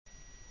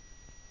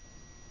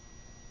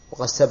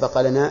وقد سبق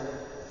لنا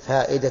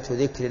فائدة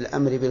ذكر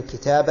الأمر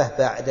بالكتابة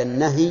بعد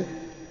النهي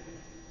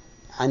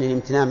عن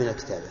الامتناع من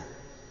الكتابة.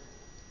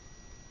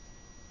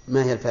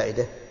 ما هي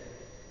الفائدة؟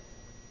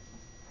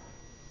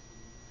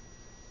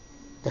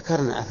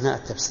 ذكرنا أثناء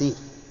التفسير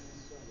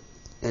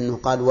أنه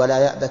قال ولا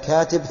يأبى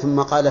كاتب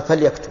ثم قال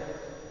فليكتب.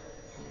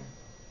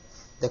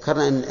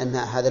 ذكرنا أن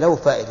هذا له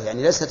فائدة،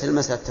 يعني ليست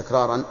المسألة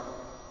تكرارا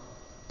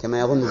كما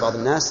يظن بعض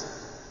الناس.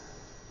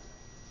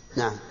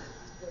 نعم.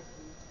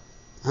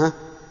 ها؟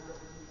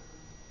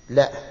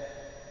 لا،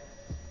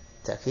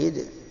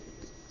 تأكيد.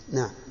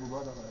 نعم.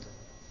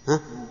 ها؟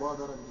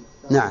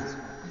 نعم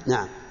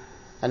نعم،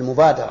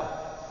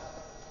 المبادرة،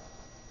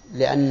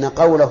 لأن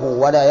قوله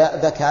ولا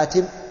يأبى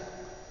كاتب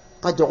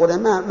قد يقول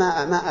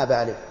ما أبى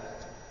عليه،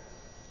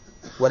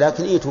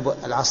 ولكن ايتوا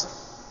العصر،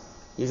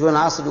 يجون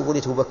العصر يقول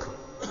ايتوا بكرة،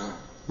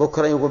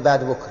 بكرة يقول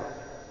بعد بكرة،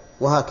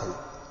 وهكذا.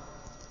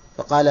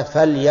 فقال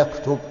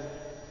فليكتب،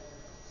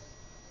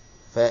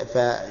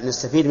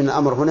 فنستفيد من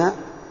الأمر هنا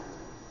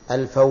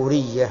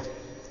الفورية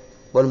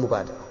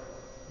والمبادرة.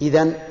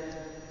 إذن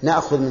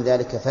نأخذ من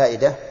ذلك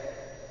فائدة،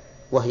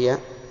 وهي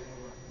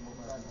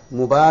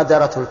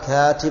مبادرة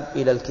الكاتب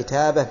إلى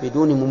الكتابة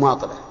بدون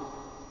مماطلة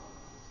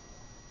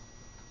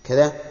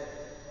كذا،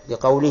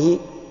 لقوله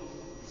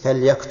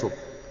فليكتب.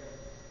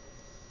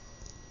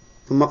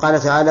 ثم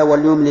قال تعالى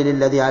وليملل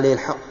الذي عليه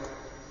الحق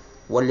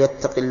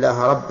وليتق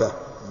الله ربه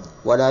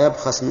ولا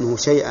يبخس منه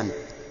شيئا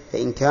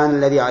فإن كان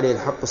الذي عليه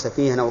الحق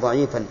سفيها أو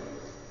ضعيفا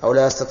أو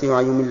لا يستطيع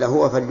أن يمل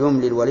هو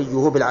فليملل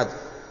وليه بالعدل.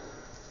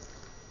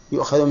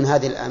 يؤخذ من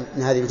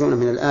هذه الجملة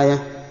من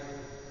الآية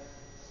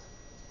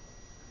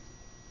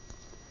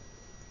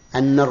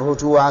أن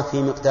الرجوع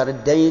في مقدار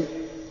الدين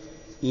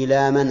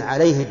إلى من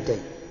عليه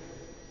الدين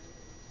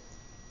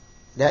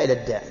لا إلى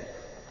الداعي.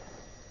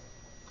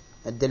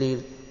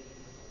 الدليل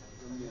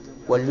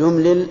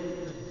وليملل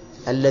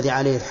الذي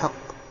عليه الحق،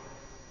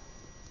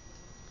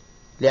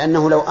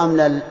 لأنه لو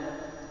أملل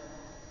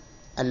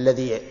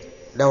الذي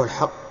له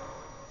الحق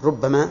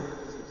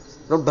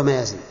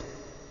ربما يزيد.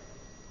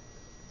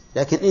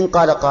 لكن إن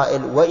قال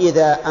قائل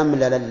وإذا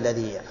أملل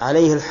الذي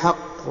عليه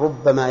الحق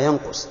ربما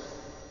ينقص،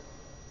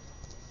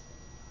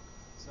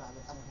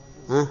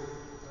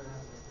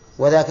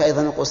 وذاك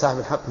أيضا يقول صاحب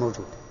الحق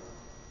موجود.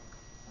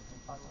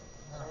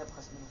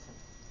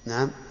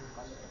 نعم.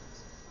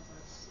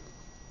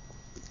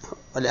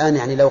 الآن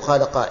يعني لو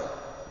قال قائل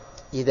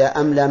إذا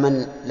أملى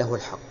من له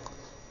الحق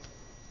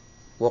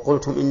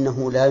وقلتم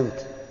إنه لا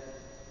يمكن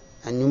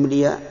أن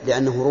يملي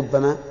لأنه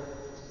ربما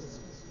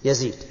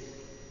يزيد،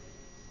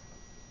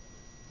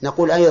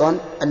 نقول أيضا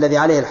الذي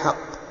عليه الحق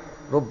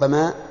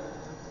ربما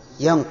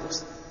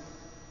ينقص.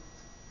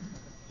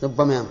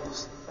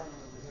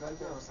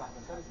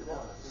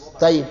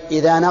 طيب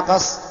إذا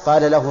نقص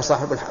قال له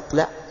صاحب الحق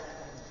لا،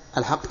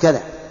 الحق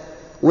كذا،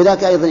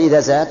 وذاك أيضا إذا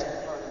زاد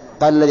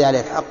قال الذي عليه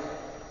الحق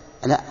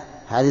لا،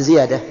 هذه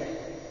زيادة.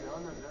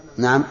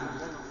 نعم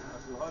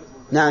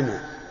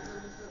نعم.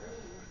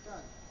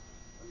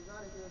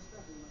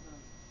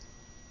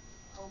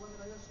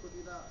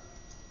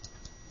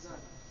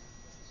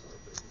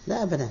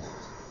 لا أبدا،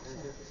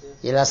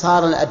 إذا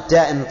صار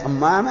الدائن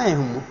طماع ما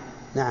يهمه.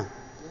 نعم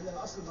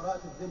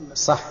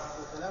صح.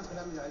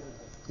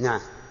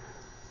 نعم،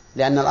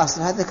 لأن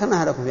الأصل هذا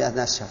ذكرناها لكم في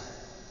أثناء الشرح،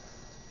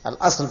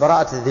 الأصل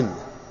براءة الذمة،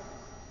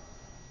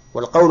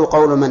 والقول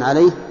قول من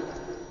عليه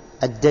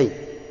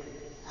الدين.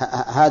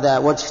 هذا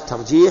وجه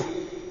ترجيح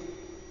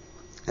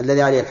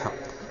الذي عليه الحق.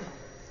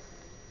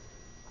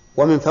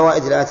 ومن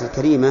فوائد الآية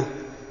الكريمة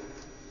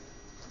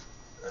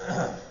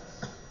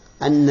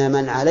أن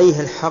من عليه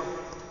الحق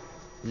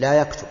لا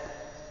يكتب،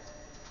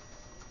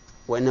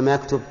 وإنما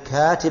يكتب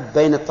كاتب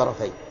بين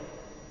الطرفين،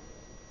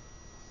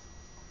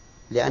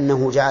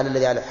 لأنه جعل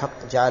الذي على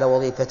الحق جعل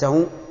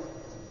وظيفته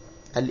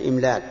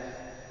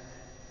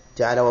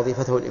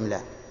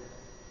الإملال.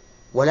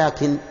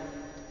 ولكن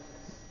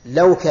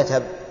لو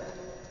كتب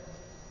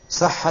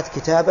صحت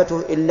كتابته،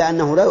 إلا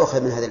أنه لا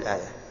يؤخذ من هذه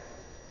الآية،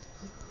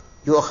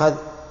 يؤخذ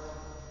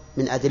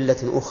من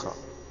أدلة أخرى،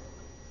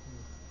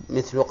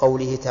 مثل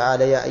قوله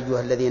تعالى يا أيها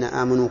الذين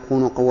آمنوا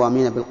كونوا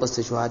قوامين بالقسط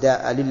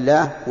شهداء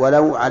لله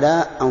ولو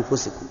على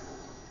أنفسكم.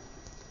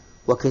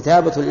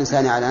 وكتابة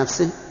الإنسان على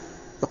نفسه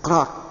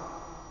إقرار،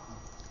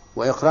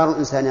 وإقرار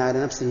الإنسان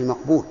على نفسه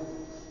مقبول.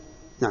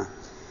 نعم.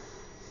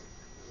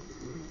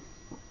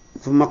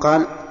 ثم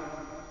قال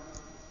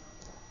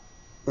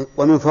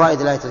ومن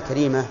فوائد الآية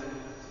الكريمة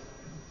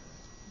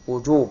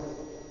وجوب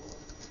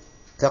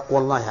تقوى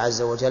الله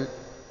عز وجل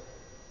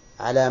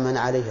على من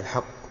عليه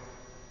الحق،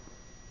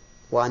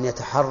 وأن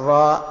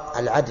يتحرى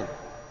العدل،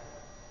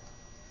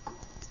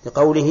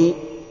 لقوله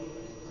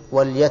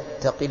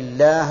وليتق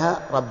الله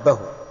ربه.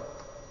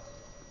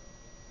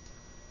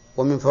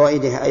 ومن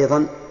فوائدها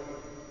أيضا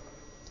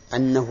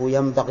أنه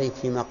ينبغي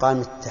في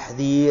مقام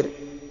التحذير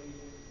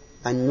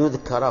أن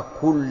يذكر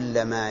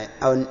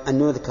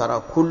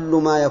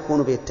كل ما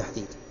يكون به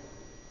التحذير،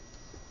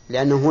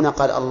 لأنه هنا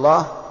قال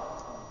الله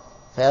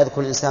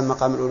فيذكر الإنسان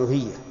مقام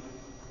الألوهية،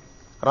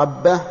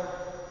 ربه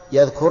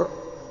يذكر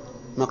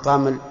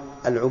مقام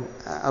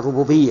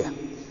الربوبية،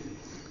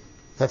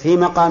 ففي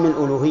مقام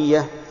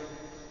الألوهية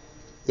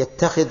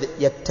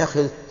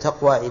يتخذ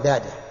تقوى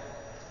عبادة،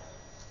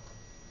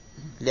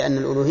 لأن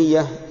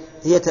الألوهية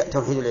هي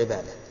توحيد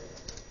العبادة.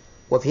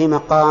 وفي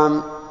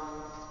مقام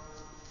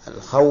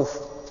الخوف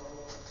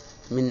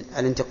من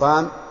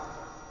الانتقام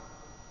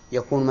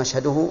يكون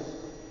مشهده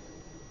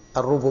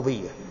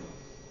الربوبية،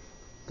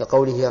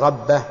 كقوله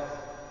ربه،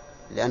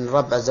 لأن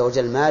الرب عز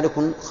وجل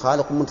مالك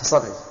خالق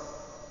متصرف.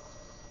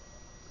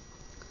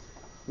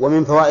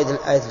 ومن فوائد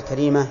الآية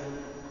الكريمة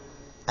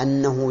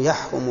أنه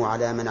يحرم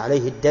على من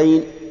عليه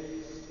الدين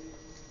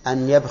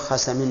أن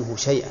يبخس منه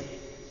شيئا،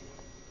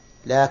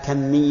 لا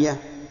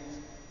كمية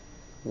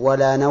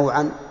ولا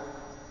نوعا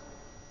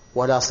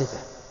ولا صفة،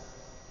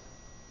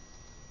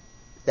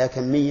 لا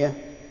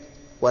كمية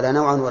ولا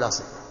نوعا ولا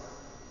صفة.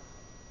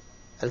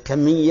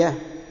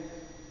 الكمية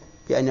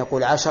بأن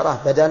يقول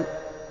 10 بدل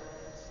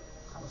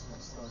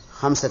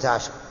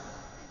 15.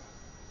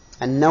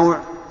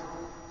 النوع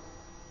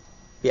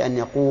بأن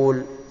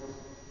يقول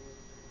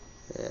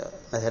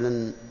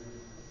مثلا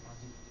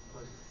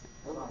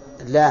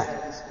لا،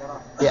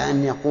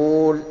 بأن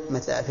يقول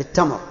مثلا في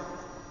التمر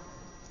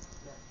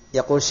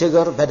يقول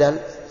شجر بدل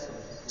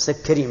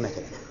سكري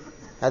مثلا،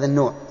 هذا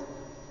النوع.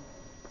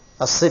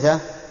 الصفة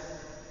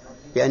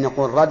بأن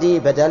يقول ردي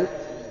بدل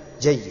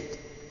جيد.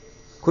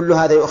 كل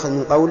هذا يؤخذ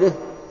من قوله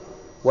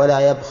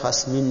ولا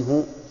يبخس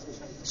منه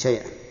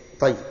شيئا.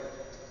 طيب،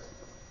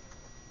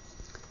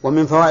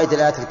 ومن فوائد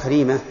الآية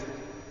الكريمة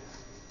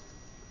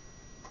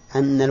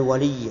أن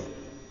الولي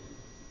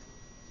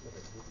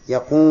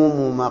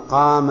يقوم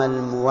مقام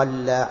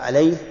المولى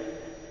عليه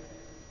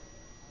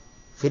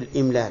في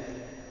الإملال،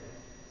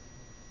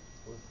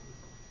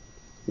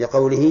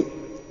 لقوله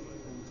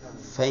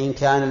فإن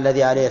كان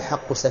الذي عليه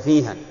الحق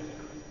سفيها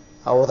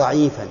أو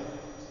ضعيفا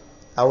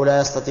أو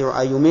لا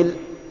يستطيع أن يمل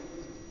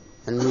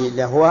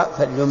الممل هو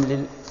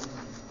فليملل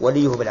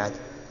وليه بالعدل.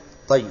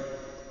 طيب،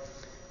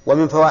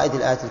 ومن فوائد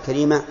الآية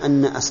الكريمة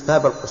أن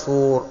أسباب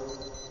القصور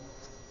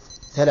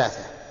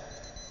 3: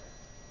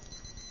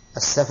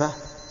 السفة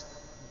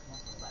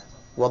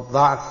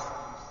والضعف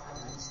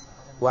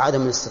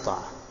وعدم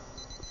الاستطاعة.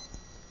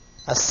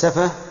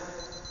 السفة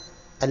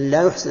أن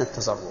لا يحسن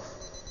التصرف،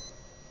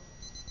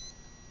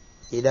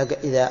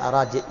 إذا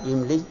أراد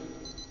يملي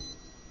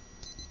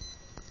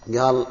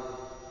قال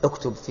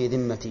اكتب في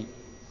ذمتي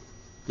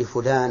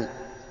لفلان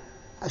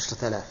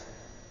 10,000،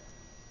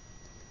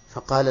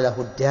 فقال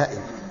له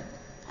الدائم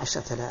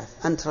 10,000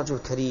 أنت رجل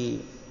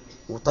كريم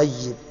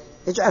وطيب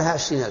اجعلها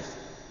 20,000،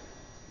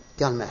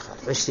 قال ما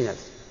يخالف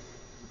 20,000.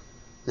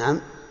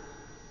 نعم،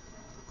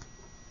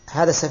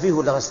 هذا سفيه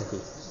ولا غير سفيه؟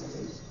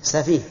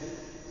 سفيه،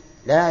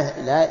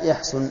 لا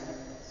يحسن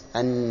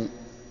أن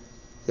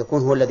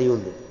يكون هو الذي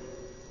يملي.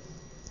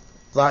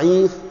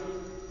 ضعيف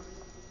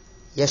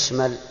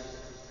يشمل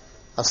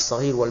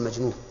الصغير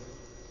والمجنون،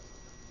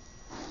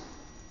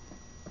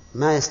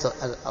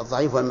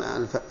 الضعيف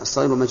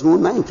والصغير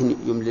والمجنون ما يمكن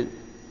يملل.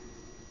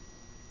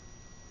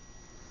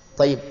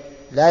 طيب،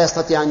 لا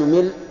يستطيع أن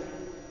يمل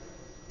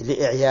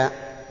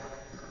لإعياء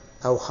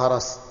أو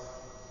خرس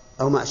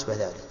أو ما أشبه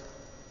ذلك.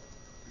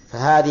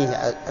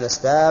 فهذه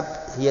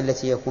الأسباب هي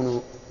التي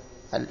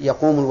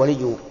يقوم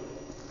الولي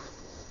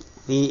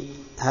في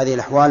هذه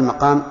الأحوال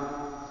مقام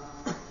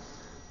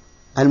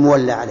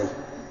المولى عليه.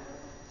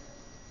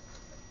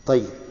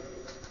 طيب،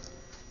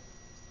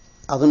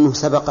 أظنه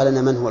سبق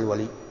لنا من هو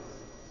الولي.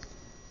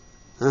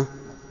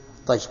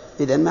 طيب،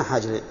 إذن ما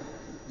حاجة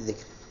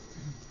لذكر.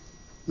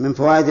 من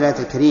فوائد الآية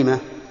الكريمة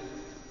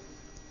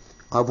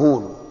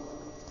قبول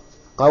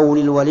قول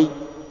الولي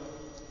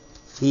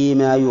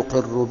فيما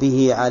يقر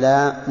به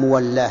على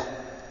مولاه.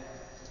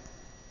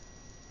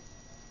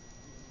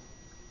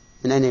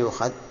 من أين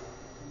يؤخذ؟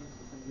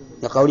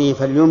 لقوله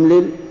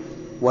فليملل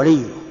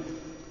وليه،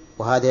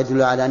 وهذا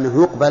يدل على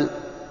أنه يقبل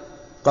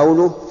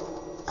قوله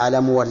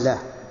على مولاه،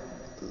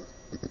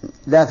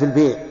 لا في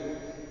البيع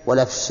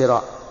ولا في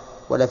الشراء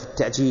ولا في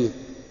التأجيل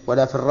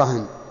ولا في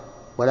الرهن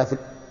ولا في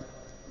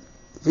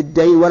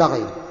الدين ولا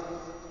غيره.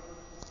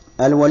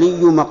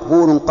 الولي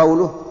مقبول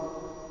قوله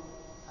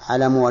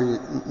على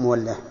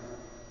مولاه.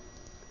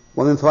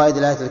 ومن فوائد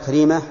الآية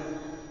الكريمة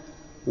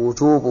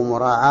وجوب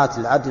مراعاة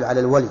العدل على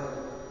الولي،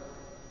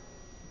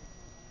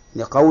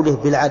 لقوله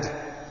بالعدل،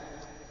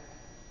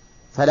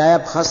 فلا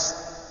يبخس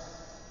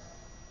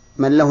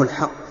من له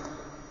الحق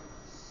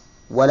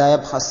ولا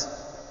يبخس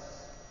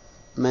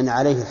من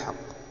عليه الحق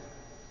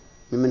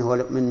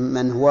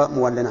من هو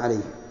مولى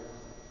عليه.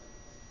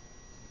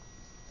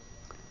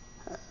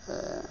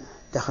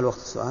 دخل وقت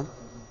السؤال؟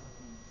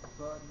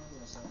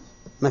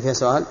 ما فيها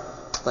سؤال؟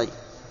 طيب،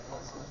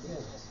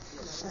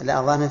 لا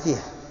أظن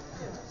فيها.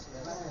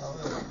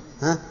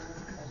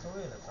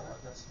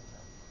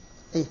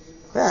 إيه؟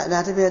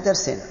 لا تبي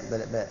درسين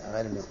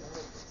غير اليوم.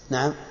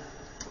 نعم.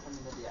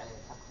 الذي عليه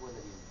الحق هو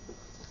الذي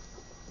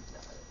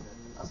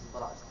من أصل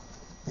براءة.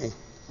 إيه؟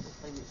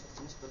 طيب،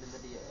 بالنسبة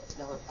للذي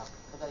له الحق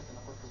كذلك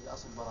نقول في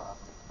أصل براءة.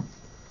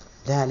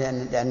 لا،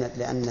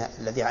 لأن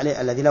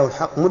الذي له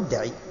الحق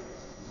مدعي،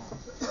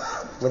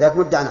 وذاك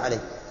مدعى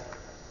عليه،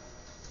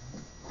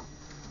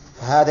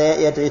 هذا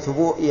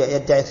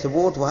يدعي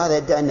الثبوت وهذا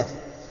يدعي النفي،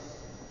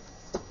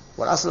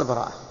 والأصل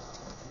البراءة.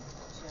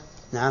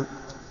 نعم.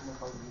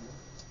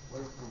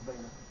 ويكتب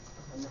بينه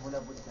أنه لا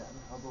بد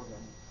من حضور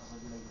يعني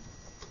الرجلين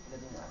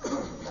الذين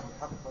له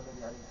الحق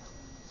والذي عليه الحق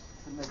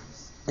في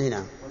المجلس. أي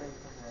نعم. ولا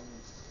يكتب يعني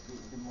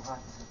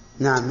بالمهاتفة.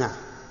 نعم نعم.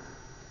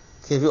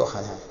 كيف يؤخذ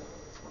هذا؟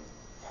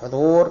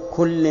 حضور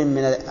كل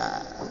من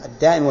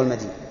الدائم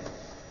والمدين،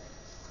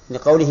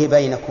 لقوله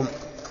بينكم،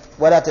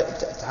 ولا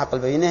تحقق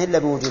بينه إلا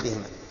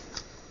بوجودهما.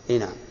 أي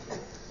نعم.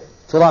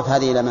 تضاف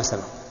هذه إلى ما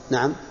سبق.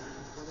 نعم.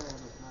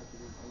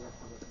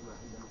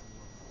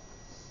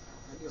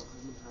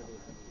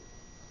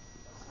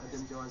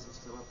 عدم جواز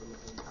اشتراط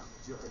مثلا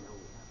جعل أو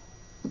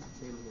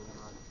شيء من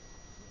المال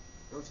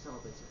لو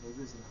اشترط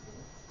يجوز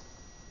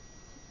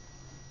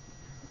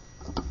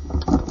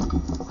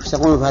وش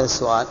تقولون في هذا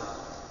السؤال؟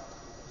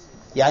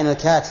 يعني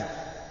الكاتب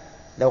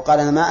لو قال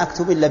أنا ما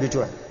أكتب إلا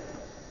بجعل،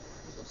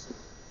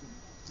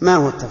 ما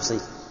هو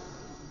التفصيل؟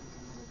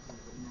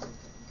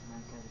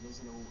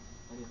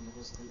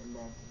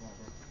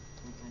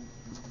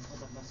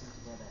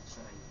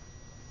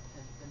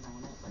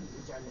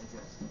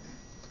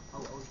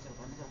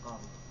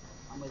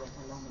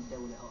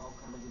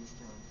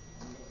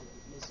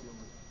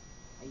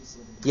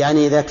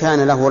 يعني إذا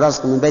كان له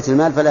رزق من بيت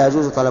المال فلا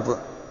يجوز طلب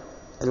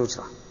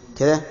الأجرة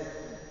كذا.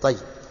 طيب،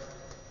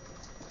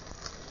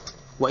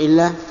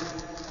 وإلا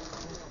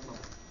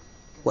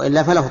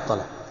فله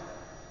الطلب.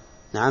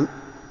 نعم.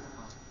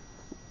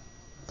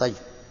 طيب،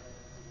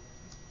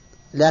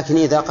 لكن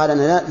إذا قال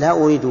أنا لا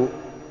أريد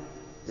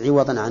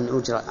عوضا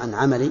عن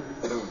عملي،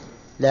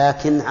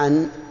 لكن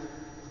عن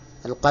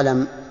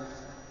القلم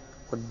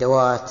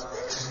والدوات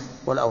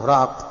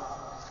والأوراق،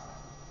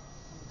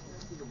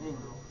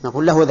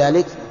 نقول له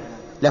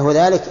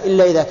ذلك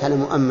إلا إذا كان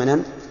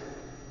مؤمنا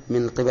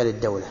من قبل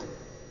الدولة.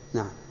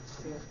 نعم.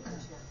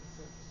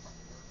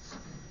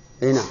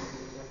 نعم. إذا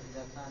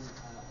كان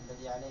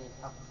الذي عليه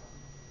الحق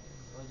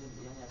رجل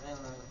يعني غير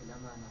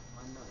بالأمانة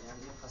وأنه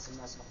يعني يبخس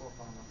الناس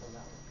حقوقهم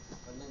وكذا،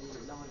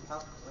 والذي له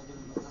الحق رجل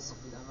متصف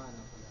بالأمانة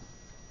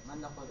وكذا،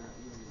 من نقول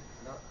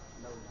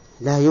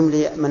لا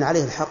يملي من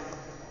عليه الحق.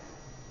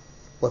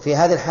 وفي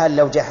هذه الحال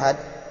لو جحد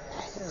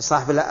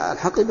صاحب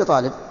الحق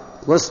بطالب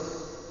وصف،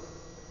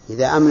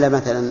 إذا أملى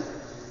مثلا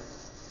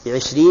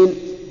ب20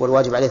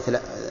 والواجب عليه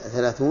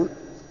 30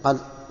 قال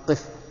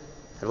قف،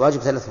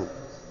 الواجب 30.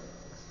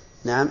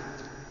 نعم.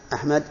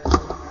 أحمد.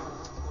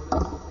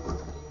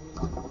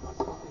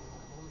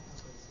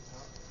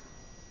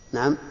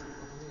 نعم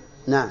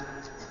نعم.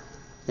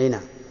 أي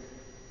نعم،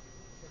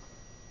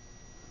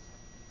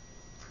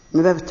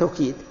 من باب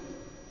التوكيد.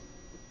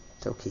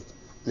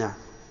 نعم.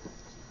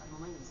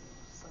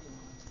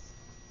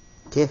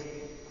 كيف؟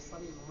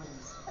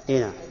 أي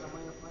نعم.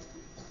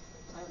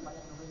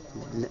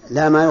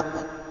 لا، ما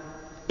يقبل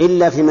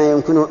إلا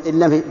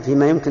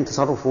فيما يمكن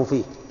تصرفه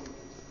فيه.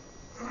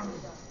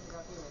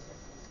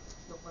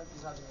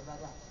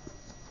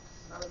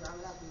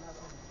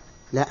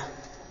 لا،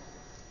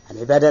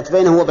 العبادات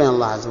بينه وبين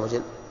الله عز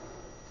وجل،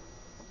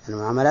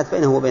 المعاملات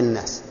بينه وبين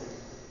الناس،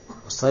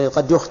 والصغير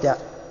قد يخدع.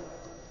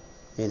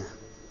 هنا.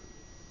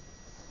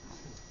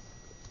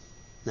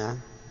 نعم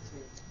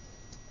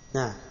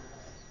نعم.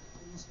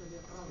 بالنسبة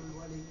لإقرار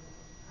الولي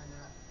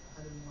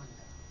على المولى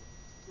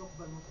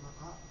يقبل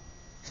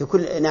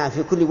مطلقا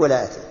في كل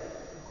ولايته.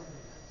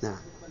 نعم.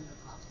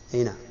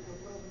 اي نعم.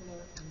 يقول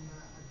ان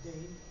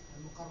الدين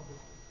المقرض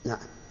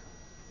نعم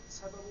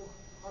سببه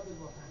قبل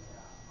وفاة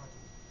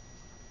الرجل،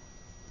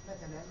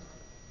 مثلا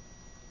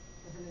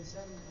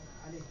الإنسان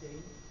عليه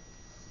دين.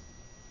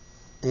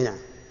 اي نعم.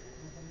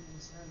 مثلا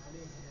الإنسان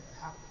عليه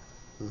حق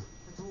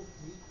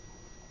فتوفي،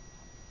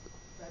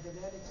 بعد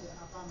ذلك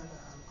أقام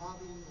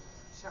القاضي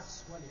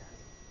شخص ولي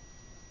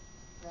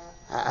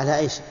عليه. على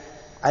ايش؟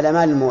 على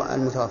مال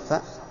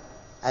المتوفى.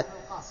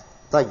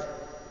 طيب،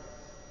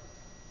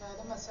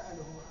 فهذا ما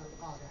سأله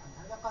القاضي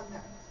عن هذا قال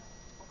نعم،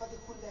 وقد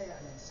يكون لا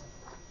يعلم السبب.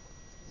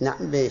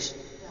 نعم بإيش؟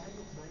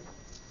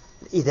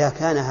 إذا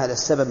كان هذا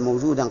السبب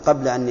موجودا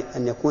قبل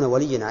أن يكون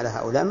وليا على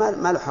هؤلاء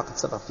ما له حق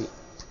يتصرف فيه،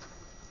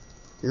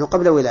 لأنه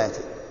قبل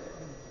ولايته.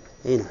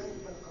 هنا،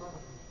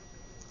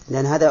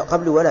 لأن هذا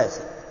قبل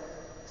ولايته،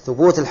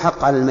 ثبوت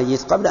الحق على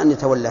الميت قبل أن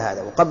يتولى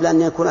هذا، وقبل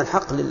أن يكون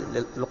الحق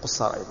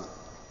للقصار أيضا.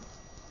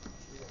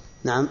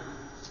 نعم.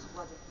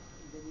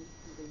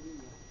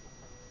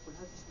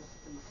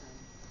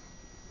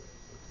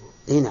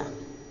 نعم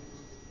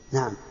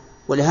نعم.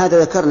 ولهذا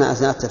ذكرنا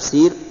أثناء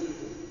التفسير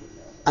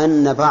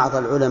أن بعض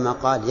العلماء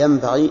قال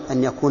ينبغي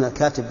أن يكون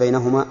الكاتب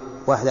بينهما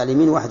واحد على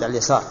اليمين وواحد على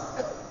اليسار،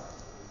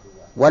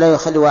 ولا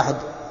يخلي واحد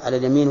على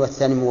اليمين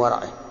والثاني من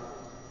ورائه.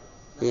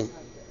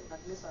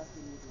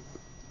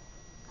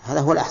 هذا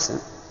هو الأحسن،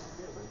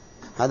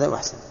 هذا هو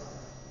الأحسن.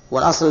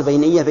 والأصل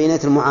البينية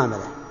بينية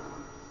المعاملة،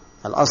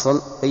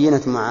 الأصل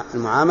بينة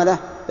المعاملة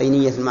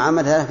بينية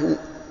المعاملة، لكن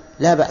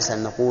لا بأس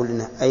أن نقول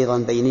إنه أيضا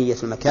بينية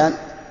المكان،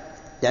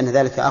 لأن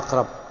ذلك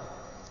أقرب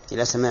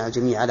إلى سماع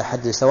الجميع على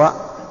حد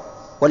سواء،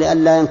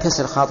 ولئلا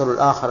ينكسر خاطر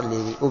الآخر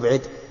الذي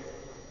أبعد.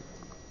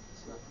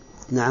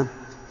 نعم.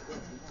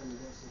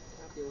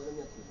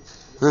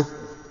 ها؟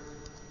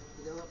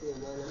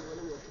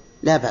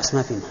 لا بأس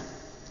ما في مال.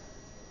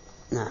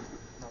 نعم.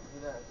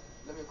 إذا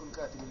لم يكن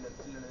كاتب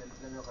إلا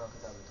لم يقرأ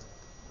كتابته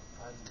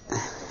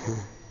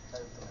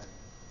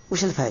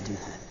وش الفائدة من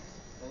هذا؟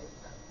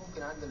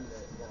 ممكن عند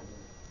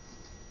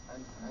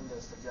عند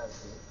الاسترجاع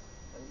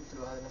يعني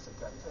مثل هذا نفس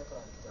الكاتب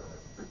فيقرأ الكتاب.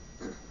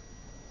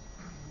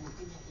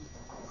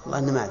 والله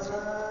أنا ما أدري.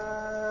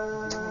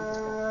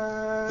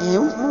 إيه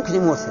ممكن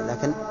يموت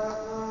لكن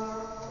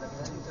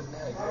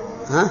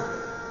ها؟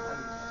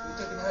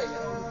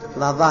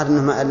 الله الظاهر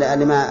إنه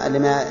اللي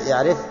ما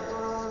يعرف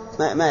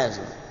ما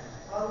يلزم،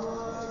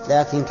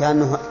 لكن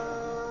كأنه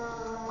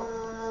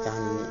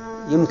يعني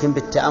يمكن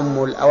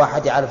بالتأمل أو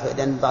أحد يعرف،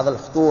 لأن بعض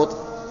الخطوط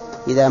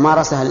إذا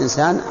مارسها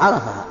الإنسان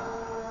عرفها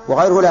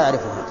وغيره لا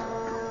يعرفها،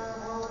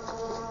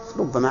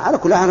 ربما على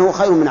كل حال هو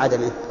خير من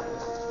عدمه.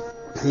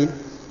 الحين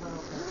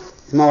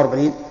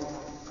 48.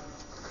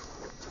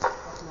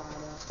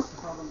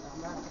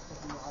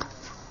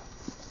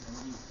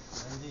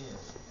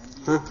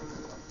 ها؟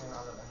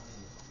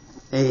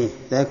 ايه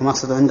ذلك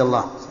مقصد عند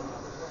الله.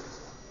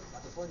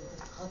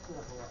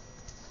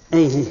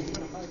 ايه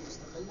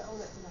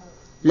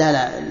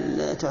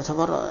لا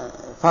تعتبر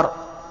فرع،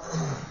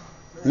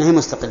 ما هي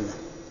مستقلة.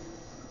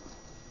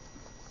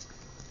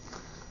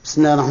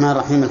 بسم الله الرحمن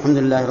الرحيم. الحمد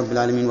لله رب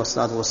العالمين،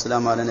 والصلاة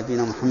والسلام على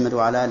نبينا محمد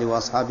وعلى آله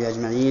وأصحابه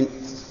أجمعين.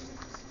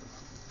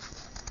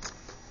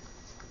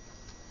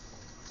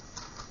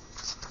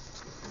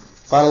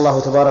 قال الله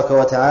تبارك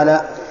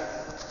وتعالى: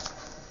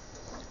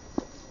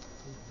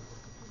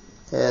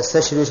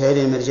 استشهدوا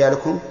شهيدين من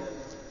رجالكم.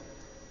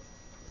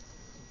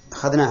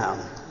 أخذناها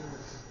أظن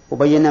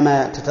وبينا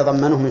ما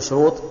تتضمنه من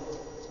شروط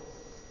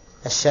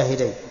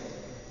الشاهدين.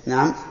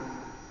 نعم.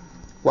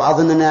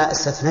 وأظننا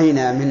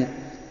استثنينا من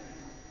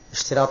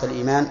اشتراط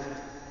الإيمان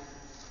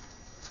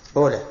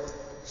أولى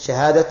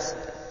شهادة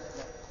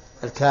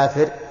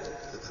الكافر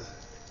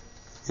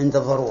عند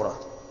الضرورة،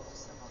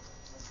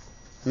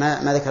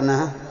 ما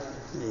ذكرناها.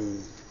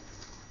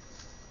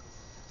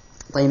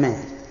 طيب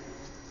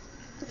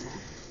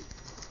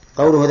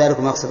قوله ذلك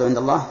مقصد عند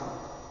الله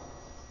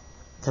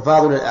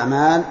تفاضل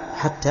الأعمال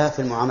حتى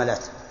في المعاملات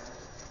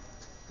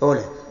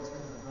أولى.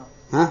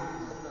 ها؟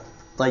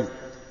 طيب.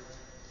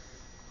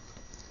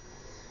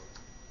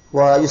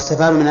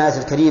 ويستفاد من الآية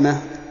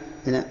الكريمة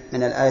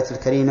من الآية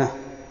الكريمة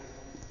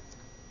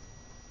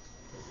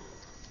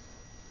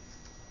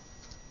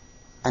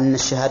أن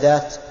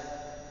الشهادات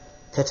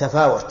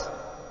تتفاوت،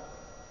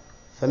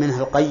 فمنها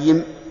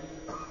القيم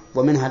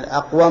ومنها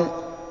الأقوم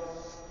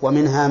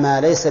ومنها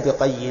ما ليس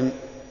بقيم.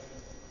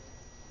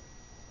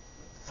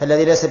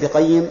 فالذي ليس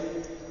بقيم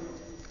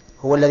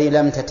هو الذي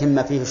لم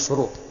تتم فيه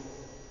الشروط،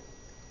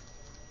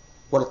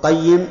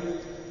 والقيم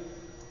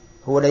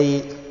هو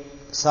الذي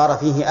صار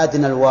فيه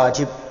أدنى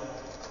الواجب،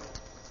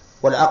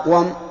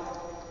 والأقوم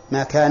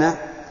ما كان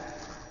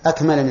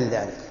أكمل من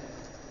ذلك،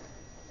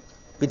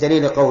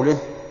 بدليل قوله: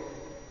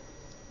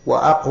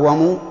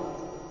 وأقوم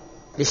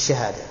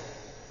للشهادة.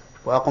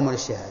 وأقوم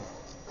للشهادة.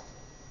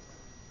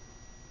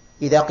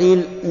 إذا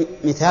قيل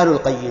مثال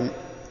القيم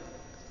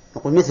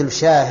نقول مثل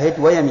شاهد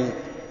ويمين.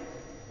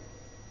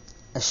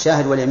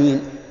 الشاهد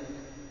واليمين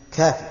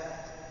كافي،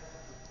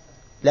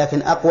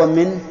 لكن أقوم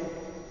من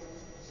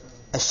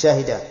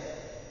الشاهدان،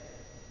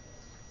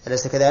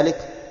 أليس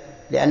كذلك؟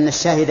 لأن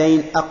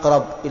الشاهدين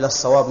أقرب إلى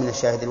الصواب من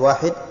الشاهد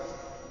الواحد،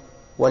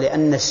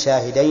 ولأن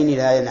الشاهدين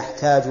لا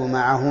نحتاج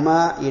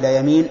معهما إلى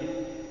يمين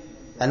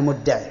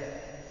المدعي،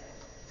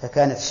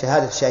 فكانت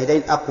شهادة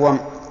الشاهدين أقوم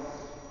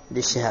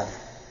للشهادة.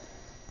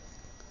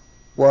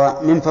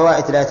 ومن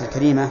فوائد الآية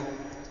الكريمة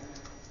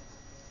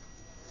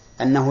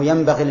أنه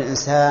ينبغي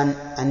للإنسان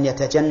أن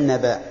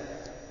يتجنب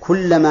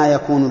كل ما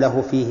يكون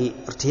له فيه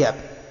ارتياب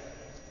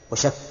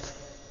وشك،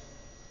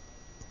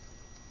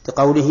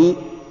 بقوله: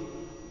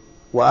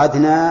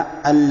 وأدنى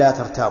ألا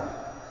ترتابوا.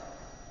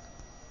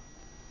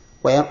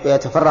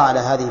 ويتفرع على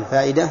هذه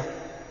الفائدة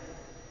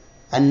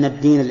أن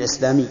الدين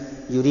الإسلامي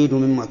يريد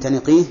من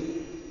معتنقيه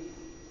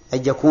أن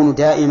يكونوا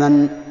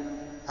دائما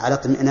على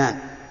اطمئنان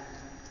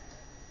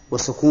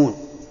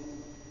وسكون.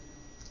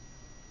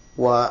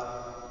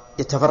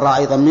 ويتفرع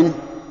أيضا منه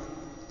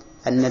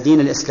أن دين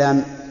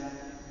الإسلام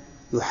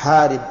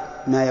يحارب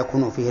ما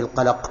يكون فيه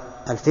القلق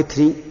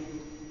الفكري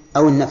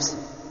أو النفسي،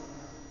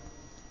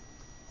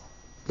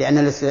 لأن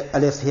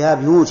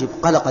الارتياب يوجب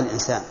قلق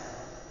الإنسان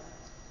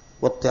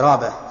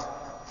واضطرابه،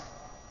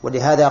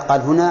 ولهذا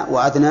قال هنا: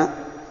 وأدنى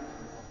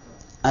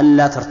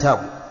ألا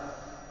ترتابوا،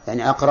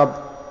 يعني أقرب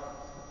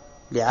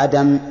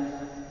لعدم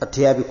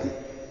ارتيابكم.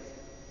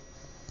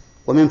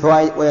 ومن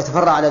فوائد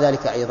ويتفرع على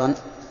ذلك أيضا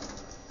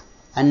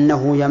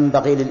أنه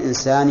ينبغي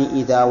للإنسان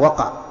إذا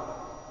وقع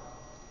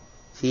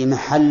في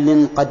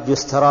محل قد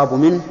يستراب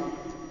منه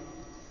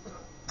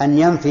أن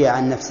ينفي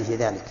عن نفسه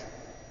ذلك.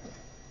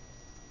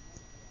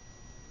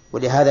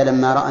 ولهذا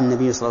لما رأى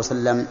النبي صلى الله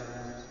عليه وسلم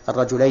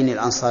الرجلين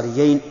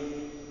الأنصاريين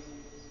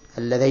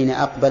اللذين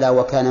أقبلا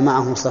وكان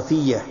معه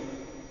صفية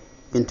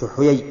بنت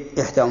حيي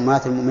إحدى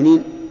أمهات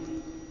المؤمنين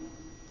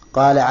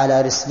قال: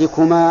 على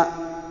رسلكما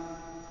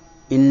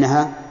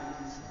إنها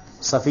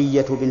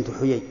صفية بنت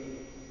حيي،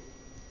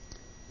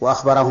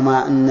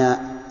 وأخبرهما أن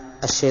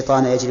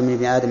الشيطان يجري من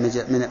ابن آدم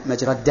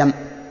مجرى الدم،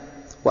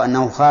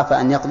 وأنه خاف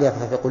أن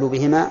يقذف في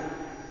قلوبهما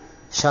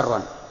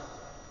شرا.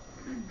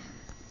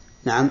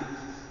 نعم.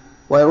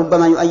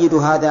 وربما يؤيد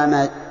هذا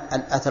ما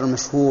الأثر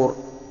المشهور: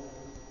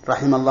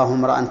 رحم الله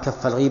امرأ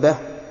كف الغيبة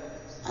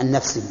عن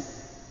نفسه.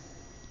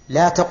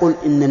 لا تقل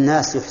إن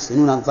الناس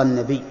يحسنون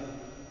الظن بي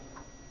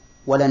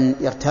ولن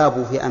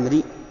يرتابوا في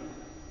أمري،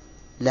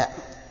 لا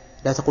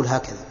تقل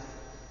هكذا،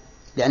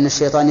 لأن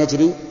الشيطان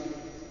يجري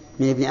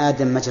من ابن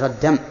آدم مجرى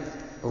الدم،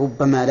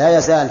 ربما لا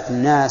يزال في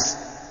الناس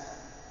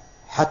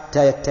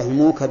حتى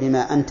يتهموك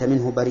بما أنت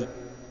منه بريء،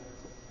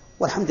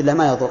 والحمد لله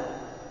ما يضر.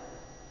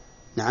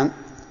 نعم.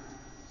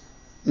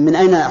 من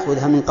أين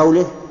أخذها؟ من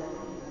قوله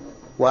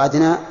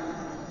وأدنى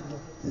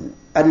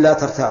ألا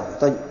ترتابوا.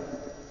 طيب،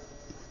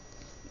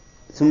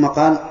 ثم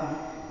قال: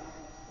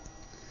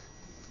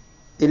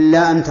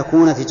 إلا أن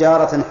تكون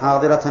تجارة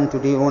حاضرة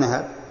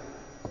تديرونها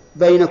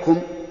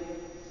بينكم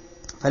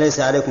فليس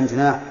عليكم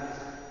جناح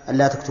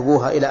ألا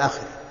تكتبوها إلى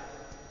آخره.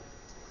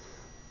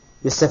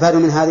 يستفاد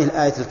من هذه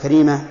الآية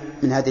الكريمة،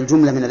 من هذه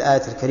الجملة من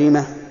الآية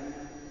الكريمة،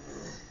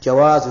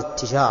 جواز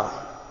التجارة،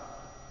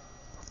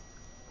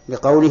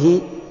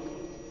 لقوله: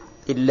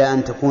 إلا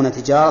أن تكون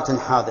تجارة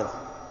حاضرة،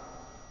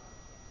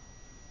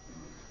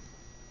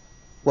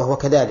 وهو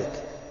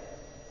كذلك،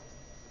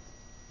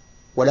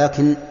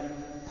 ولكن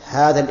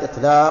هذا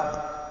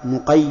الإطلاق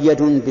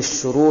مقيد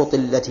بالشروط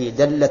التي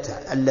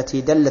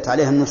دلت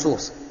عليها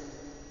النصوص.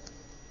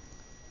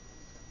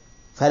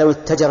 فلو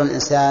اتجر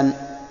الإنسان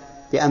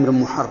بأمر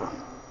محرم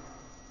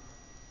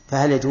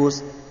فهل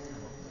يجوز؟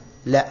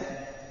 لا.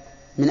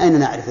 من أين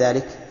نعرف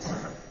ذلك؟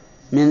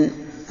 من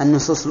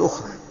النصوص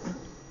الأخرى.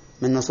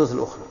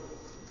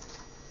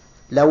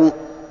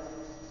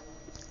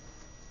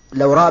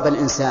 لو راب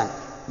الإنسان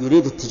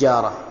يريد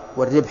التجارة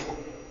والربح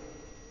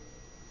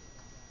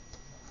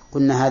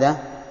قلنا هذا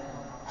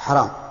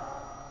حرام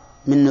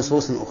من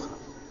نصوص أخرى.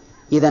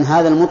 إذن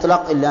هذا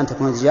المطلق إلا أن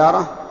تكون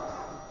تجارة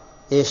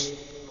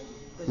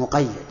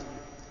مقيد.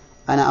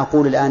 أنا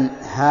أقول الآن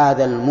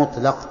هذا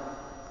المطلق،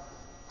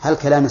 هل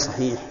كلامي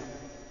صحيح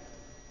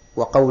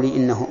وقولي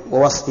إنه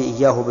ووصفي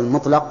إياه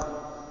بالمطلق،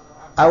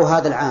 أو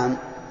هذا العام؟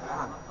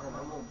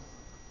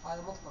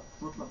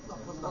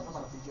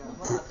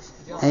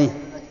 أي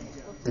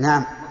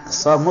نعم،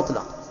 الصواب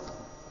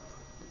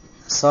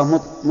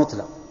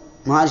مطلق،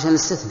 ما عشان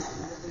الاستثناء،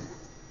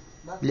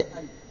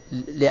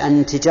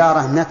 لأن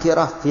تجارة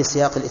نكرة في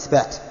سياق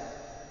الإثبات،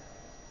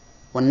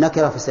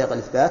 والنكرة في سياق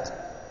الإثبات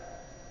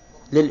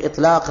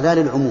للإطلاق لا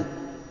للعموم.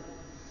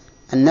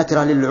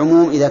 النكرة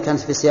للعموم إذا كانت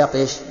في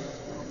سياق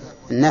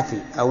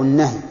النفي أو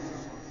النهي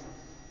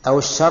أو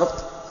الشرط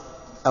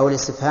أو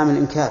الاستفهام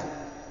الإنكار،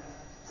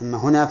 أما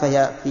هنا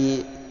فهي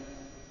في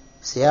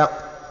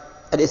سياق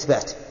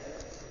الإثبات.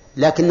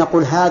 لكن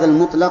نقول هذا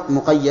المطلق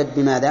مقيد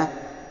بماذا؟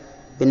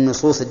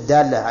 بالنصوص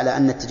الدالة على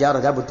أن التجارة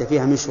لا بد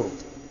فيها من شروط.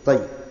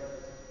 طيب،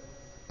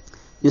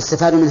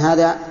 يستفاد من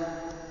هذا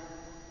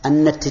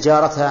أن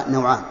التجارة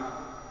نوعان: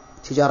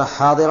 تجارة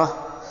حاضرة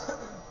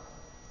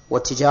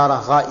وتجارة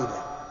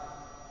غائبة.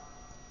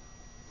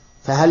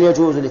 فهل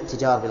يجوز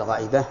الاتجار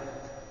بالغائبة؟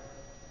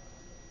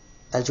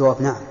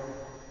 الجواب نعم،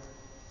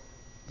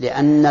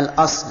 لأن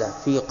الأصل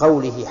في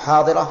قوله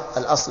حاضرة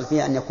الأصل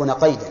فيه أن يكون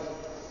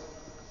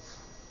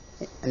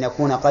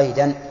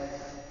قيدا،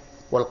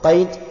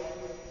 والقيد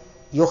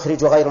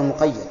يخرج غير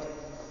المقيد،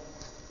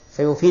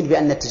 فيفيد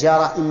بأن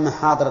التجارة إما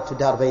حاضرة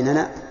تدار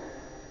بيننا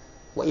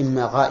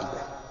وإما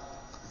غائبة،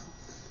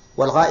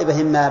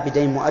 والغائبة إما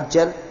بدين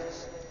مؤجل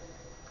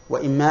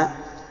وإما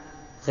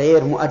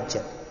غير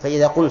مؤجل.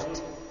 فإذا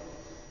قلت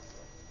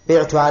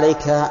بعت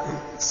عليك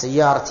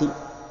سيارتي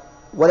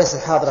وليست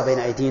حاضرة بين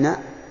أيدينا،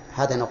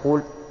 هذا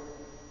نقول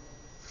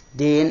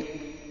دين،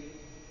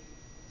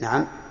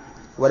 نعم،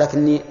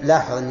 ولكني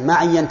لاحظ أني ما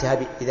عينتها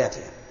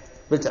بذاتها،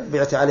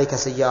 بعت عليك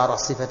سيارة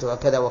صفتها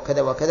كذا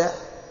وكذا وكذا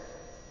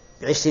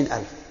ب20,000،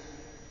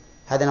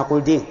 هذا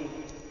نقول دين،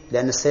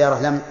 لأن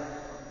السيارة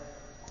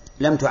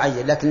لم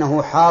تعين،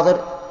 لكنه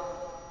حاضر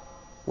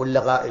ولا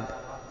غائب؟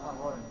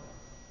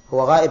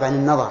 هو غائب عن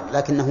النظر،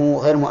 لكنه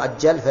غير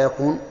مؤجل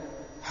فيكون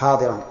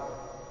حاضرا.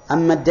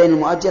 أما الدين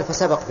المؤجل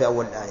فسبق في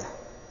أول الآية.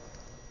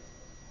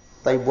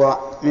 طيب،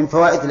 ومن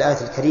فوائد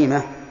الآية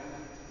الكريمة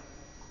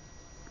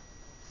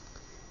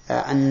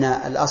أن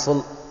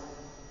الأصل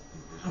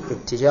في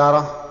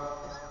التجارة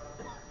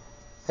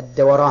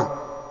الدوران،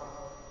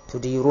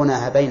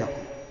 تديرونها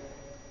بينكم.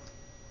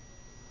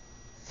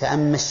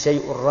 فأما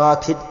الشيء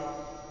الراكد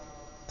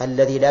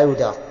الذي لا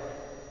يدار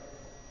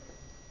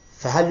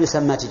فهل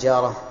يسمى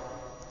تجارة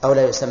أو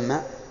لا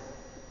يسمى؟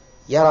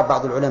 يرى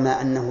بعض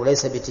العلماء أنه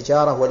ليس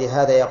بتجارة،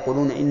 ولهذا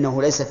يقولون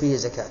إنه ليس فيه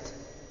زكاة،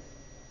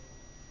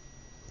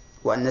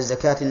 وأن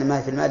الزكاة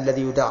إنما في المال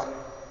الذي يدار،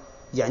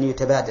 يعني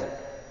يتبادل.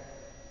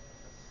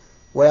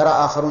 ويرى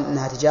آخرون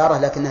أنها تجارة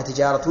لكنها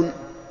تجارة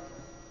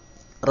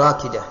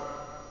راكدة،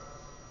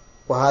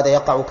 وهذا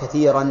يقع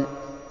كثيرا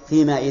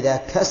فيما إذا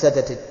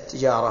كسدت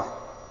التجارة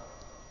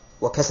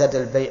وكسد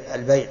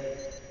البيع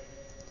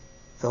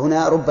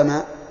فهنا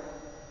ربما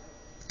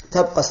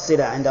تبقى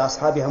الصلة عند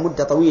أصحابها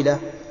مدة طويلة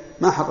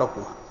ما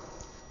حركوها،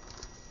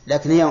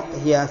 لكن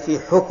هي في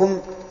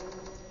حكم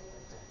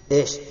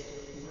إيش؟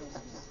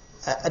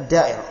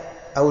 الدائرة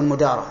أو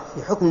المدارة،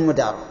 في حكم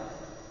المدارة،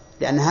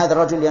 لأن هذا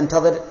الرجل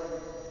ينتظر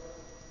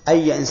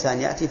أي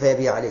إنسان يأتي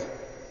فيبيع عليه.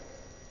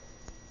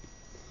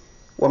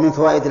 ومن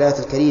فوائد الآية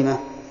الكريمة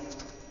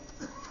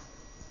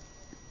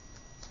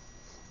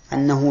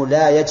أنه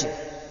لا يجب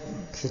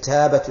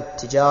كتابة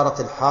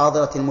التجارة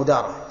الحاضرة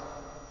المدارة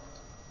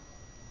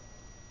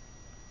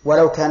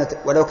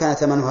ولو كان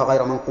ثمنها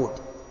غير منقود،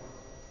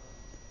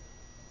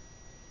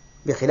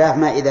 بخلاف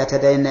ما إذا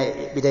تدين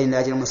بدين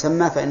لأجل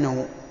مسمى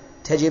فإنه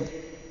تجب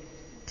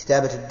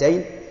كتابة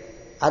الدين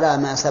على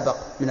ما سبق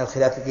من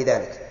الخلاف في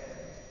ذلك،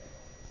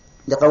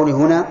 لقوله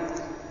هنا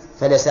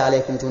فليس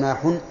عليكم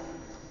جناح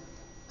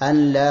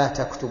أن لا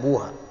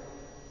تكتبوها،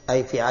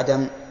 أي في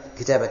عدم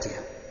كتابتها.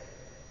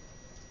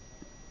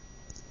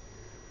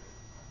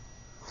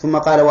 ثم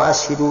قال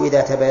وأشهدوا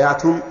إذا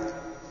تبايعتم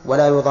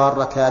ولا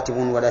يضار كاتب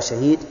ولا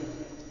شهيد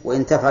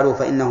وإن تفعلوا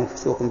فإنه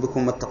فسوق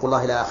بكم واتقوا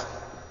الله إلى آخره.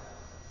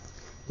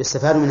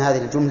 يستفاد من هذه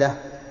الجملة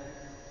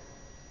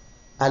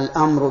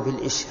الأمر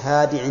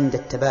بالإشهاد عند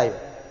التبايع،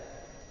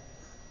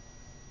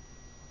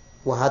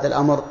 وهذا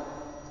الأمر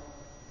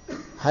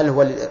هل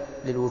هو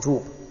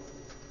للوجوب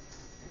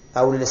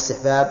أو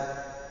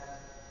للاستحباب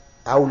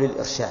أو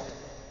للإرشاد؟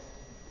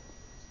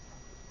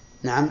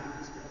 نعم،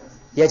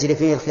 يجري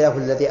فيه الخلاف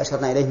الذي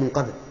أشرنا إليه من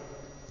قبل،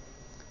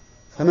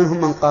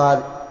 فمنهم من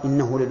قال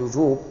إنه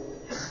للوجوب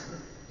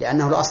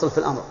لأنه الأصل في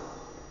الأمر،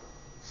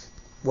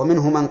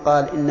 ومنهم من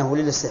قال إنه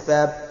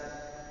للاستحباب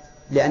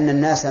لأن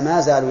الناس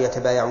ما زالوا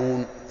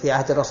يتبايعون في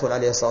عهد الرسول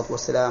عليه الصلاة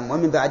والسلام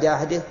ومن بعد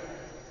عهده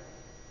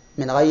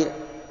من غير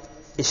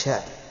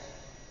إشهاد،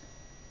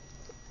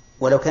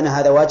 ولو كان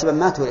هذا واجبا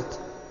ما ترك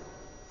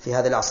في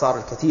هذه الأعصار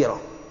الكثيرة.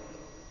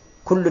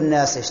 كل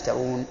الناس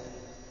يشترون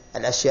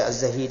الأشياء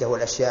الزهيدة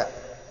والأشياء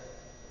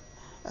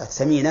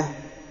الثمينة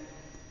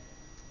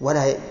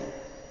ولا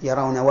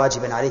يرون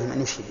واجبا عليهم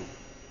أن يشهدوا.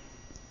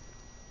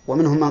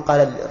 ومنهم من قال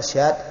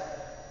الإرشاد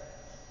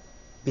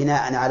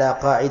بناء على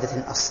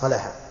قاعدة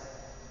أصلها،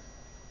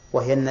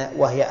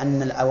 وهي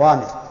أن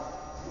الأوامر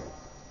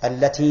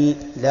التي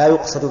لا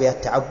يقصد بها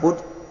التعبد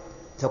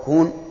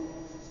تكون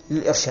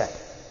للإرشاد،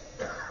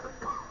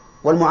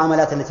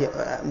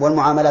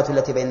 والمعاملات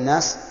التي بين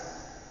الناس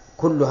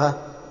كلها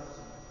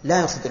لا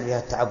يقصد بها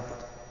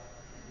التعبد،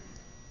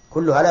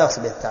 كلها لا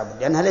يقصد بها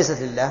التعبد لأنها ليست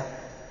لله،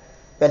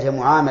 بل هي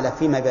معاملة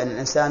فيما بين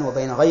الإنسان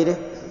وبين غيره،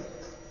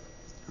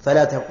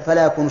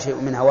 فلا يكون شيء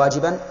منها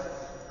واجبا،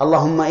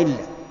 اللهم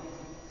إلا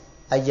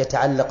أن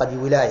يتعلق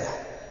بولاية،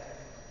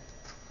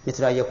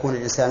 مثل أن يكون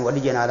الإنسان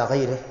وليا على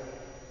غيره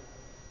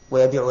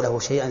ويبيع له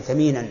شيئا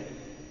ثمينا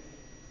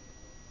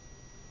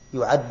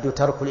يعد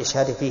ترك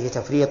الإشهاد فيه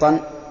تفريطا،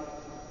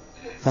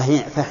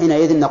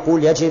 فحينئذ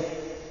نقول يجب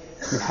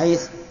من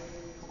حيث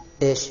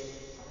إيش؟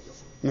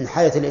 من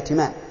حيث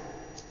الائتمان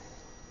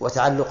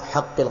وتعلق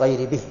حق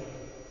الغير به.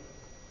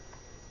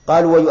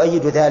 قالوا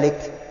ويؤيد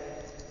ذلك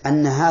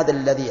أن هذا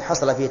الذي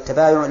حصل فيه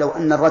التبايع لو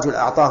أن الرجل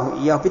أعطاه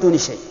إياه بدون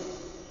شيء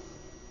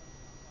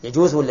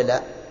يجوز ولا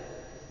لا؟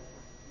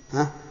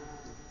 ها؟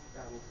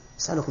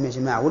 أسألكم يا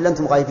جماعة ولا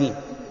أنتم غايبين؟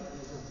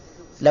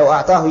 لو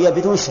أعطاه إياه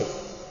بدون شيء،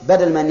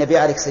 بدل ما أن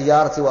يبيع لك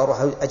سيارتي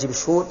وأروح أجيب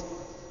الشهود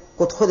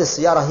قلت خذ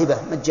السيارة هبة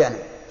مجانا،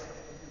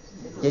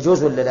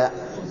 يجوز ولا لا؟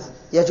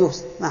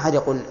 يجوز، ما حد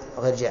يقول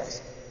غير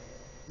جائز.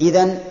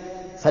 إذن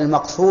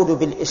فالمقصود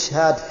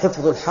بالإشهاد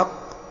حفظ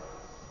الحق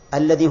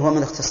الذي هو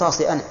من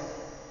اختصاصي أنا،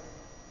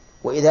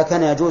 وإذا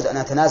كان يجوز أن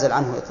أتنازل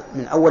عنه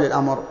من أول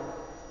الأمر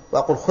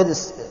وأقول خذ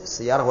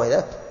السيارة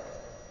وإذاك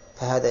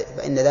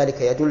فإن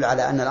ذلك يدل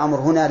على أن الأمر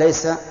هنا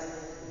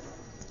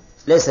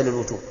ليس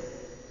للوجوب.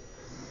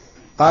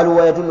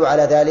 قالوا ويدل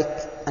على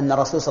ذلك أن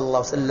الرسول صلى الله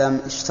عليه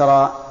وسلم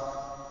اشترى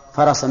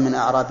فرسا من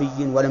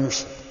أعرابي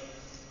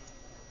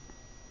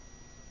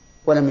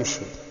ولم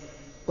يشهد،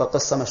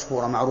 والقصة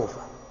مشهورة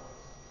معروفة.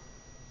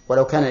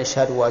 ولو كان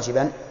الإشهاد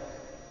واجبا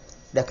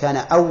لكان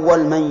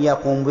أول من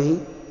يقوم به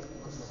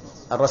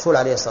الرسول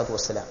عليه الصلاة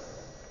والسلام،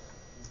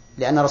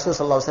 لأن الرسول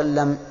صلى الله عليه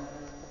وسلم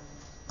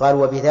قال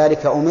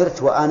وبذلك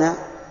أمرت وأنا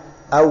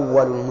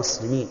أول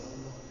المسلمين.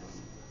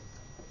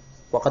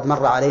 وقد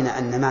مر علينا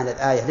أن معنى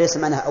الآية ليس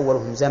معناها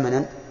أولهم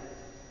زمنا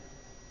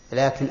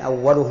لكن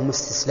أولهم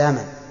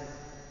استسلاما،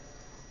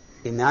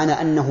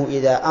 بمعنى أنه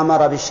إذا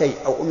أمر بالشيء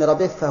أو أمر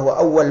به فهو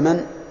أول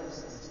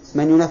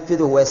من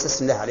ينفذه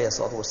ويستسلم له عليه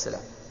الصلاة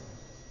والسلام.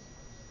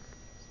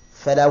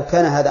 فلو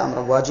كان هذا أمرا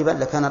واجبا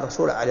لكان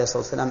الرسول عليه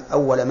الصلاة والسلام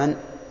أول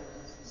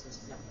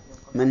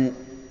من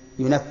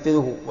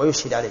ينفذه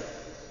ويشهد عليه،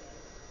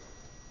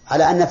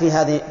 على أن في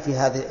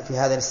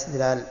هذا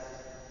الاستدلال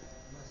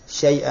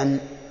شيئا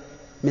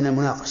من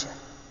المناقشة،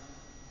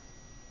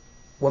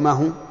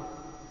 وما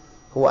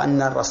هو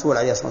أن الرسول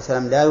عليه الصلاة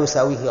والسلام لا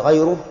يساويه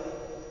غيره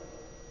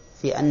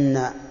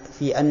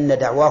في أن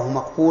دعواه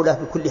مقبولة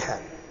بكل حال،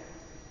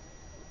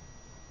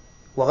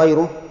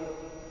 وغيره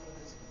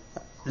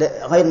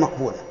غير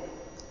مقبولة.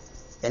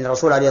 يعني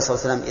الرسول عليه الصلاة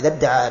والسلام إذا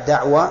ادعى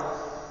دعوة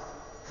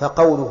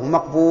فقوله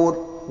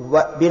مقبول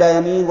بلا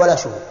يمين ولا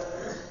شهود.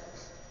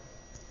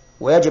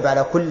 ويجب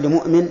على كل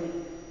مؤمن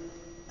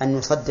أن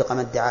يصدق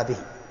ما ادعى به،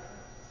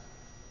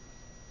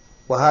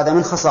 وهذا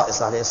من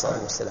خصائصه عليه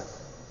الصلاة والسلام.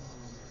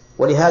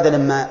 ولهذا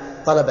لما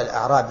طلب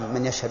الأعرابي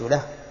من يشهد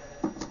له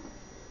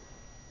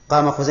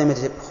قام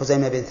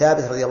خزيمة بن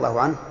ثابت رضي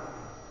الله عنه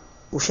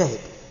وشهد.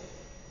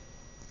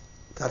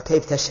 قال: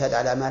 كيف تشهد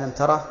على ما لم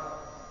تره؟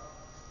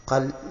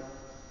 قال: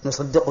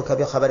 نصدقك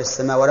بخبر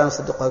السماء ولا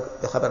نصدقك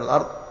بخبر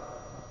الأرض.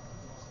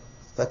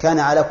 فكان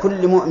على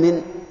كل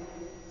مؤمن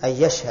أن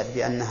يشهد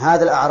بأن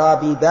هذا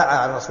الأعرابي باع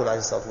على الرسول عليه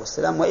الصلاة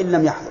والسلام وإن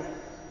لم يحضر،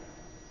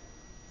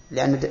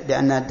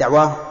 لأن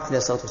الدعوة عليه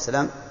الصلاة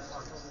والسلام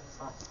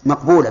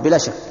مقبولة بلا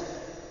شك.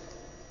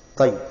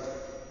 طيب،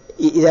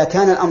 إذا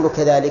كان الأمر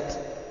كذلك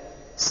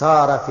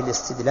صار في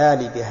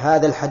الاستدلال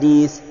بهذا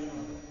الحديث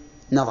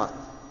نظر.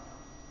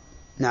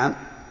 نعم،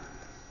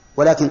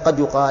 ولكن قد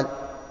يقال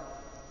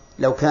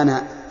لو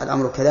كان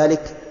الأمر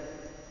كذلك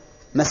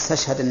ما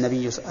استشهد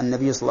النبي صلى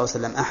الله عليه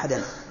وسلم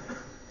أحدا،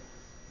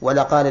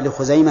 ولا قال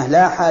لخزيمة: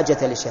 لا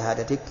حاجة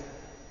لشهادتك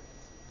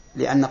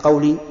لأن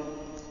قولي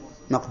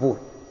مقبول.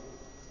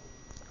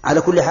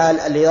 على كل حال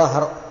اللي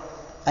يظهر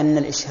أن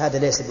الإشهاد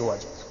ليس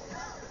بواجب.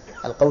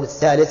 القول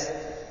الثالث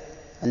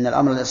أن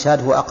الأمر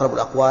الإرشاد هو أقرب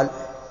الأقوال،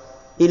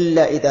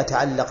 إلا إذا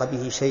تعلق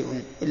به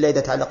شيء، إلا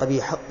إذا تعلق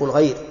به حق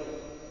الغير،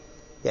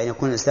 يعني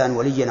يكون الإنسان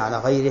وليا على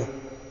غيره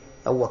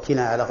أو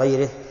وكيلا على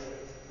غيره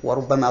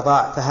وربما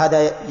ضاع،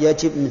 فهذا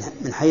يجب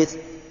من حيث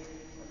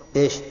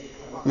إيش؟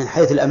 من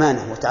حيث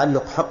الأمانة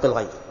وتعلق حق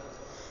الغير.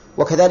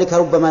 وكذلك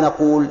ربما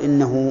نقول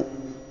إنه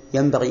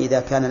ينبغي إذا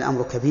كان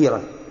الأمر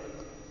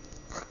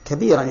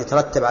كبيرا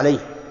يترتب عليه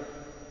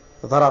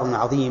ضرر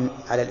عظيم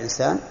على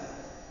الإنسان،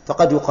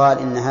 فقد يقال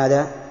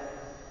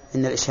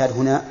إن الإشهاد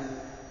هنا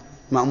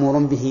مأمور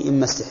به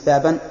إما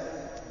استحبابا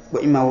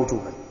وإما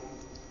وجوبا.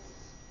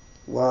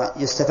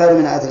 ويستفاد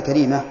من الآية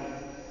الكريمة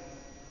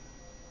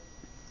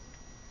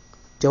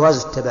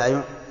جواز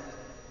التبايع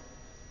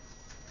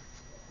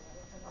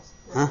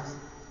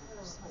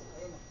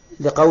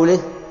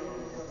لقوله: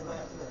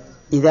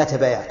 إذا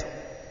تبايعتم.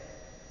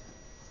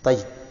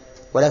 طيب،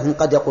 ولكن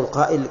قد يقول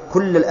قائل: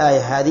 كل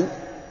الآية هذه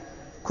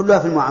كلها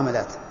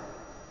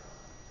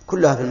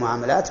في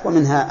المعاملات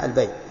ومنها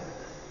البيع،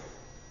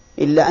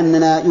 إلا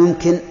أننا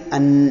يمكن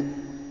أن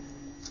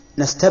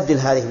نستبدل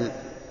هذه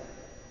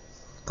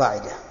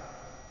القاعدة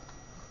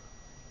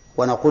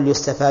ونقول: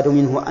 يستفاد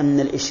منه أن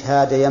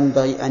الإشهاد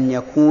ينبغي أن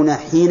يكون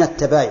حين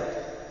التبايع،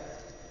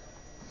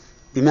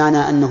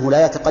 بمعنى أنه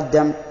لا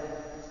يتقدم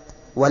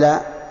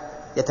ولا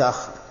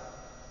يتأخر.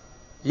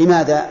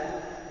 لماذا؟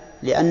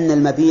 لأن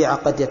المبيع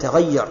قد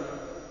يتغير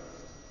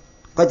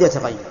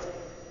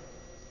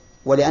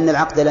ولأن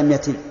العقد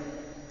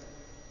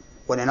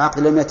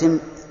لم يتم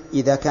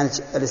إذا كان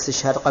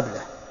الاستشهاد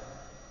قبله،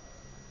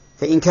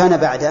 فإن كان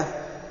بعده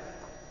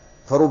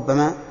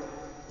فربما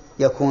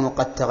يكون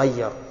قد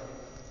تغير.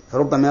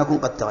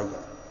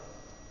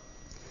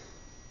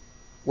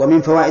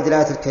 ومن فوائد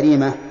الآية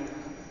الكريمة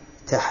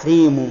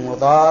تحريم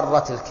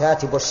مضارة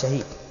الكاتب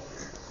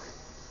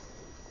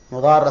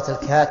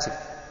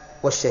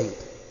والشهيد.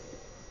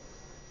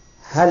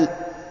 هل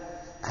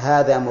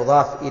هذا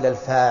مضاف إلى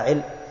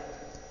الفاعل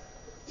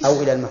أو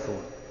إلى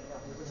المفعول؟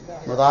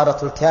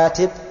 مضارة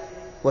الكاتب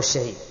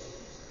والشهيد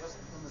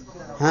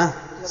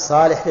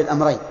صالح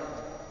للأمرين،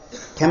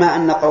 كما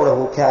أن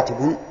قوله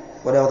كاتب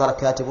ولا يضار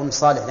كاتب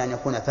صالح لأن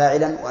يكون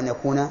فاعلا وأن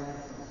يكون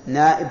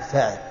نائب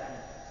فاعل.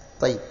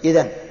 طيب،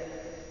 إذن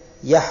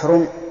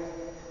يحرم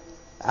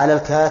على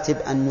الكاتب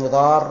أن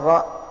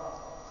يضار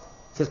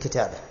في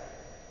الكتابة،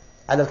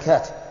 على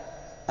الكاتب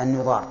أن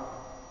يضار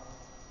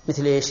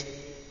مثل إيش؟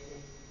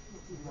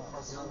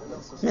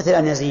 مثل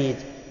أن يزيد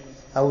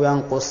أو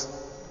ينقص،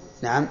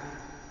 نعم،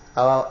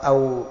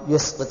 أو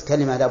يسقط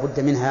كلمة لا بد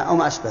منها أو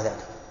ما أشبه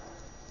ذلك.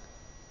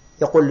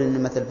 يقول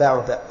إن مثل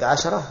باعه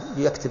ب10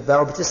 يكتب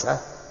باعه ب9،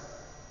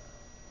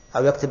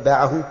 أو يكتب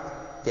باعه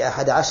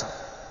ب11،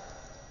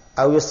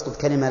 أو يسقط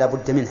كلمة لا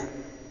بد منها.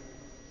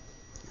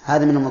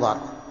 هذا من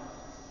المضارة.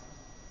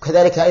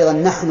 كذلك أيضا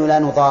نحن لا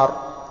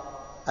نضار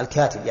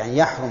الكاتب، يعني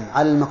يحرم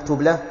على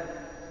المكتوب له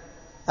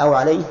أو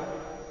عليه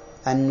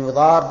أن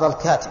يضار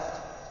الكاتب.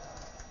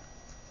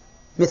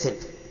 مثل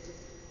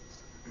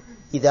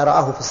إذا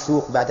رآه في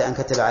السوق بعد أن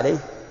كتب عليه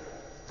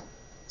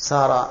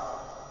صار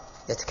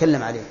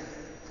يتكلم عليه،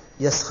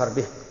 يسخر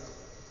به،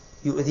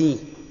 يؤذيه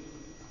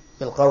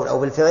بالقول أو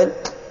بالفعل،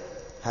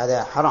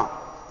 هذا حرام،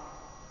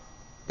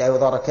 لا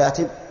يضار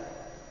كاتب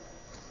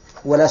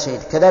ولا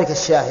شهيد. كذلك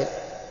الشاهد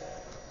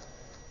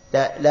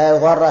لا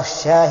يضار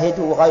الشاهد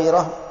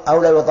غيره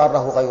أو لا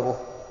يضاره غيره،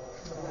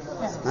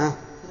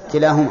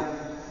 كلاهما.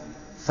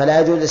 فلا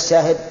يجوز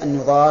للشاهد أن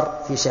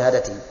يضار في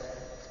شهادته،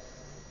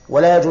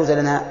 ولا يجوز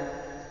لنا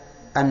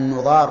أن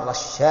نضار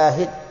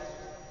الشاهد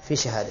في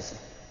شهادته.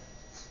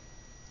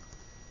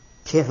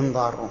 كيف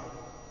نضاره؟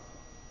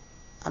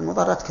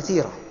 المضارات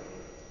كثيرة،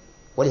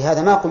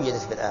 ولهذا ما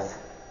قيدت بالآية.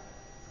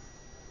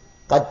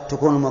 قد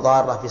تكون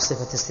المضارة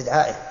بصفة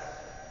استدعائه،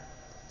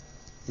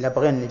 إذا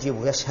بغينا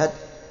نجيبه يشهد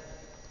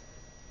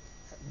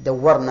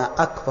دورنا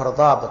أكبر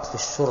ضابط في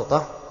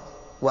الشرطة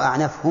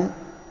وأعنفهم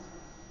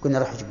كنا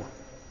نروح نجيبه.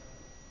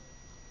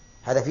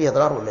 هذا فيه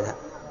إضرار ولا لا؟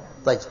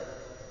 طيب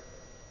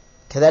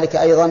كذلك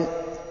أيضا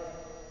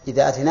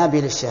إذا أتينا به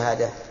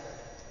للشهادة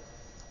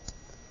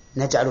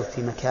نجعله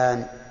في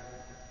مكان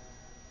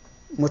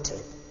متعب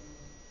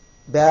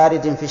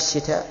بارد في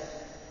الشتاء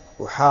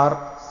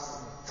وحار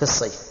في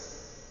الصيف،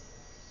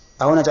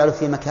 أو نجعله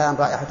في مكان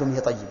رائحته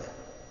طيبة.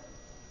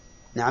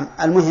 نعم،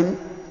 المهم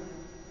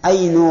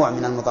أي نوع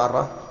من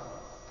المضارة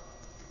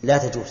لا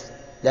تجوز،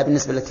 لا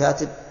بالنسبة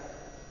للكاتب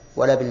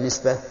ولا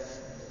بالنسبة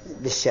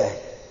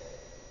للشاهد.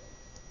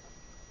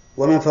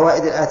 ومن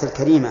فوائد الآية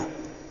الكريمة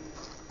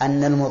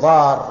أن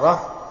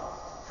المضارة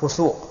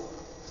فسوق،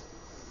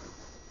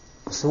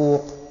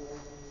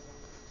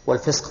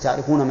 والفسق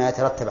تعرفون ما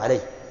يترتب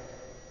عليه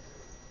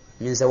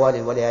من زوال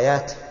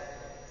الولايات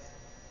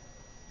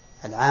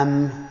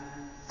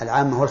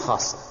العامة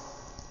والخاصة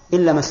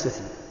إلا ما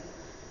استثنى.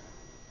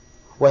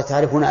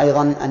 وتعرفون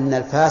أيضا أن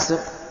الفاسق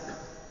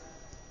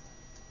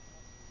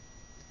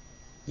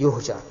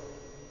يهجر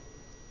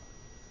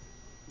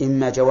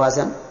إما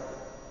جوازا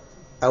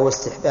أو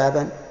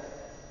استحبابا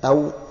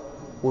أو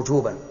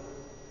وجوبا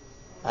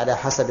على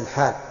حسب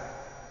الحال.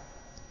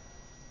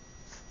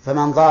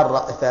 فمن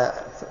ضار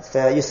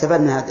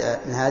فيستفاد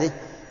من هذه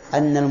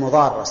أن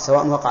المضارة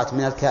سواء وقعت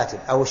من الكاتب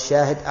أو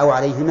الشاهد أو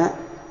عليهما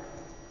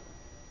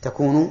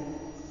تكون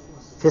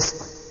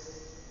فسقا.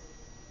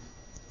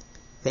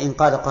 فإن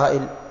قال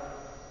قائل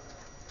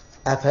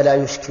أفلا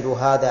يشكل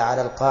هذا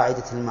على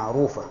القاعدة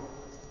المعروفة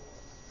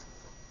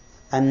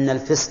أن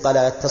الفسق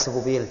لا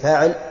يتصف به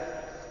الفاعل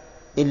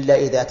إلا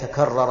إذا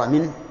تكرر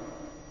منه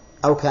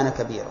أو كان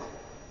كبيرا؟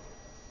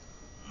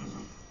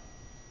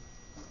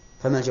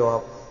 فما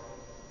الجواب؟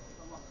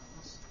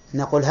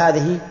 نقول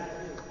هذه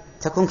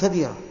تكون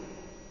كبيرة،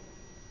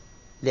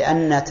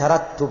 لأن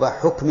ترتب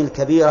حكم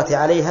الكبيرة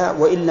عليها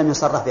وإن لم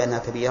يصرح بأنها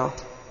كبيرة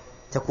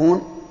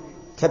تكون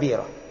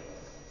كبيرة.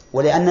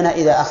 ولأننا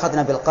إذا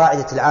أخذنا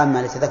بالقاعدة العامة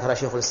التي ذكرها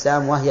شيخ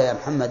الإسلام، وهي يا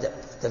محمد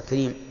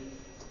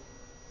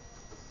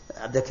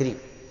عبد الكريم،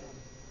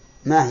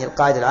 ما هي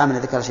القاعدة العامة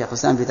التي ذكرها شيخ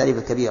الإسلام في تعريف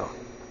الكبيرة؟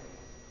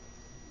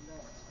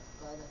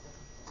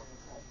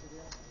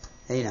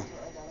 أي نعم.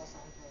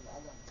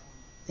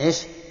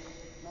 إيش؟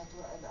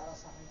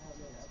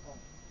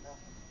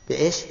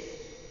 بإيش؟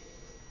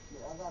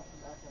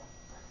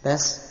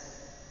 بس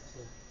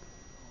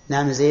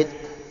نعم زيد.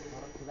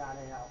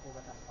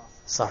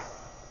 صح،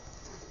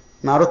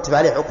 ما رتب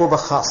عليه عقوبة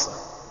خاصة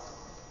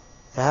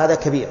فهذا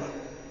كبيرة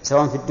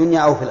سواء في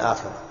الدنيا أو في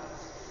الآخرة.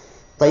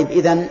 طيب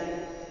إذن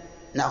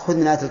نأخذ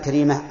من الآية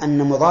الكريمة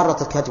أن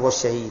مضارة الكاتب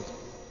والشهيد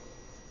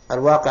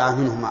الواقعة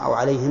منهما أو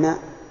عليهما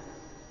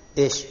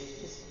إيش؟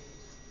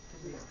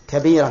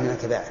 كبيرة من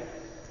الكبائر.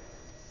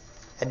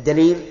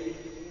 الدليل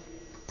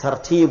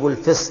ترتيب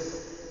الفسق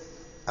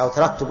أو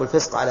ترتب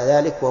الفسق على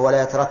ذلك، وهو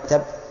لا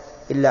يترتب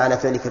إلا على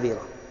فعل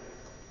كبيرة.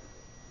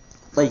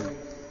 طيب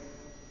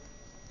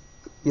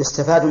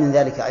يستفاد من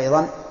ذلك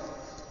أيضا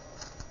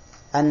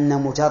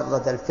أن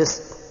مجرد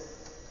الفسق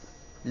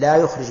لا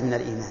يخرج من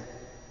الإيمان.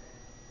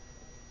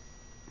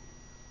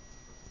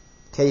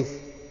 كيف؟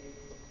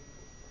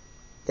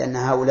 لأن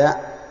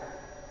هؤلاء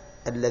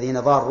الذين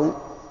ضاروا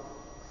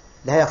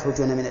لا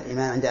يخرجون من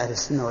الإيمان عند أهل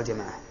السنة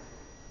والجماعة،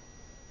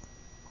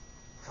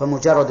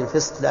 فمجرد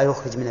الفسق لا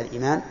يخرج من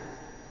الإيمان،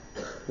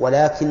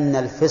 ولكن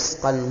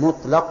الفسق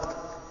المطلق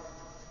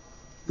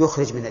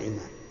يخرج من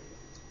الإيمان.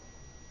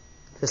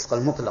 الفسق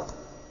المطلق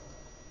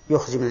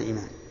يخرج من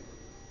الإيمان،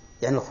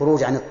 يعني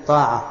الخروج عن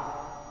الطاعة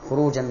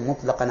خروجا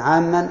مطلقا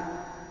عاما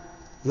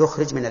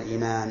يخرج من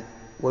الإيمان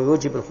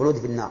ويوجب الخلود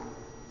في النار،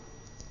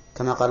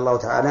 كما قال الله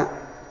تعالى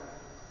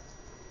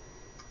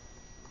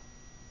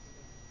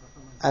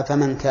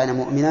أفمن كان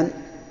مؤمنا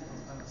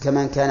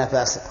كمن كان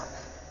فاسقا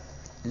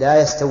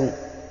لا يستوون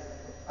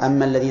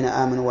أما الذين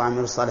آمنوا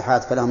وعملوا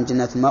الصالحات فلهم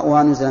جنات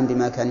المأوى نزلا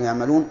بما كانوا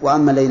يعملون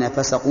وأما الذين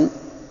فسقوا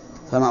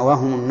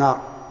فمأواهم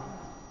النار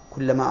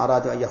كلما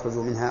أرادوا أن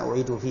يخرجوا منها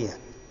أعيدوا فيها.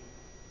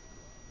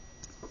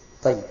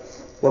 طيب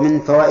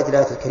ومن فوائد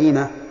الآية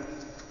الكريمة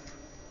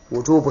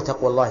وجوب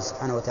تقوى الله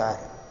سبحانه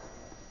وتعالى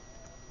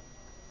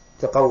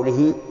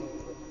كقوله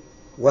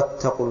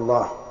واتقوا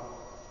الله.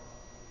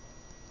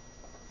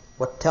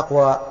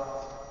 والتقوى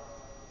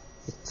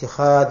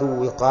اتخاذ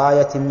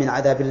وقاية من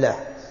عذاب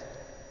الله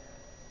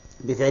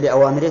بفعل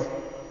أوامره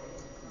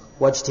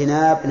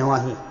واجتناب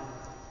نواهيه.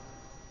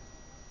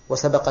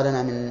 وسبق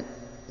لنا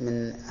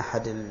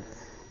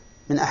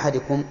من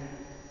أحدكم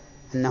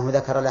أنه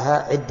ذكر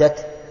لها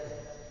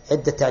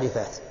عدة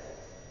تعريفات،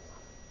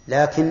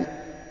 لكن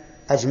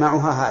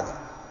أجمعها هذا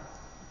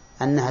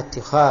أنها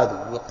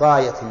اتخاذ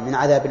وقاية من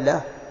عذاب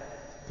الله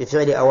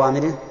بفعل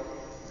أوامره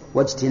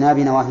واجتناب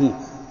نواهيه.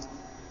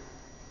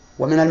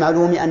 ومن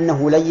المعلوم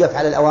أنه لن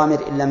يفعل الأوامر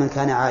إلا من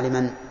كان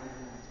عالما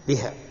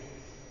بها،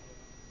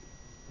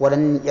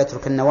 ولن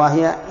يترك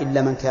النواهي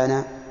إلا من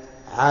كان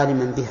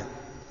عالما بها.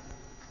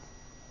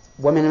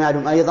 ومن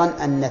المعلوم أيضا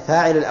أن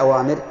فاعل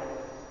الأوامر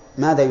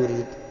ماذا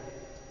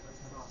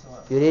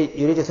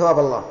يريد ثواب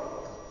الله،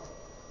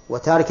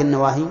 وتارك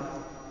النواهي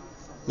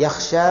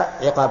يخشى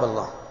عقاب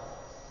الله.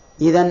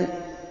 إذن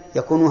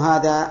يكون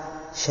هذا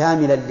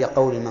شاملا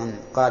لقول من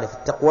قال في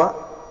التقوى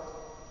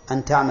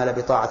أن تعمل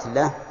بطاعة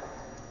الله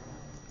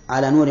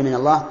على نور من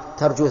الله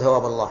ترجو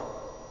ثواب الله،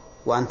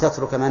 وأن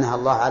تترك ما نهى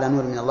الله على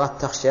نور من الله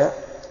تخشى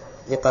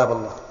عقاب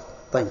الله.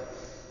 طيب،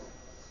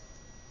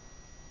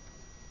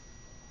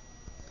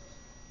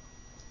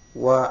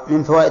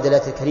 ومن فوائد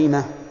الآية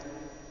الكريمة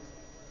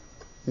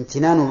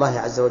امتنان الله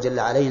عز وجل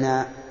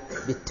علينا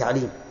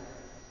بالتعليم،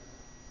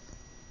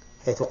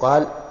 حيث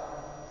قال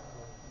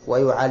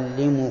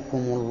ويعلمكم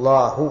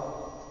الله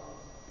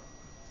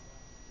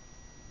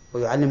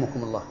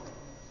ويعلمكم الله.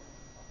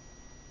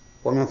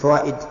 ومن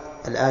فوائد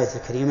الآية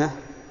الكريمة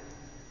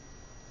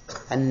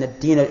أن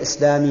الدين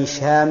الإسلامي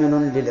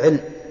شامل للعلم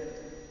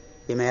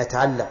بما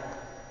يتعلق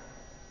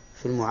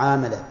في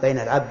المعاملة بين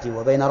العبد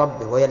وبين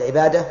ربه وهي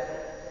العبادة،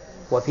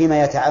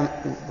 وفيما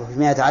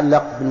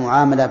يتعلق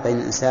بالمعاملة بين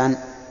الإنسان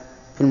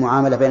في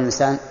المعاملة بين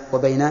الإنسان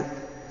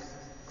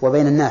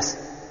وبين الناس،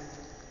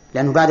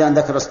 لأنه بعد أن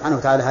ذكر سبحانه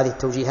وتعالى هذه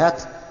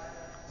التوجيهات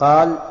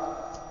قال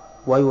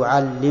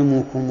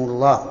ويعلمكم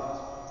الله.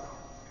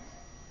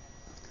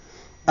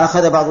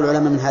 أخذ بعض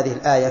العلماء من هذه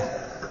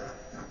الآية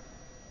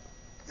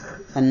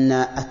أن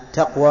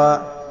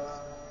التقوى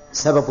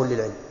سبب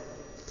للعلم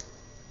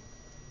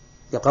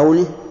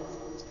لقوله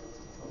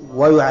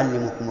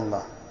ويعلمكم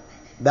الله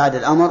بعد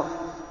الأمر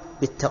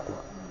بالتقوى،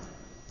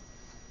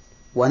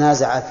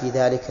 ونازع في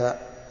ذلك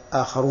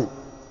آخرون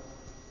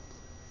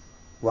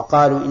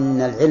وقالوا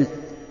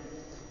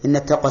إن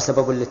التقوى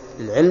سبب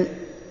للعلم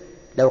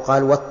لو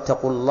قال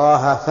واتقوا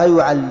الله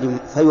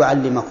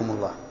فيعلمكم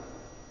الله،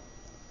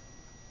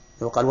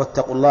 لو قال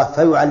واتقوا الله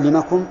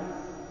فيعلمكم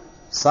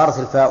صارت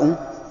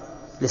الفاء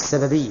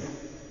للسببية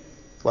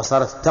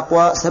وصارت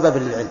التقوى سبب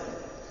للعلم.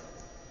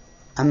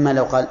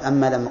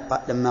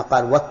 لما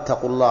قال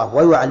واتقوا الله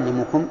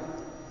ويعلمكم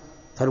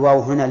فالواو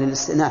هنا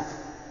للاستئناف،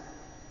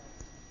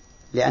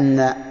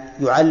 لأن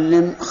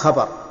يعلم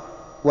خبر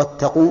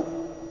واتقوا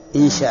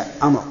إنشاء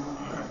أمر.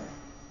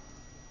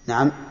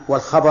 نعم،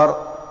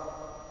 والخبر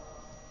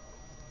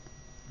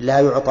لا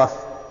يعطف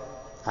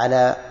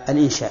على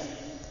الإنشاء،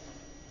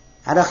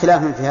 على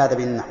خلاف في هذا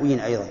بين النحويين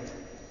أيضا،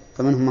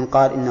 فمنهم من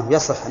قال إنه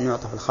يصح أن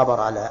يعطف الخبر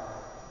على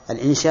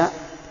الإنشاء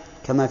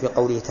كما في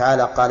قوله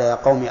تعالى قال يا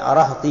قوم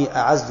أرهطي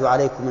أعز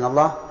عليكم من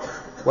الله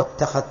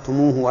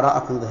واتخذتموه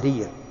وراءكم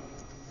ظهريا،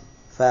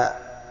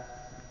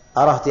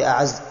 فأرهطي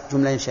أعز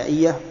جملة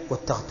إنشائية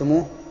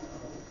واتخذتموه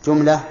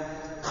جملة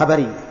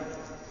خبرية.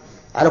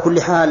 على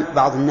كل حال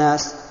بعض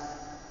الناس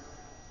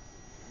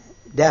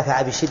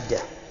دافع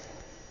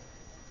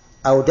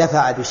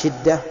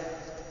بشدة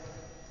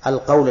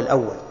القول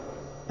الأول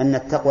أن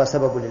التقوى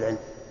سبب للعلم،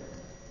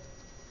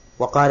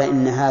 وقال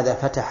إن هذا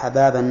فتح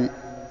بابا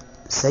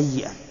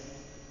سيئا،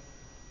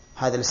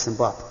 هذا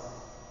الاستنباط.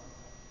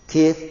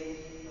 كيف؟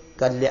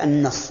 قال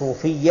لأن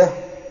الصوفية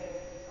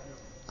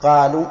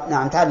قالوا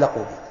نعم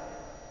تعلقوا به،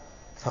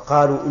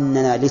 فقالوا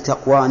إننا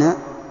لتقوانا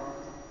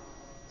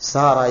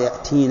صار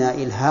يأتينا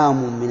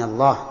إلهام من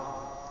الله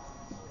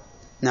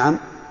نعم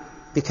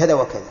بكذا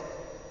وكذا،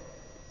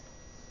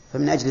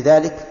 فمن أجل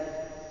ذلك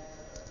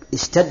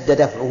اشتد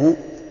دفعه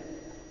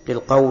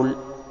للقول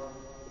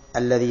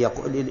الذي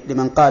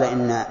لمن قال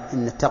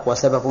إن التقوى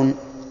سبب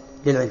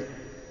للعلم.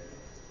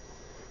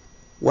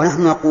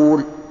 ونحن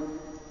نقول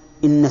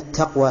إن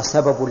التقوى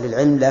سبب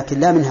للعلم لكن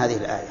لا من هذه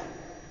الآية،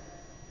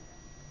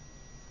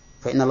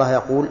 فإن الله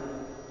يقول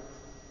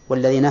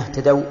والذين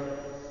اهتدوا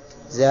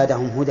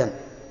زادهم هدى،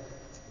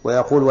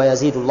 ويقول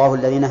ويزيد الله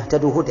الذين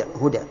اهتدوا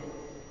هدى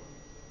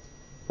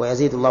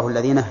ويزيد الله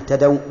الذين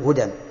اهتدوا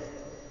هدى.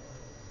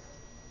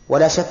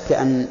 ولا شك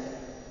أن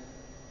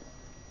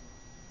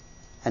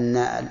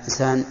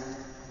الإنسان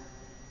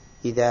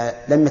إذا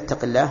لم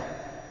يتق الله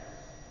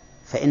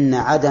فإن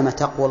عدم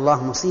تقوى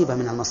الله مصيبة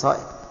من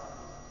المصائب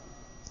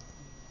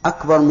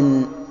أكبر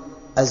من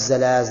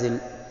الزلازل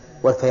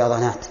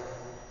والفيضانات.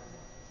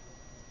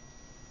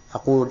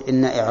 أقول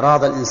إن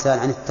إعراض الإنسان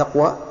عن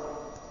التقوى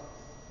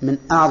من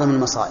أعظم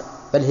المصائب،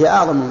 بل هي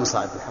أعظم من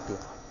المصائب في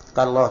الحقيقة.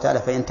 قال الله تعالى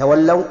فإن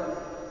تولوا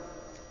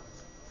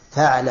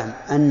فاعلم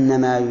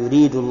أنما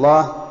يريد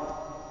الله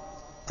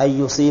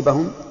أن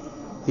يصيبهم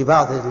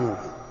ببعض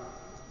ذنوبهم،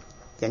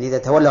 يعني إذا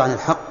تولوا عن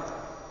الحق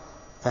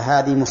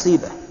فهذه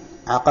مصيبة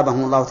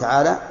عاقبهم الله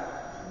تعالى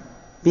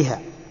بها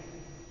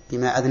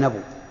بما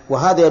أذنبوا.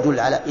 وهذا يدل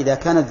على إذا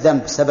كان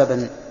الذنب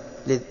سببا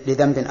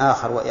لذنب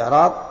آخر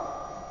وإعراض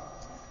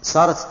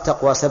صارت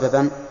التقوى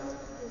سببا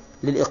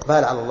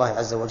للإقبال على الله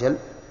عز وجل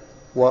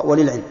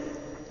وللعلم.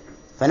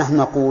 فنحن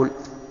نقول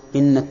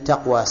إن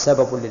التقوى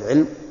سبب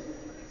للعلم،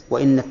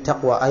 وإن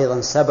التقوى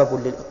أيضا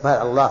سبب للإقبال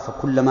على الله،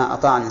 فكلما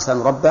أطاع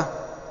الإنسان ربه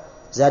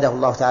زاده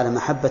الله تعالى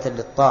محبة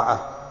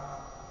للطاعة،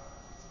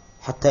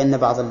 حتى إن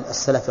بعض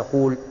السلف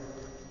يقول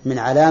من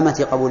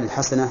علامة قبول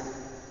الحسنة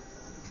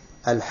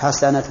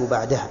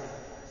بعدها،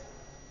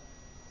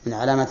 من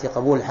علامة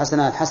قبول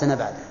الحسنة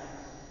بعدها.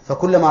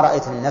 فكلما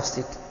رأيت من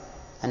نفسك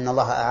أن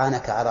الله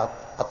أعانك على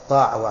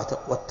الطاعة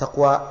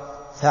والتقوى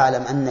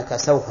فاعلم أنك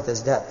سوف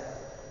تزداد.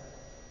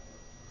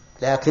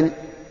 لكن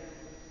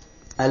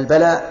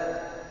البلاء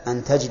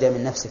أن تجد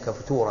من نفسك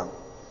فتورا،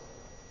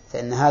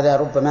 فإن هذا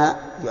ربما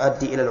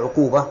يؤدي إلى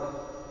العقوبة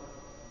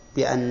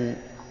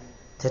بأن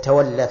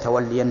تتولى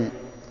توليا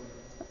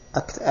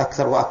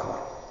أكثر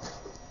وأكبر.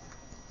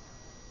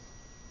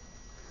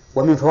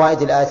 ومن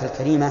فوائد الآية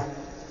الكريمة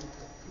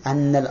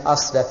أن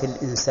الأصل في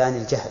الإنسان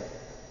الجهل.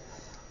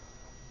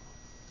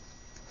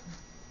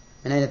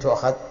 من أين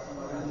تؤخذ؟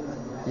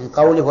 من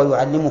قوله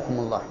ويعلمكم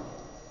الله،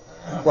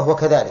 وهو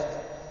كذلك.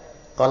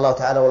 قال الله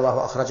تعالى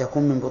والله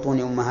أخرجكم من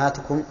بطون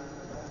أمهاتكم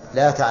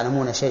لا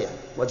تعلمون شيئا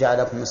وجعل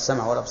لكم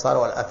السمع والأبصار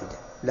والأفئدة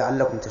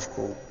لعلكم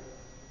تشكرون.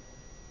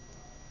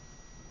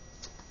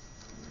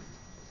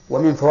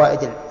 ومن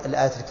فوائد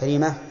الآية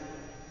الكريمة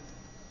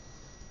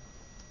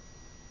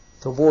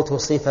ثبوت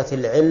صفة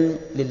العلم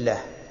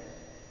لله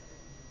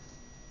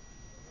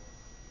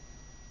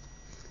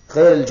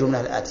غير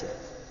الجملة الآتية.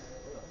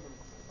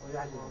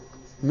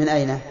 من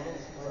أين؟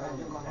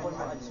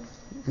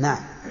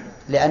 نعم،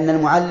 لأن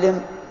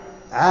المعلم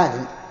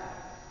عالم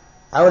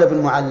أولى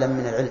بالمعلم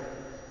من العلم،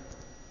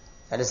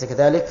 أليس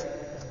كذلك؟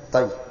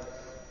 طيب.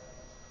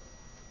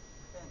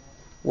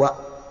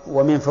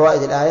 ومن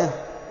فوائد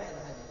الآية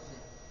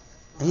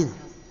هنا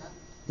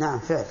نعم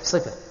فعل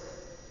صفة.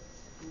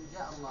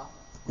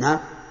 نعم.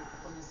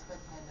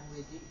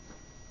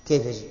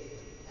 كيف يجي؟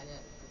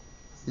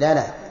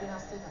 لا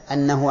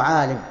أنه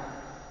عالم،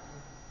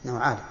 أنه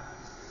عالم.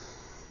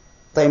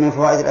 طيب. من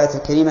فوائد الآية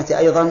الكريمة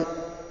أيضا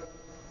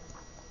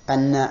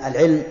أن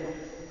العلم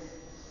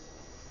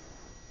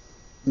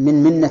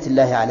من منة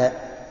الله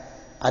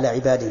على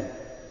عباده.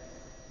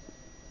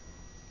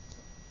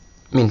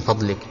 من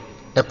فضلك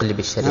اقلب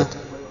الشريط.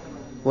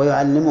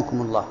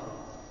 ويعلمكم الله،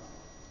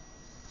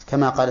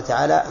 كما قال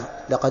تعالى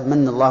لقد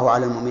من الله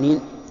على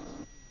المؤمنين.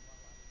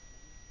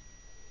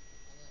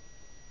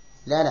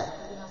 لا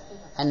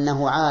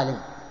أنه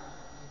عالم،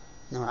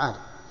 أنه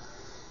عالم.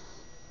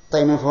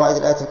 طيب. من فوائد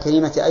الآية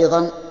الكريمة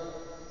أيضا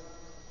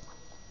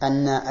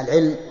أن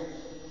العلم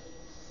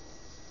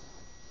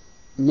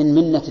من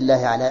منة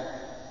الله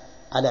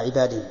على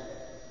عباده.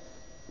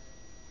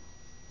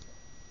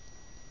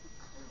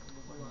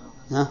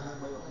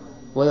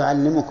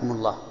 ويعلمكم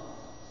الله،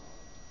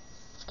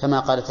 كما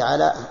قال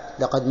تعالى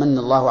لقد من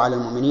الله على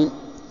المؤمنين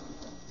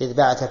إذ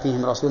بعث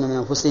فيهم رسولا من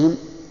أنفسهم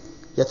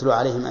يتلو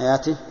عليهم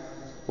آياته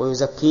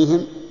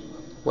ويزكيهم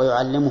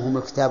ويعلمهم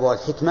الكتاب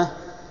والحكمة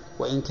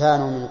وإن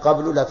كانوا من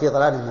قبل لفي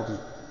ضلال مبين.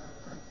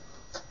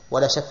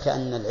 ولا شك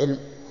أن العلم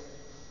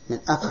من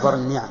أكبر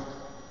النعم.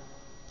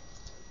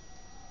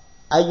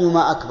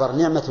 أيما أكبر،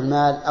 نعمة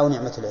المال أو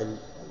نعمة العلم؟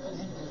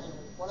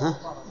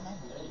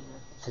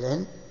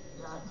 العلم.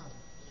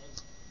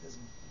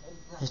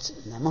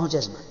 لا، ما هو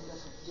جزمة.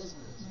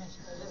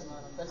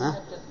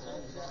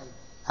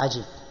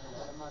 عجيب.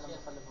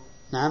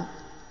 نعم.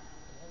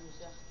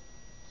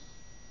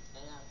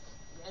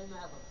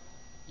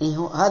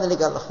 هو هذا اللي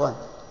قال الأخوان.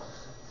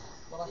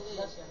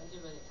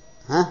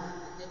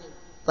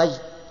 طيب.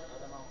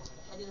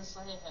 الحديث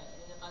الصحيح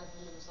الذي قال فيه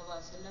النبي صلى الله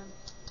عليه وسلم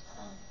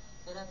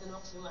ثلاث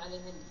أقسم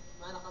عليهن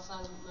ما نقص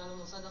مال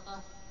من صدقة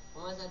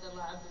وما زاد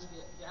الله عبد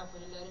بعفو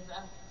إلا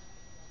رفعة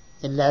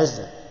إلا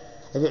عزة،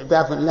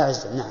 بعفو إلا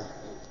عزة. نعم.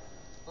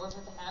 وما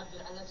فتح عبد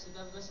عن نفسه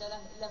باب مسألة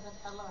إلا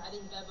فتح الله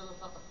عليه باب من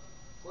فقر.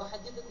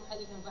 وأحدثكم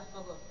حديثا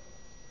فاحفظوه.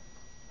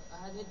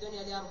 هذه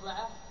الدنيا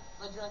لأربعة: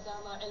 رجل أتاه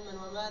الله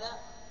علما ومالا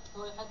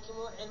فهو يحكم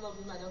علمه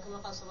بماله وكما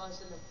قال صلى الله عليه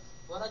وسلم،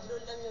 ورجل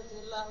لم يؤته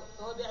الله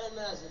فهو بيع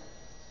المنازل،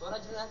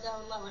 ورجل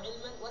أتاه الله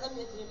علما ولم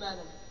يؤته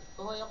مالا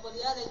فهو يقول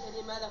يا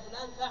ليتني مال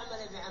فلان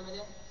فأعمل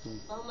بعمله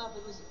فهما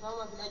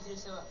في الأجر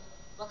سواء.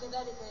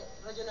 وكذلك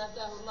رجل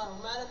أتاه الله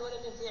مالا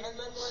ولم يؤته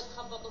علما فهو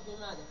يتخبط في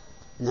ماله.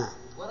 نعم.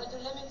 ورجل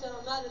لم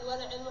يؤته مالا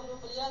ولا علما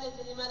فيقول يا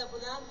ليتني مال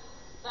فلان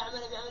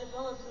فأعمل بعمله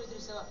فهو في الأجر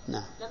سواء.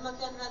 نعم. لما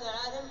كان هذا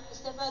عالم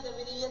استفاد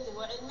بنيته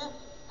وعلمه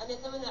أن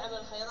يتمنى عمل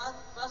الخيرات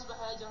فأصبح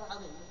أجره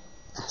عظيما.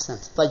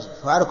 أحسنت. طيب.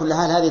 وعلى كل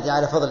حال هذه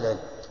على فضل العلم.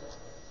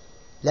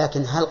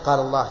 لكن هل قال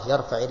الله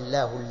يرفع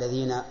الله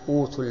الذين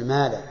أوتوا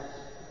المال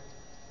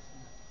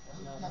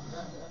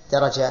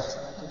درجات؟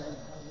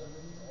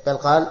 بل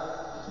قال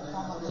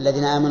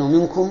الذين آمنوا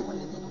منكم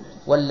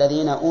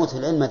والذين أوتوا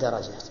العلم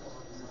درجات.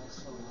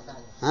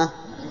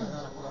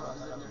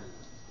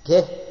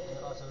 كيف؟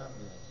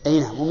 أي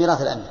نعم،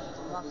 وميراث الأنبياء.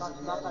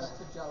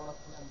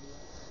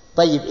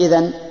 طيب.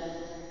 إذن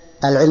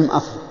العلم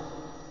أفضل،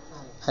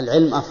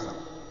 العلم أفضل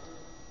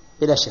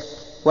بلا شك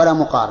ولا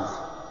مقارنة.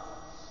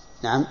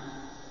 نعم.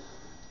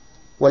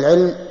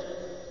 والعلم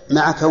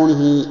مع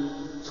كونه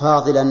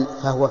فاضلا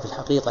فهو في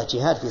الحقيقة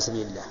جهاد في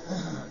سبيل الله،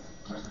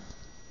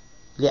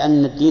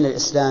 لأن الدين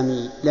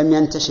الإسلامي لم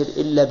ينتشر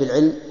إلا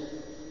بالعلم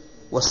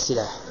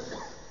والسلاح.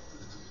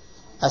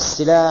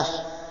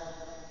 السلاح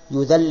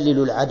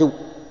يذلل العدو،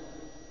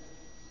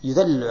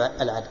 يذلل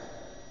العدو،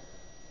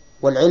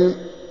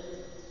 والعلم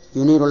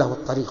ينير له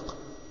الطريق.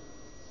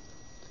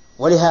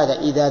 ولهذا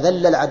إذا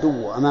ذل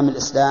العدو أمام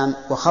الإسلام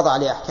وخضع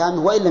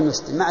لأحكامه وإن لم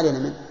يسلم ما علينا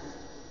منه،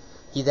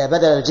 إذا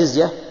بذل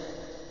الجزية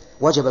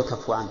وجب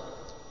الكف عنه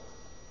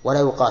ولا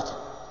يقاتل.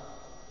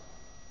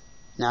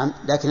 نعم.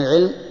 لكن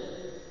العلم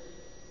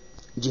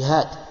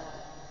جهاد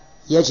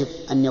يجب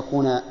أن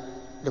يكون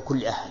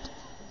لكل أحد.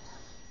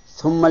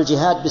 ثم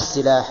الجهاد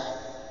بالسلاح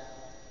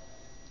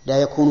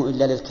لا يكون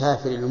إلا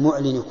للكافر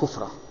المعلن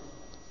كفره،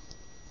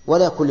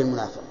 ولا كل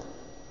المنافق.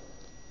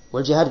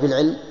 والجهاد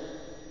بالعلم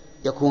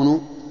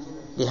يكون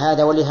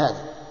لهذا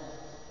ولهذا،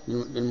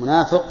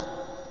 للمنافق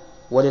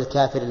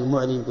وللكافر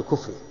المعلن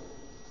بكفره.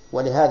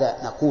 ولهذا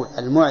نقول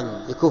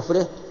المعلن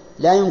بكفره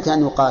لا يمكن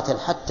أن يقاتل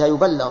حتى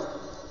يبلغ،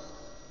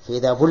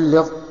 فإذا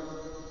بلغ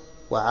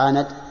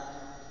وعاند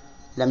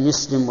لم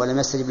يسلم ولم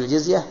يستجب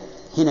للجزية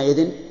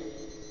حينئذ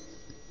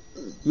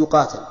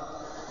يقاتل.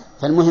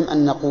 فالمهم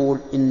أن نقول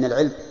إن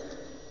العلم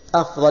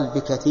أفضل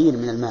بكثير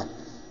من المال،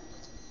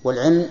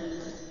 والعلم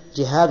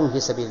جهاد في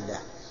سبيل الله،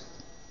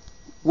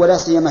 ولا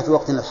سيما في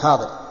وقتنا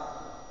الحاضر.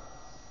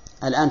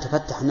 الآن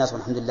تفتح الناس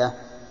والحمد لله،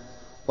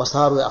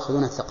 وصاروا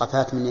يأخذون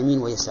الثقافات من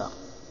يمين ويسار،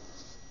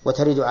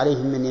 وترد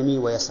عليهم من يمين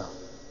ويسار.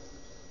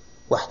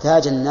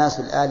 واحتاج الناس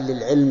الآن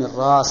للعلم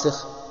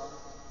الراسخ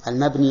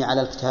المبني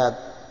على الكتاب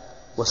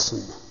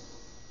والسنة،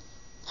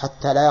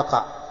 حتى لا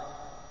يقع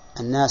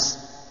الناس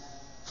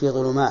في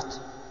ظلمات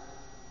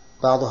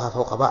بعضها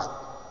فوق بعض.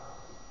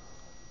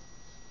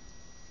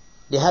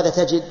 لهذا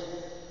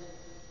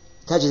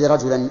تجد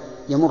رجلا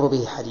يمر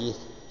به حديث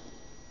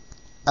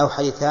أو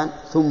حديثان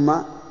ثم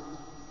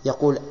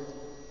يقول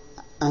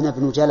أنا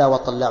ابن جلا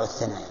وطلاع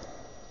الثنايا،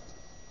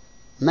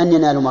 من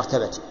ينال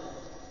مرتبتي؟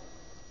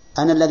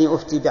 أنا الذي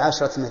أفتي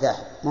ب10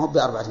 مذاهب، ما هو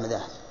ب4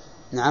 مذاهب.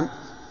 نعم.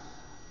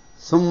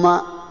 ثم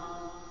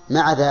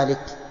مع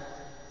ذلك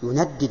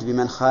يندد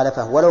بمن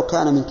خالفه ولو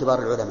كان من كبار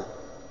العلماء،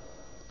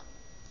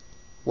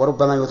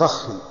 وربما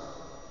يضخم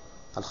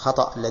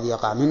الخطأ الذي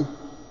يقع منه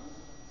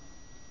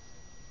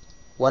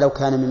ولو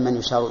كان ممن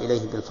يشار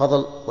إليه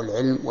بالفضل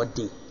والعلم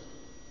والدين.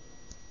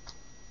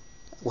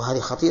 وهذه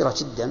خطيرة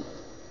جدا،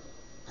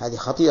 هذه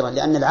خطيرة،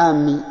 لأن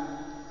العامي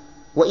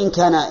وإن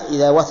كان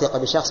إذا وثق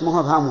بشخص ما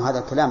هو فهمه هذا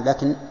الكلام،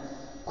 لكن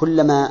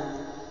كلما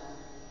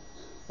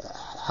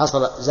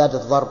حصل زاد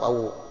الضرب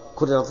أو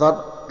كرر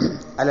الضرب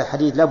على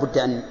الحديد لا بد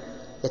أن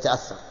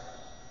يتأثر.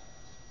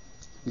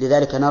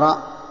 لذلك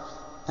نرى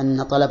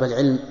أن طلب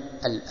العلم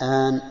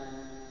الآن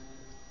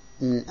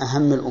من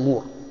أهم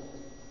الأمور،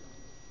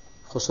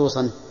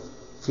 خصوصا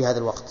في هذا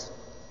الوقت.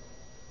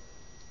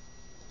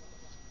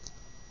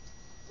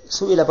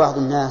 سئل بعض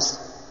الناس،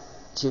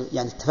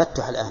 يعني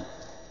التفتح الآن،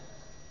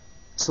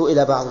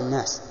 سئل بعض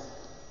الناس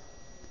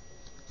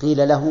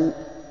قيل له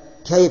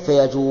كيف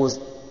يجوز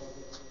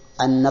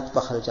أن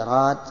نطبخ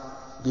الجراد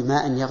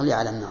بماء يغلي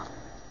على النار؟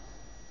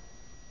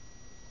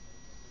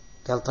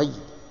 قال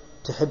طيب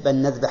تحب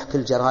أن نذبح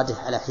كل جراده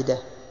على حدة؟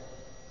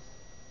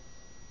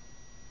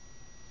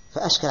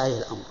 فأشكل عليه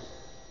الأمر،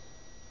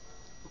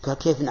 قال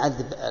كيف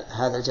نعذب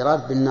هذا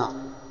الجراد بالنار؟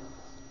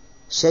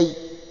 شيء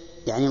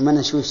يعني ما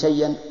نشوي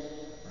شيئا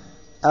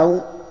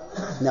أو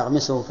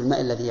نغمسه في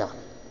الماء الذي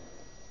يغلي.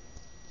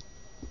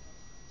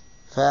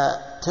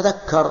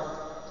 فتذكر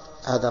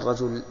هذا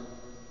الرجل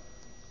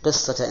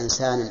قصة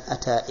إنسان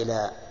أتى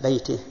إلى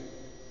بيته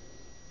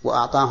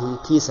وأعطاهم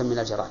كيسا من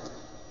الجراد.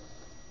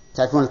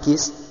 تعرفون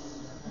الكيس؟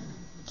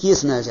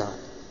 كيس من الجراد.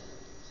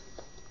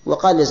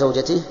 وقال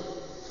لزوجته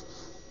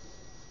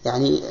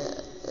يعني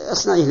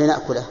اصنعيه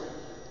لنأكله.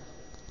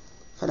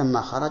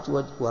 فلما خرج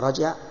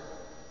ورجع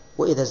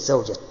وإذا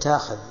الزوجة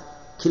تأخذ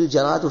كل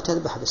جراد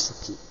وتذبح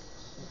بالسكين.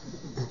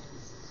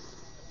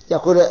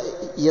 يقول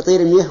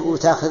يطير ميه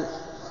وتأخذ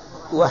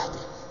واحدة.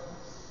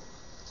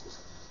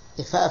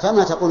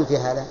 فما تقول في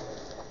هذا؟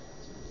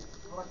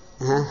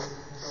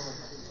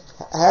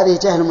 هذه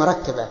جهل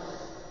مركبة.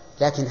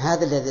 لكن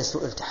هذا الذي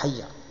سئل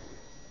تحير،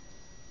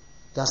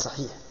 قال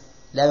صحيح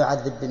لا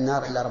يعذب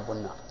بالنار إلا رب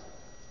النار.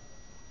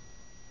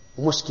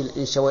 ومشكل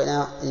إن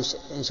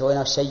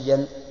شويناه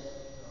شيئا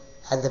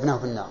عذبناه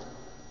في النار،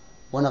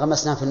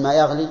 ونغمسناه في الماء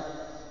يغلي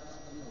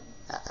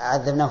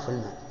عذبناه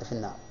في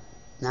النار.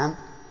 نعم.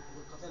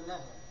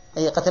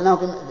 أي قتلناه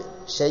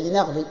بشيء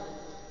يغلي،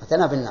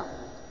 قتلناه بالنار.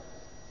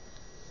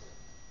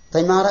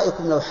 طيب ما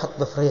رأيكم لو حط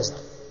بفريزر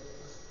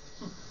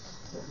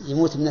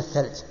يموت من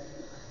الثلج؟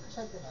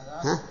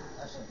 ها؟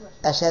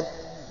 أشد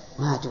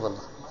ما أجب والله.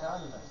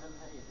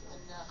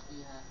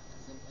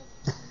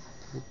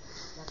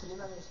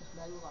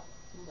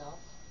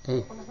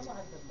 إيه؟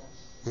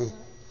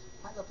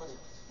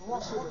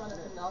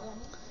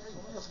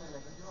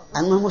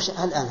 المهم وش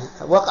الآن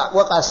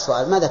وقع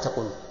السؤال، ماذا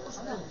تقول؟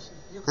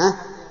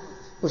 ها؟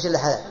 وش اللي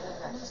حدث؟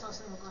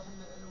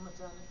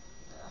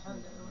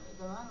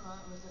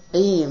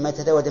 إيه ما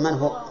تداوى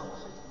دمان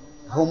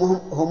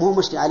هو مو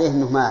مشكل عليه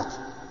إنه مات،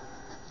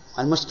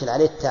 المشكل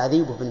عليه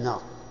التعذيب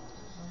بالنار.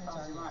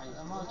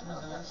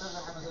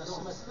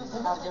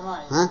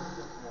 ها؟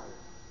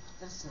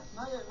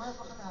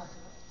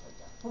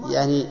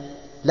 يعني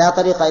لا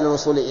طريق إلى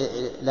الوصول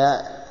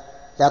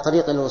لا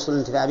طريق إلى الوصول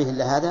الانتفاع به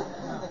إلا هذا.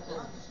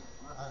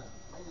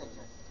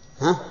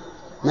 ها؟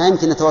 ما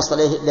يمكن نتوصل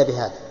إليه إلا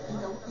بهذا.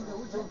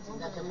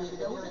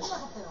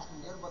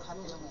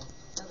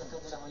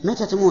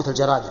 متى تموت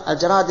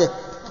الجرادة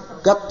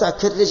قطع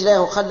كل رجليه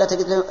وخلى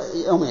تقدر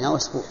يومين أو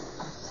أسبوع،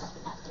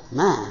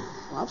 ما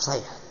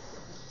بصحيح.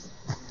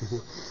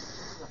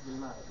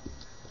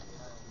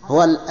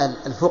 هو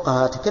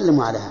الفقهاء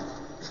تكلموا على هذا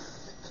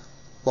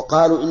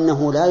وقالوا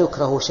إنه لا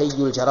يكره شيء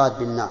الجراد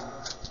بالنار،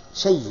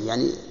 شيء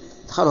يعني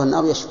دخله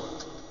النار يشوى.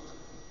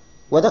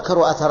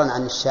 وذكروا أثرا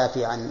عن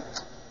الشافعي عن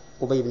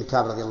أبي بن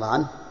كعب رضي الله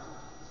عنه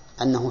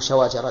أنه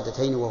شوى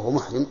جرادتين وهو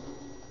محرم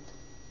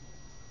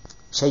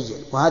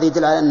شيئا، وهذا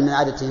يدل على أن من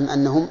عادتهم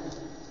أنهم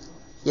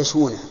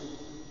يشوونه.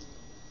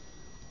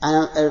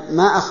 أنا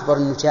ما أخبر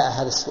أنه جاء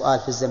هذا السؤال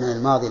في الزمن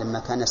الماضي لما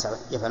كان الناس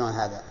يفعلون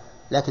هذا،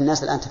 لكن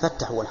الناس الآن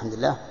تفتحوا والحمد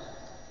لله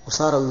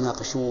وصاروا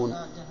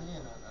يناقشون.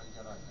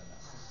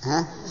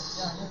 ها؟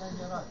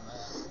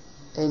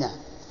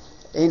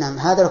 أي نعم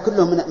هذا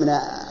كله من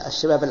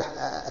الشباب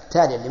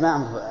التالي اللي ما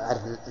عمره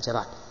عرف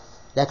الجراد،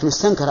 لكن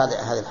استنكر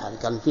هذا الحال.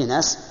 قال فيه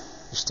ناس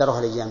اشتروها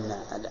الأيام من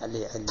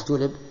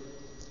الجلب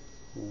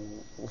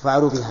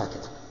وفعلوا بها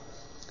هكذا.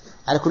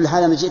 على كل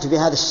حال أنا جئت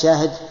بهذا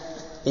الشاهد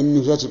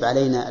إنه يجب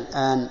علينا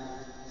الآن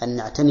أن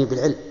نعتني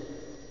بالعلم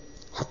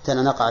حتى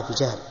لا نقع في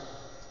جهل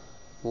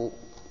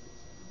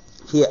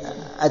في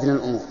أدنى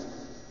الأمور.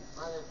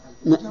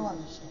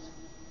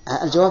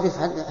 الجواب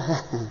يفعل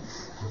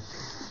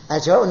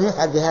الجواب أنه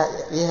يفعل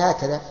بها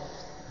هكذا،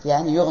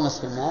 يعني يغمس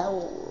في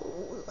الماء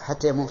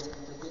حتى يموت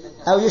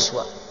أو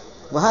يشوى،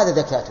 وهذا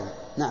ذكاته.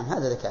 نعم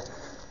هذا ذكاته.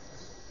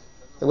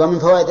 ومن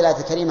فوائد الآية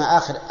الكريمة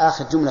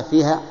آخر جملة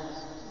فيها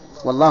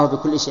والله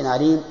بكل شيء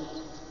عليم،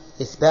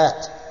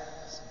 إثبات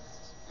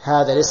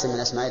هذا الاسم من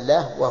أسماء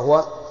الله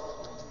وهو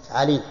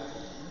عليم،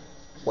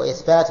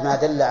 وإثبات ما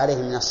دل عليه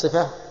من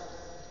الصفة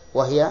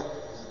وهي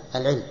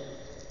العلم،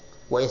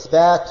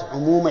 وإثبات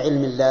عموم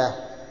علم الله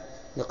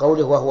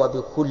لقوله وهو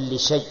بكل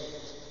شيء.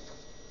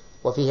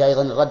 وفيه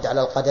أيضا الرد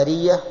على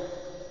القدرية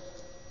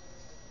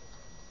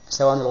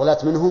سواء الغلاة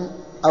منهم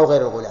أو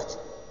غير الغلاة.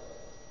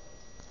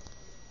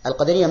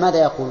 القدرية ماذا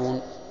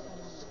يقولون؟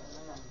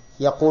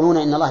 يقولون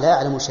إن الله لا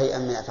يعلم شيئا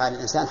من أفعال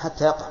الإنسان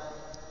حتى يقع.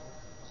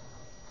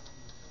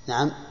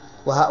 نعم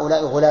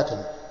وهؤلاء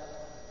غلاة،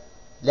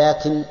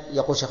 لكن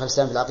يقول شيخ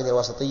الإسلام في العقيدة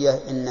الوسطية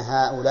إن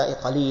هؤلاء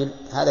قليل،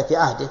 هذا في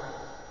عهده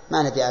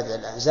ما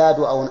ندري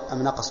زادوا أو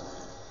نقصوا،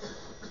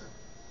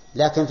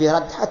 لكن في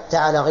رد حتى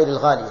على غير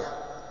الغالية،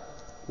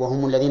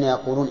 وهم الذين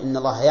يقولون إن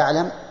الله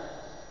يعلم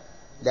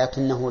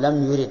لكنه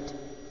لم يرد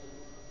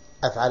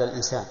أفعال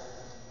الإنسان،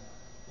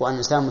 وأن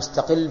الإنسان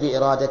مستقل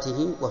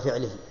بإرادته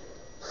وفعله.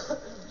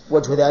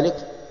 وجه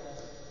ذلك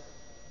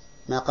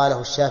ما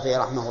قاله الشافعي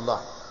رحمه الله،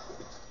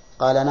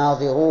 قال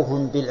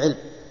ناظروهم بالعلم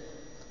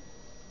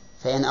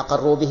فإن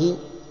أقروا به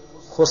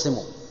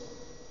خصموا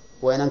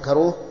وإن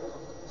أنكروه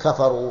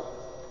كفروا.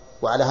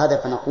 وعلى هذا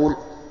فنقول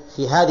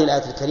في هذه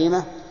الآية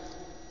الكريمة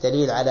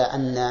دليل على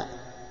أن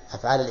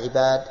أفعال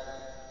العباد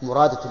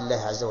مرادة الله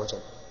عز وجل،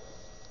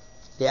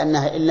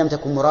 لأنها إن لم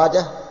تكن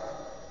مرادة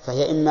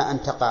فهي إما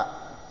أن تقع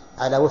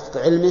على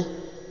وفق علمه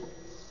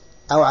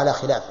أو على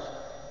خلافه،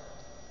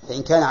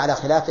 فإن كان على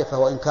خلافه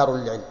فهو إنكار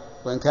للعلم،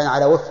 وإن كان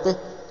على وفقه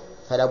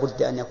فلا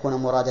بد أن يكون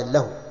مرادا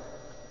له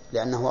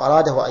لأنه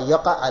أراده أن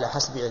يقع على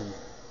حسب علمه.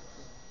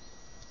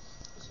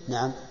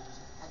 نعم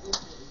حديث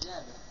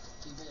جابر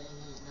في بيعه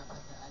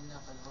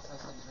الناقة الرسول صلى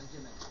الله عليه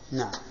وسلم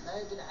نعم لا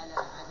يدل على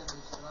عدم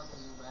الاشتراط في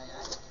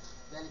المبايعة،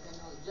 ذلك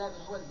أنه جابر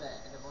هو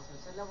البائع للرسول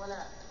صلى الله عليه وسلم ولا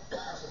أحد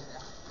آخر،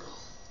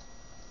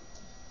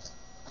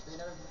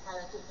 بينما في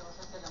الحالة تلك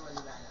الرسول صلى الله عليه وسلم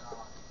واللي باع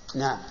الأراضي.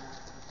 نعم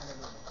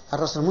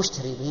الرسول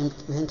مشتري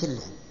بهم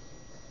كلهم.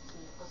 في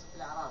قصة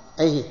الأعراب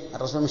أي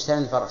الرسول مشتري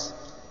الفرس.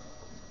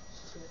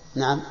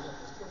 نعم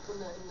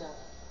قلنا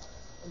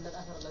إن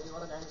الأثر الذي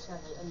ورد عن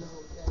الشافعي أنه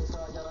يعني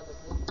سواء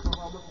جرادتين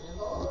وهو محرم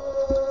وهو محرم.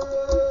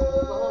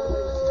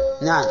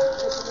 نعم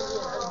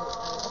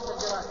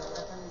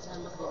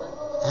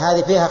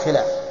هذه فيها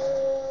خلاف،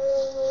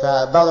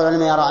 فبعض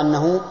العلماء يرى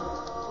أنه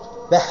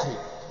بحري،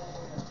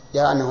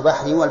 يرى أنه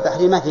بحري،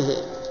 والبحري ما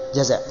فيه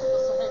جزاء.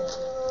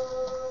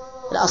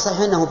 لا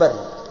الصحيح أنه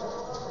بري،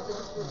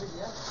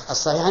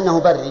 الصحيح أنه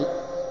بري،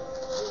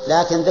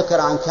 لكن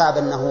ذكر عن كعب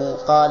أنه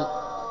قال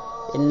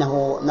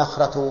إنه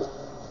نخرة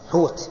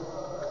حوت،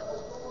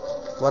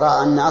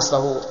 ورأى أن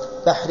أصله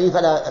بحري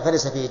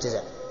فليس فيه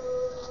جزاء.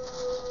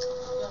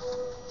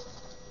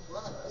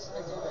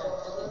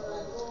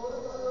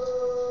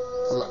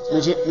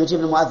 نجيب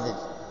المؤذن.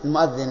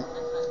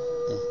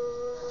 إيه؟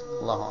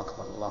 الله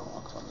أكبر الله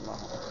أكبر الله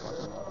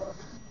أكبر.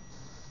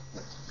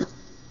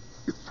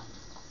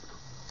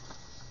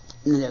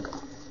 من اللي يقرأ؟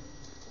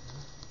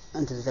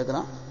 أنت اللي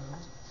تقرأ؟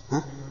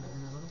 ها؟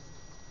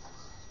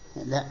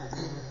 لا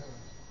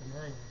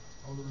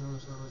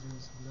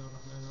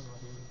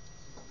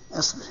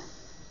اصبر،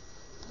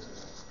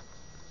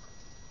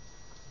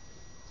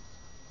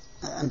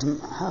 أنتم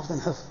حافظ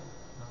الحفظ.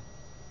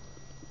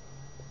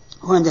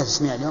 هو عندها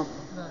تسميع اليوم؟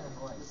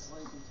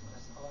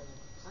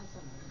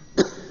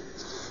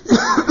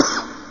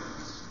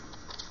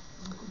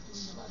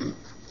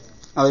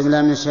 أعوذ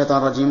بالله من الشيطان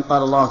الرجيم.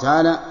 قال الله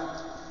تعالى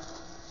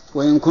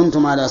وإن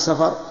كنتم على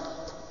سفر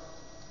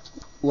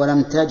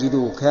ولم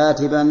تجدوا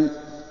كاتبا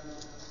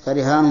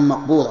فرهان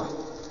مقبوضة.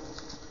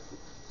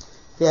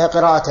 فيها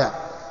قراءتان.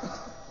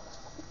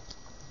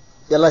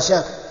 يلا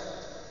شاف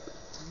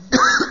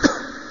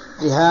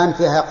رهان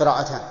فيها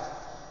قراءتان.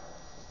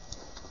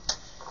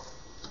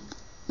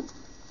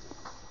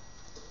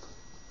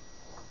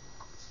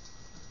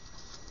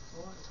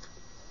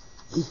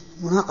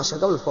 مناقشة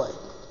قبل الفوائد.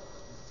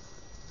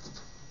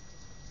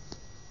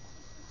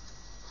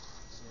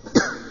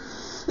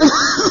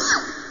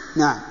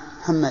 نعم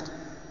محمد.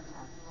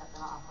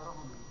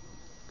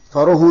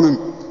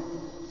 فرهن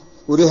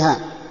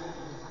ورهان،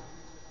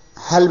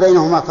 هل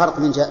بينهما فرق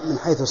من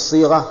حيث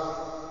الصيغة؟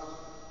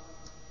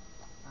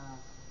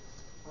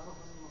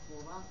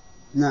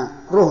 نعم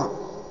رهن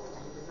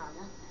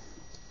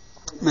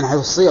من حيث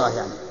الصيغة،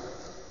 يعني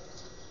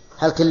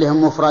هل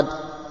كلهم مفرد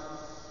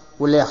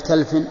ولا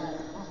يختلفن؟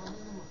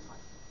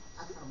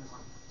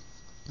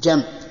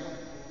 جمع.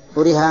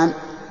 ورهان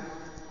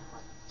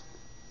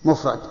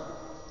مفرد.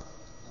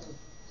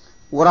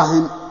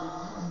 ورهن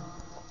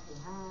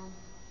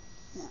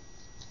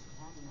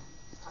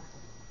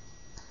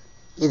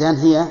إذن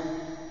هي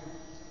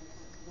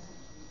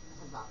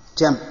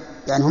جمع،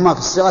 يعني هما في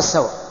الصيغة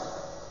سواء،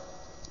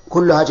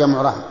 كلها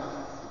جمع رهن.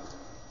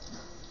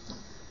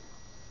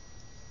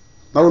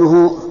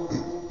 قوله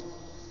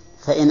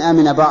فإن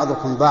آمن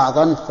بعضكم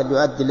بعضا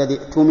فليؤدي الذي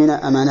اؤتمن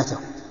أمانته.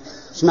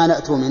 ايش معنى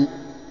اؤتمن؟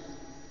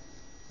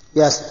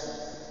 ياسر.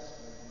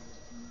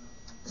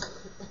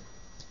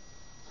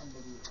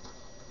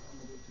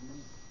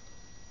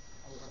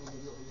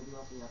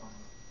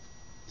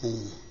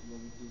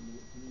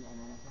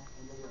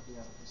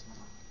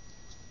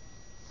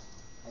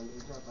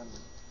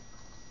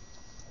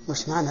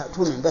 وش معنى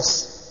اؤتمن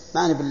بس؟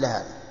 معنى بالله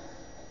هذا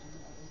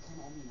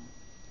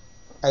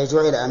أي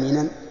جعل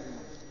أمينا.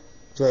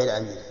 جعل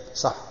أمينا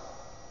صح.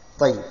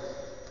 طيب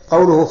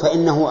قوله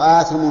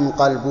فإنه آثم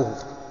قلبه،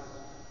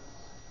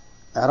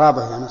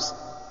 إعرابه يا نصر.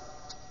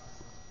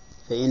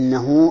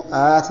 فإنه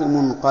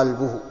آثم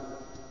قلبه،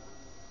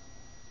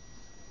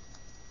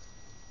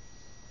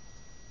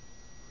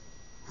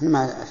 احنا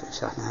ما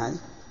شرحنا هذه؟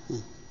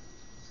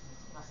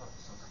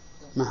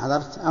 ما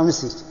حضرت أو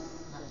نسيت؟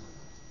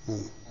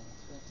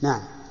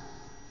 نعم.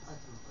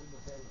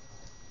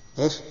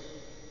 إيش؟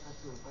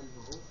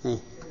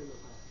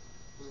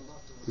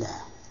 لا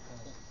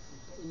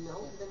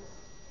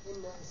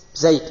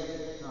زيد.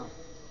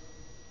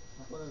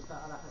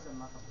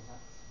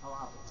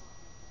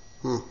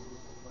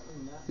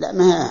 لا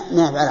ما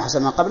هي على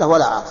حسب ما قبله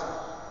ولا عاطف،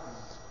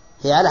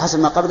 هي على حسب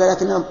ما قبله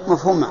لكن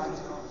مفهومة.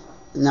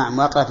 نعم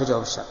واقع في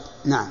جواب الشرط.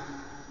 نعم.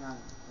 إن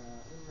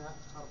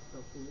حرف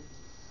توكيد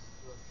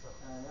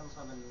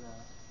ينصب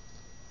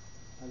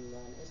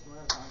الاسم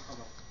ويرفع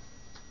الخبر،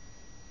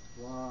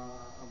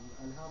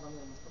 والهاء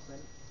ضمير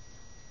متصل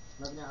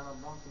مبني على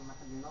الضم في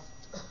محل نصب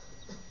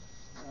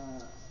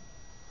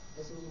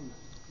اسم إن.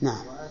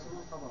 نعم. وآثم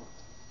خبر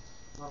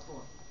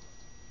مرفوع،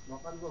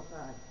 وقلبه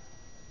فاعل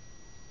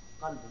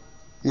قلبه.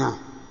 نعم.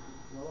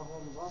 وهو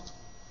مضاف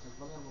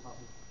الضمير مضاف.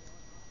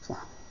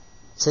 صح.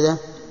 سيدة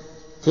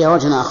فيها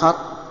وجه آخر،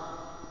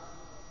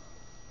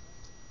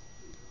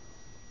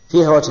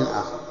 فيها وجه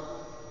آخر.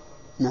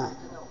 نعم.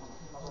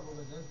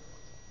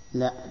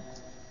 لا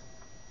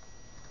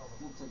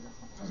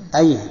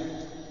أي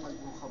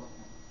قلبه خبر،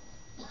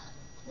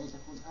 أي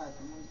تكون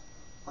آثم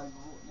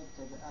قلبه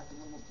مبتدأ، آثم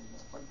مبتدأ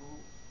قلبه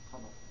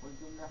خبر،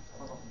 والجملة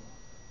خبر.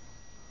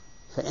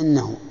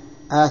 فإنه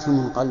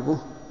آثم قلبه،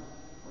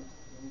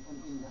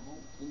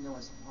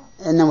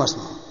 إنه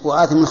واسمه،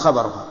 وآثم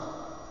خبرها.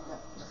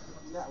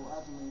 لا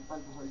وآثم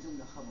قلبه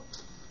الجملة خبر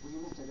وهي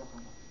مبتدأ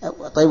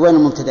خبر. طيب وين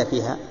المبتدأ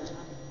فيها؟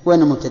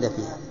 وين المبتدأ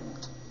فيها؟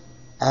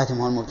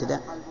 آثم هو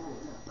المبتدأ،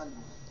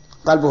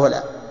 قلبه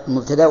لا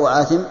المبتدأ،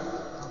 وآثم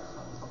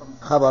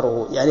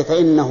خبره، يعني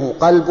فإنه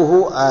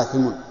قلبه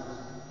آثم.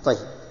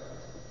 طيب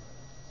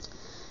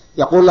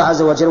يقول الله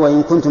عز وجل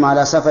وإن كنتم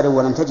على سفر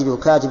ولم تجدوا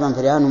كاتبا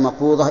فرهان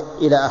مقبوضة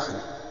إلى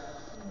آخره.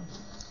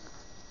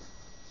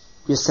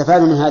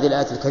 يستفاد من هذه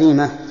الآية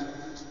الكريمة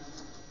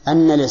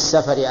أن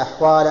للسفر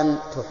أحوالا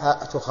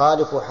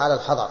تخالف حال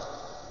الحضر،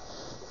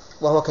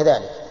 وهو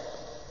كذلك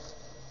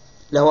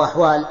له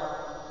أحوال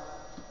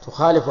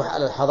تخالف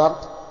حال الحضر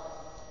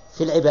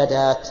في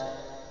العبادات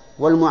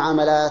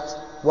والمعاملات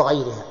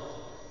وغيرها.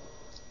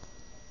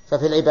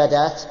 ففي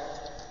العبادات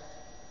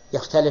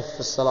يختلف في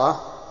الصلاة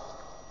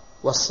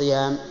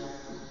والصيام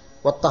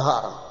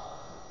والطهارة.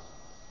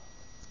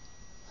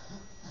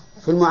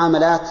 في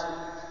المعاملات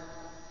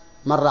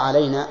مر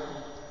علينا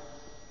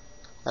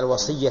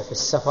الوصية في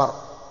السفر،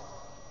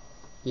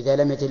 إذا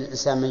لم يجد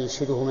الإنسان من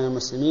يشهده من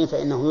المسلمين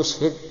فإنه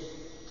يشهد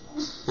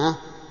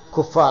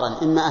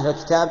كفارا، إما أهل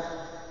الكتاب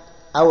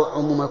أو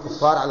عموم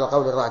الكفار على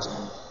القول الراجح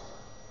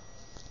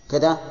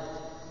كذا.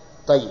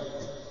 طيب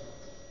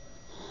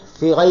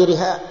في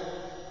غيرها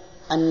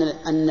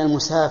أن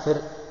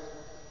المسافر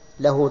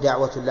له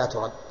دعوة لا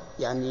ترد،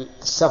 يعني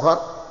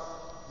السفر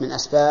من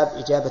أسباب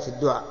إجابة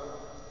الدعاء.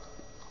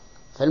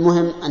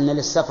 فالمهم أن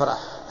للسفر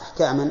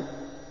أحكاما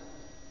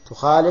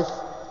تخالف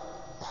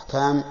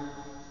أحكام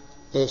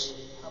إيش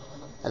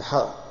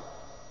الحضر،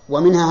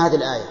 ومنها هذه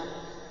الآية.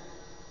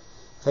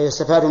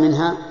 فيستفاد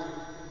منها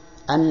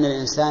أن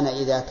الإنسان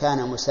إذا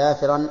كان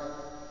مسافرا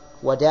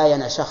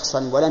وداين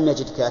شخصا ولم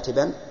يجد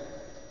كاتبا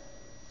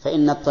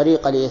فإن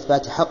الطريق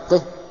لإثبات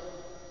حقه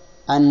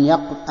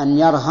أن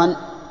يرهن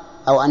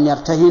أو أن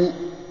يرتهن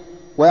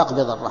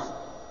ويقبض الرهن،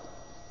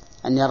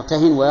 أن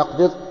يرتهن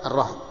ويقبض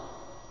الرهن.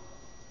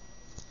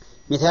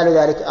 مثال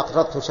ذلك: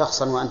 أقرضت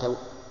شخصا وأنت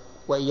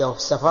وإياه في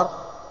السفر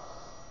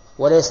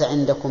وليس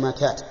عندكما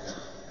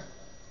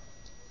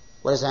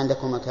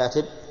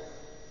كاتب،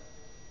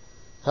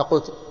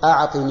 فقلت: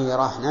 أعطني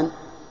رهنا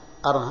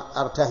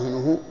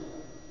أرتهنه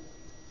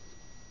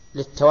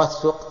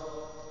للتوثق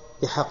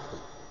بحقي،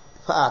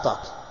 فأعطاك.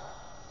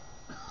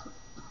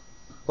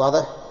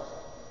 واضح؟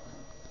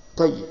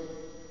 طيب.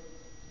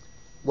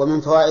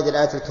 ومن فوائد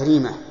الآية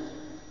الكريمة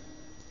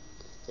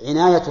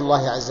عناية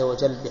الله عز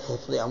وجل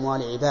بحفظ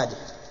أموال عباده،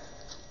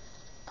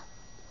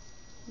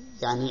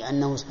 يعني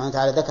أنه سبحانه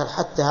وتعالى ذكر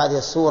حتى هذه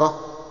الصورة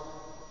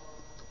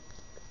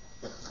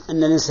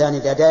أن الإنسان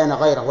إذا داين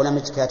غيره ولم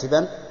يجد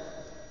كاتبا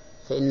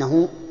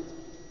فإنه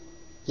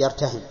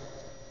يرتهن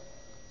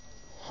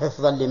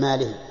حفظا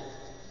لماله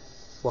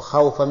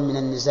وخوفا من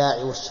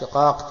النزاع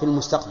والشقاق في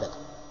المستقبل،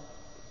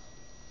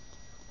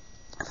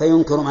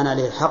 فينكر من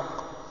عليه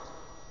الحق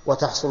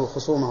وتحصل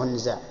الخصومة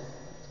والنزاع.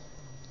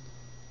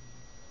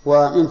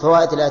 ومن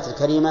فوائد الآية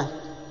الكريمة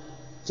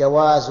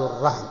جواز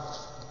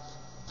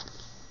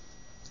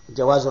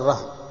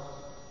الرهن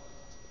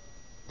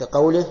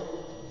بقوله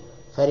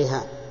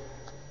فرهان،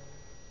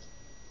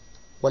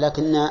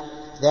 ولكن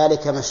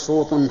ذلك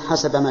مشروط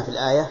حسب ما في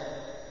الآية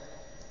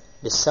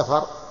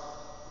بالسفر،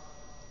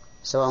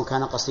 سواء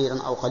كان قصيرا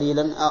أو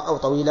قليلا أو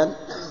طويلا،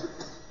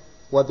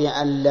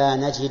 وبأن لا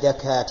نجد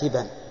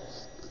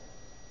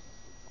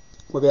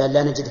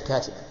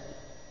كاتبا.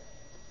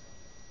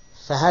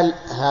 فهل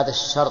هذا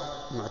الشرط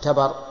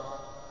معتبر؟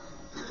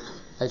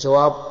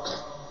 الجواب: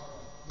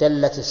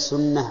 دلت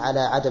السنة على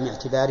عدم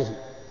اعتباره،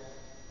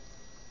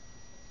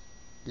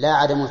 لا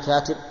عدم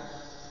الكاتب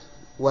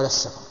ولا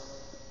السفر.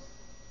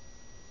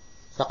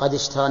 فقد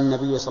اشترى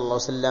النبي صلى الله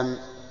عليه وسلم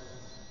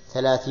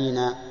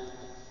 30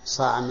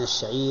 صاعا من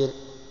الشعير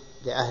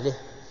لأهله،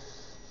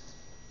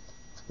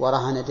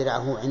 ورهن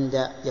درعه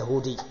عند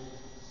يهودي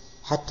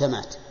حتى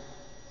مات،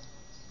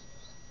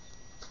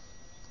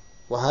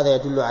 وهذا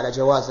يدل على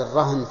جواز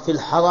الرهن في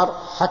الحضر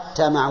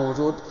حتى مع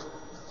وجود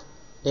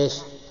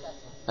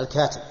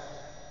الكاتب.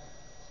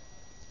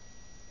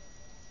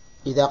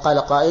 إذا قال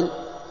قائل: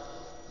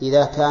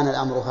 إذا كان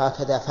الأمر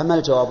هكذا فما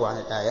الجواب عن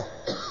الآية؟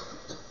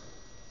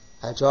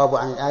 الجواب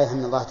عن الآية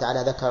أن الله تعالى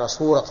ذكر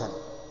صورة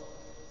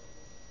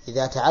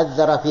إذا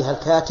تعذر فيها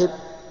الكاتب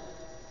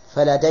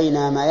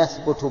فلدينا ما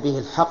يثبت به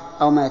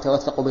الحق أو ما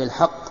يتوثق به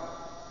الحق،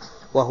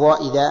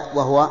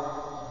 وهو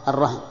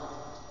الرهن،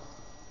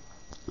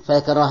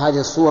 فذكر هذه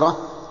الصورة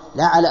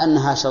لا على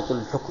أنها شرط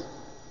للحكم،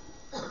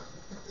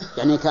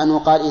 يعني كأنه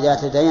قال: إذا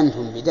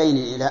تدينتم بدين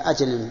إلى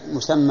أجل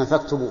مسمى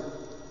فاكتبوا،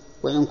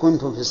 وإن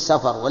كنتم في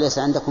السفر وليس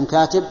عندكم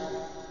كاتب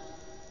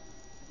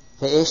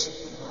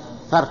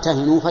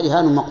فارتهنوا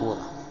فرهان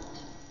مقبوضة.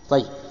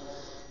 طيب.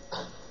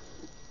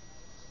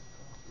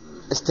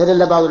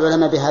 استدل بعض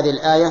العلماء بهذه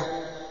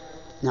الآية.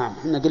 نعم،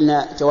 احنا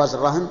قلنا جواز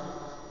الرهن،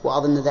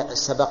 وأظن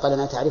سبق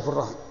لنا تعريف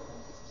الرهن،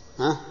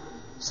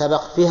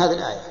 سبق في هذه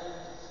الآية.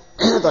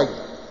 طيب.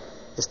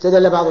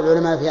 استدل بعض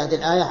العلماء في هذه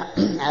الآية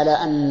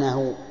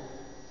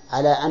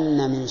على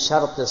أن من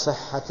شرط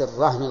صحة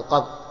الرهن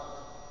القبض،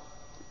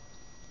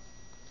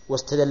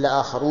 واستدل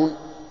آخرون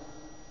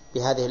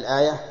بهذه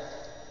الآية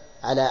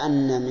على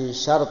أن من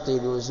شرط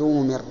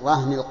لزوم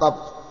الرهن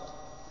القبض،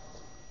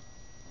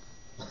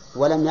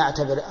 ولم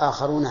يعتبر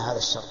آخرون هذا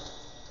الشرط.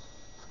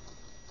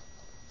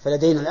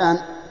 فلدينا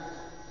الآن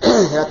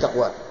 3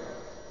 أقوال: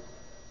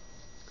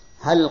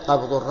 هل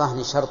قبض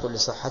الرهن شرط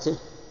لصحته؟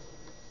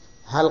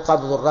 هل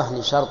قبض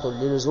الرهن شرط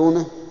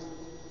للزومه؟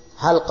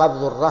 هل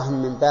قبض الرهن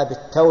من باب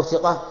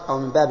التوثقة أو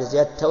من باب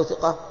زيادة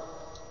التوثقة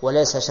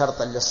وليس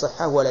شرطا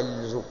للصحة ولا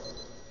للزوم؟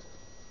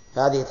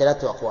 هذه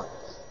 3 أقوال.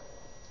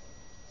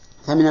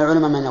 فمن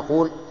العلماء من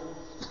يقول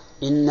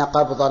إن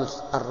قبض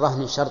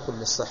الرهن شرط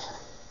للصحة،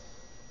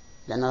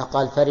 لأنه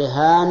قال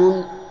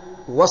فرهان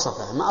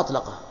وصفه ما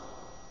أطلقه،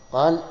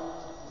 قال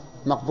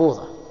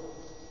مقبوضة،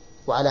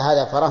 وعلى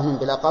هذا فرهن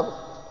بلا قبض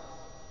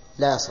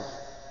لا يصح.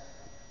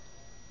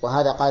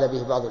 وهذا قال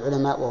به بعض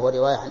العلماء، وهو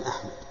رواية عن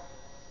أحمد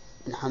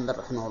بن حنبل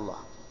رحمه الله.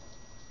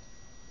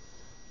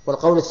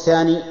 والقول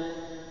الثاني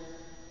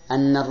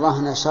أن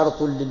الرهن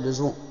شرط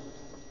للزوم،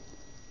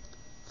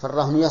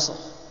 فالرهن يصح،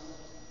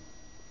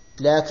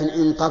 لكن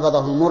إن قبضه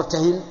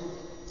المرتهن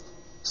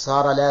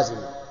صار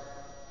لازما،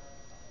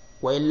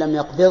 وإن لم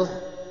يقبضه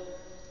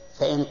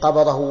فإن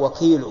قبضه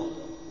وكيله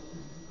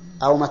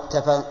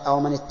أو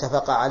من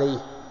اتفق عليه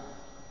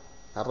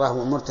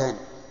الراهن المرتهن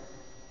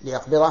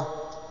ليقبضه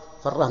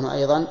فالرهن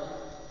أيضا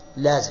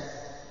لازم،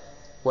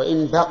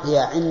 وإن بقي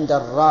عند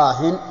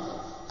الراهن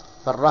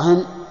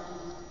فالرهن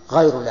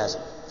غير لازم.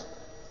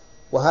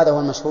 وهذا هو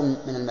المشهور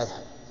من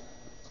المذهب.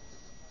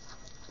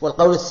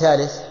 والقول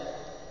الثالث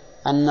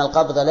أن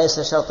القبض ليس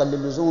شرطا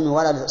للزوم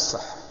ولا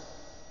للصحة،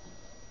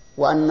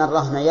 وأن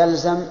الرهن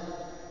يلزم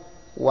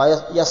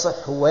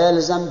ويصح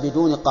ويلزم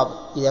بدون قبض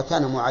إذا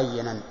كان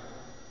معينا.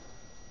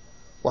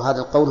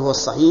 وهذا القول هو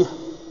الصحيح،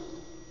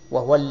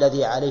 وهو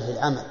الذي عليه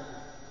العمل.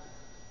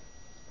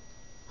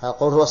 هذا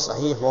القول هو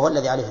الصحيح وهو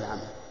الذي عليه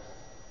العمل.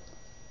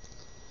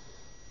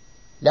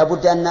 لا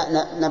بد أن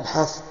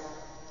نبحث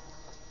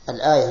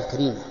الآية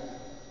الكريمة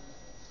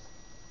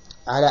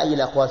على أي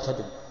الأقوال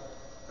تدل.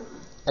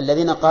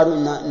 الذين قالوا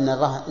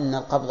إن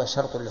القبض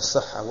شرط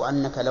للصحة،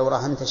 وأنك لو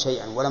رهنت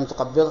شيئا ولم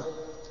تقبضه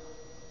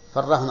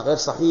فالرهن غير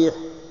صحيح،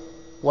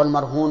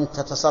 والمرهون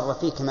تتصرف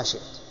فيه كما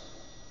شئت،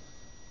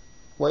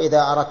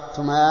 وإذا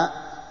أردتما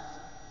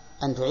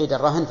أن تعيد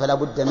الرهن فلا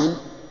بد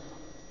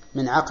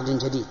من عقد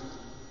جديد.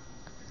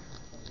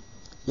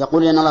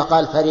 يقول إن الله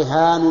قال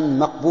فرهان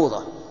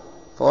مقبوضة،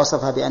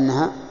 فوصفها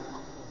بأنها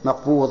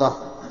مقبوضة،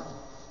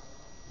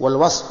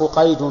 والوصف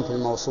قيد في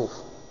الموصوف،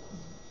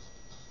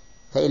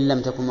 فإن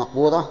لم تكن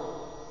مقبوضة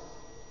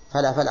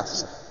فلا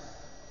تصح.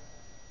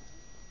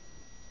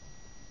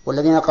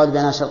 والذين قالوا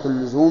بأنها شرط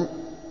اللزوم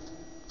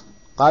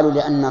قالوا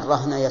لأن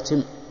الرهن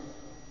يتم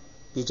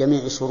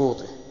بجميع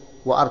شروطه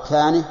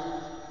وأركانه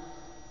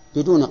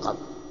بدون قبض.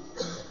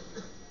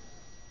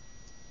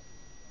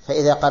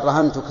 فإذا قد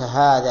رهنتك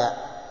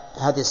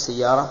هذه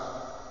السيارة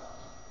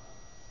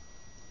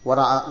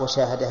ورأى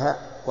وشاهدها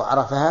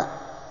وعرفها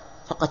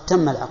فقد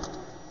تم العقد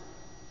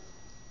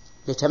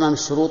لتمام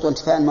الشروط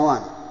وانتفاء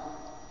الموانع.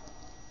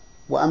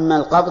 وأما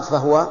القبض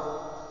فهو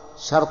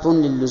شرط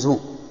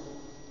للزوم.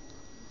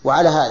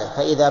 وعلى هذا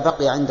فإذا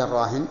بقي عند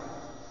الراهن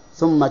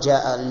ثم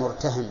جاء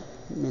المرتهن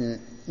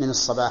من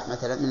الصباح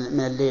مثلا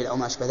من الليل أو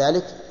ما أشبه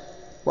ذلك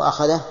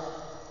وأخذه،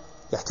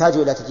 يحتاج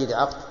إلى تجديد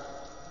عقد؟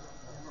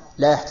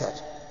 لا يحتاج،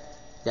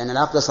 لأن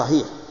العقد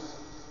صحيح،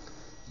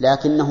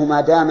 لكنه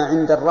ما دام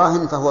عند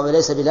الراهن فهو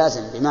ليس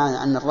بلازم،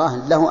 بمعنى أن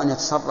الراهن له أن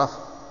يتصرف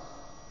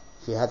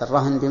في هذا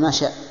الرهن بما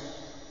شاء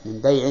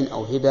من بيع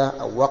أو هبة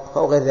أو وقف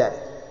أو غير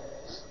ذلك.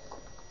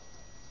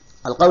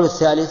 القول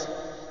الثالث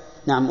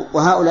نعم،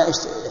 وهؤلاء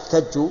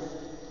احتجوا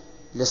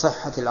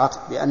لصحة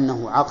العقد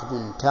بأنه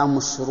عقد تام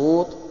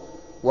الشروط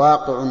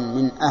واقع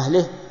من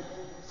أهله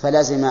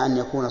فلازم أن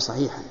يكون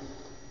صحيحا،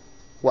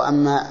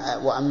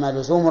 وأما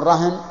لزوم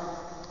الرهن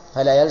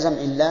فلا يلزم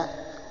إلا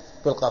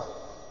بالقبض.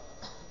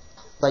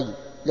 طيب،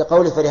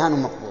 لقول فرهان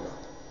مقبولة.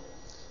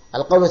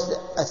 القول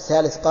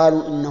الثالث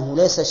قالوا إنه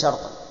ليس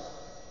شرطا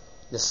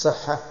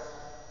للصحة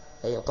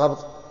أي القبض،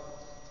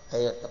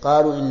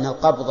 قالوا إن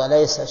القبض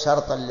ليس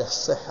شرطا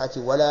للصحة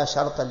ولا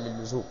شرطا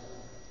للزوم،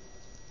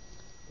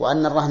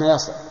 وأن الرهن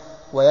يصح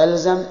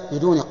ويلزم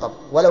بدون قبض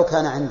ولو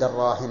كان عند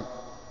الراهن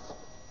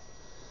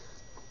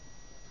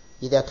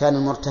إذا كان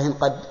المرتهن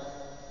قد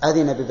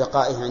أذن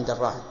ببقائه عند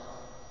الراهن.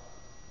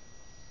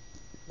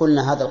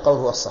 قلنا هذا القول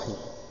هو الصحيح.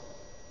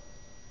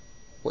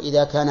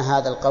 وإذا كان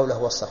هذا القول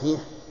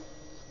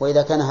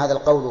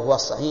هو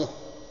الصحيح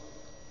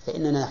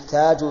فإننا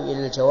نحتاج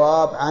إلى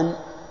الجواب عن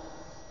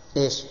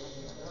إيش؟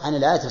 عن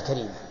الآية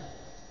الكريمة.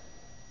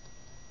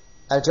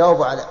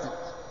 الجواب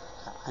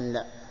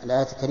عن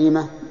الآية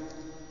الكريمة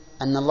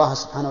أن الله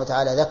سبحانه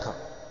وتعالى ذكر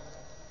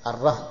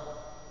الرهن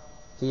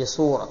في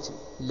صورة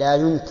لا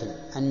يمكن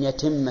أن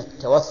يتم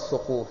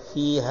التوثق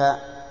فيها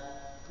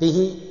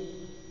به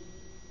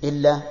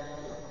إلا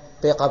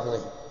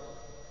بقبضه،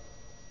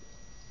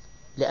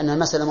 لأن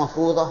المسألة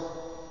مفروضة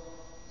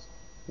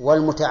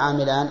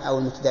والمتعاملان أو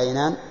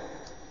المتداينان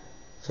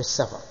في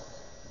السفر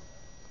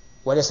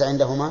وليس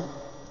عندهما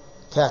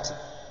كاتب،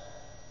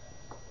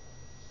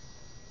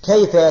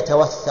 كيف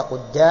يتوثق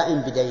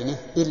الدائن بدينه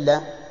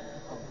إلا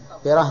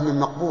برهن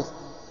مقبوض؟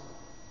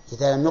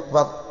 إذا لم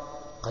يقبض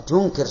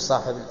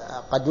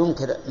قد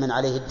ينكر من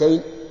عليه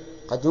الدين،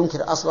 قد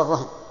ينكر أصل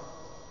الرهن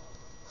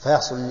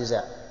فيحصل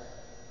النزاع.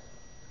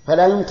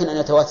 فلا يمكن أن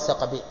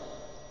يتوثق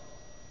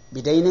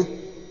بدينه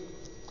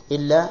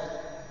إلا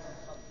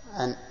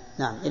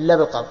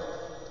بالقبض.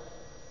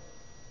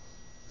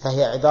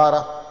 فهي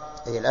عبارة،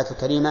 هي الآية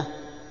الكريمة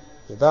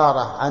عبارة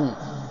عن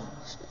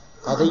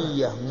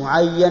قضية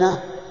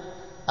معينة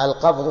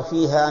القبض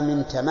فيها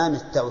من تمام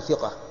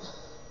التوثقة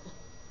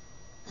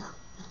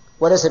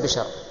وليس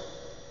بشرط.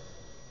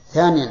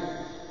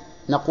 ثانيا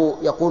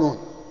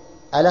يقولون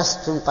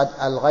ألستم قد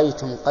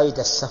ألغيتم قيد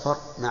السفر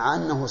مع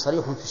أنه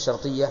صريح في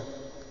الشرطية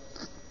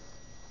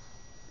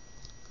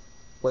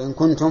وإن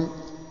كنتم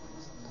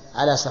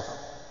على سفر؟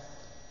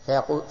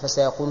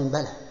 فسيقولون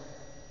بلى،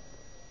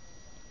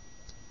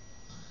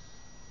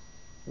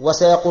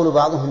 وسيقول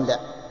بعضهم لا،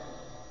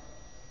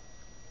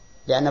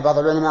 لأن بعض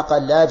العلماء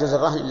قال لا يجوز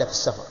الرهن إلا في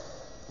السفر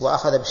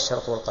وأخذ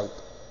بالشرط والقيد.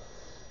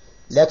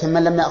 لكن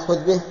من لم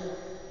يأخذ به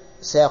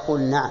سيقول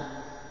نعم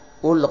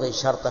ألغي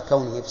شرط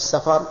كونه في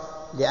السفر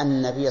لأن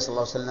النبي صلى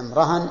الله عليه وسلم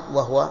رهن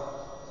وهو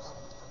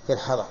في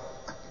الحضر،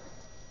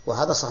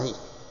 وهذا صحيح،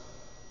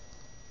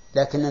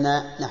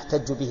 لكننا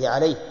نحتج به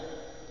عليه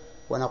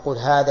ونقول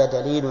هذا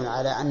دليل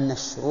على أن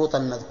الشروط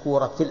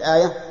المذكورة في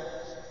الآية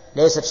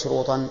ليست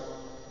شروطا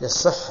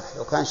للصحة.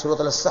 لو كان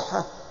شروطا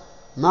للصحة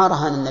ما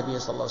رهن النبي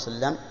صلى الله عليه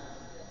وسلم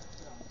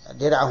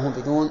درعه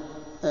بدون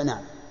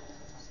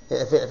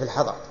في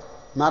الحضر،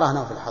 ما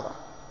رهنه في الحضر.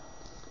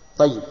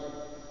 طيب،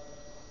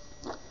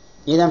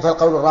 إذن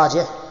فالقول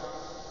الراجح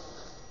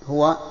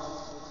هو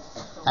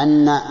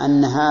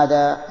أن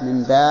هذا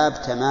من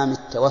باب تمام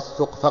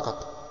التوثق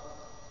فقط،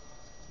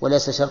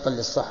 وليس شرطا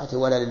للصحة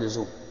ولا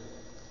للزوم،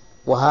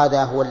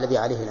 وهذا هو الذي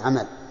عليه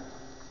العمل.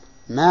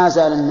 ما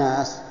زال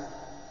الناس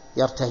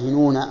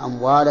يرتهنون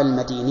أموال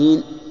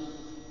المدينين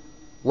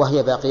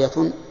وهي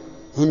باقية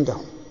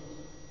عندهم.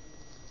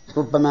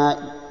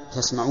 ربما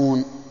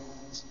تسمعون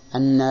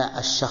أن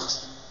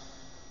الشخص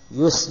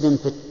يسلم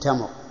في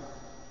التمر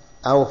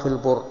أو في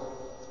البر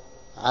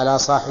على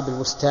صاحب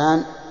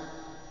البستان،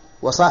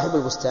 وصاحب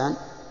البستان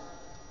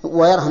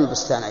ويرهن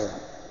البستان أيضا،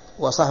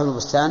 وصاحب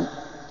البستان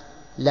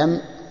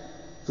لم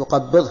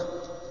يقبضه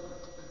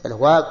بل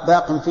هو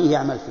باق فيه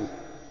يعمل فيه.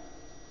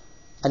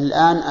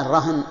 الآن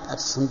الرهن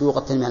الصندوق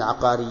التنمية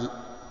العقاري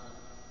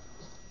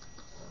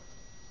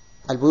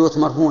البيوت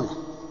مرهونة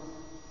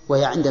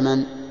وهي عند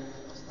من؟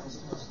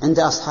 عند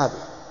أصحابه،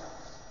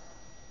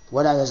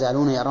 ولا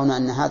يزالون يرون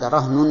أن هذا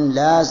رهن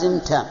لازم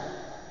تام،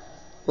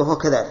 وهو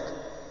كذلك.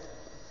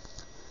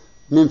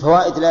 من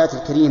فوائد الآية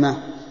الكريمة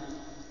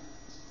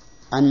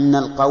أن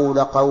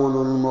القول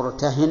قول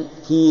المرتهن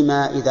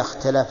فيما إذا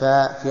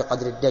اختلفا في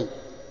قدر الدين.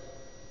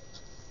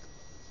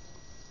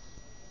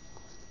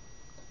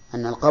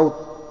 أن القول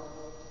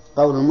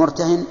قول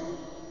المرتهن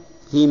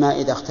فيما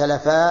إذا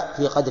اختلفا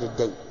في قدر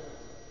الدين.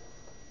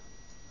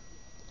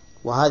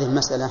 وهذه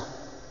المسألة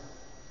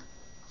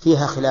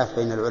فيها خلاف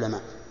بين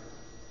العلماء،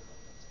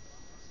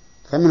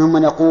 فمنهم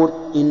من يقول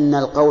إن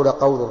القول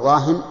قول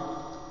الراهن،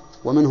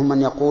 ومنهم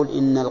من يقول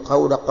إن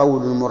القول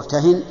قول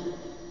المرتهن،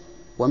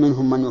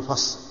 ومنهم من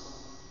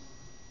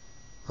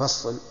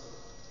يفصل.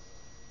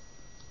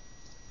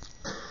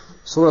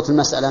 صورة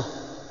المسألة: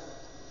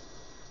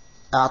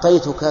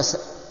 أعطيتك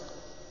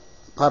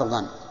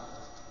قرضا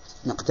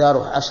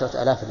مقداره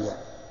 10,000 ريال،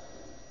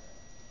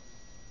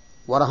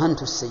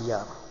 ورهنت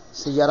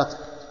سيارتك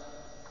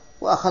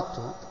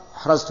وأخذتها،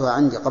 أحرزتها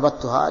عندي،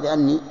 قبضتها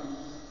لأني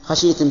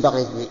خشيت إن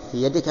بقيت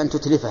في يدك أن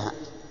تتلفها،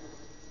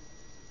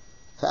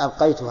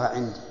 فأبقيتها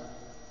عندي.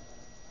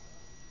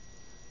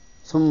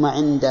 ثم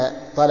عند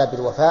طلب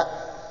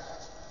الوفاء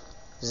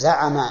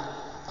زعم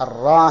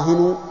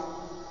الراهن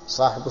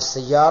صاحب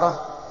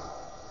السيارة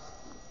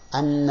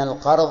أن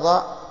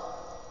القرض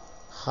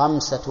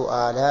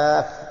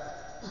 5,000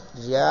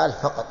 ريال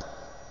فقط،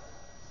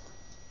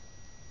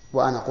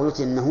 وأنا قلت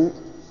إنه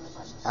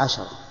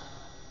 10.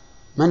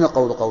 من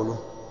القول قوله؟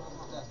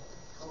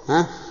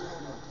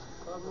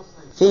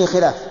 فيه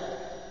خلاف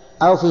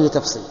أو فيه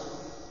تفصيل.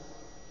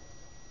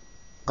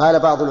 قال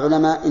بعض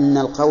العلماء إن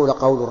القول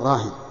قول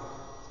الراهن،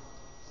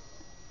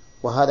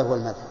 وهذا هو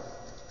المذهب.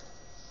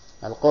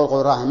 القول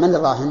قول الراهن. من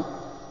الراهن؟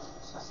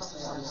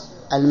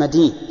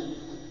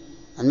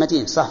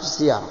 المدين صاحب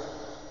السيارة.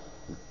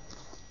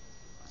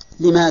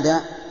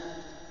 لماذا؟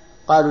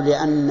 قالوا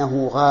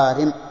لأنه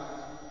غارم،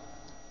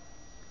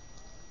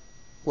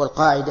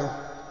 والقاعدة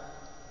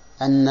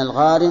أن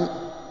الغارم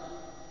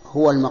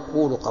هو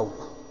المقبول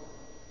قوله،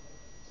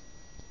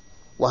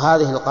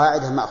 وهذه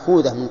القاعدة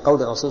مأخوذة من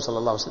قول الرسول صلى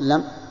الله عليه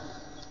وسلم: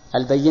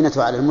 البينة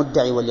على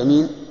المدعي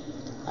واليمين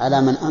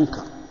على من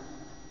أنكر.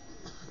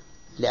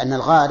 لأن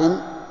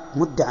الغارم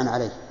مدعى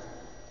عليه.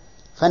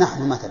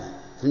 فنحن مثلا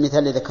في المثال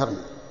الذي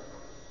ذكرنا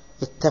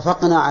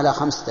اتفقنا على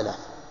 5,000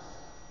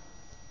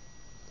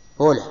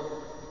 أولى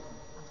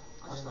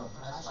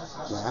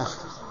يا أخي،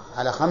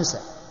 على 5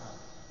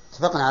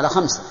 اتفقنا على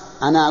 5.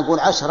 أنا أقول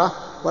 10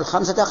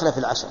 والخمسة داخلة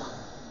في 10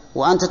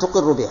 وأنت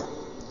تقر بها.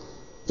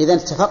 إذن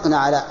اتفقنا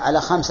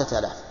على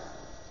 5,000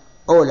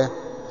 أولى.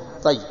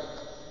 طيب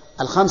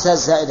 5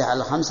 الزائدة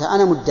على 5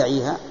 أنا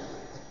مدعيها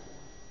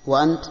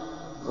وأنت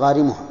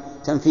غارمها،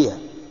 تنفيها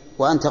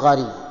وأنت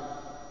غارمها.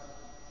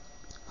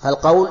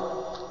 فالقول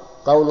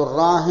قول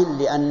الراهن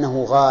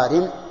لأنه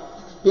غارم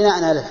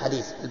بناء على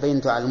الحديث: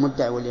 البينة على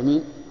المدعي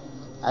واليمين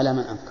على من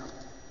أنكر.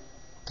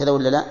 كذا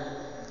ولا لا؟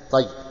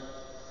 طيب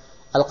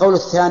القول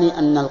الثاني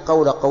أن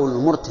القول قول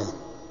المرتهن،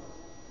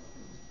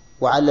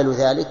 وعللوا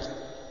ذلك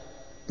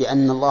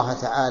بأن الله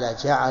تعالى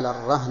جعل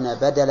الرهن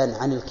بدلا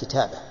عن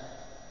الكتابة،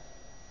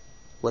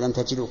 ولم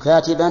تجدوا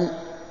كاتبا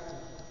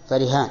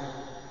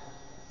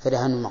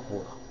فرهان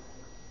مقبولة.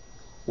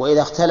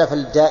 وإذا اختلف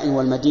الدائن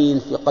والمدين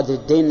في قدر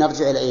الدين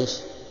نرجع إلى إيش؟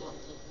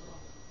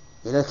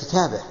 إلى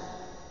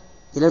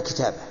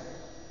الكتابة.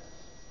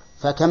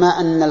 فكما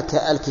أن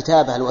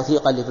الكتابة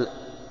الوثيقة اللي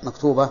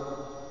مكتوبة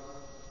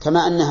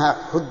كما أنها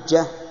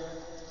حجة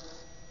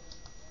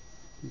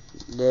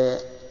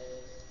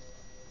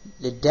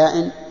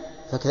للدائن،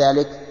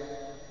 فكذلك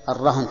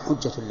الرهن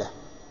حجة له،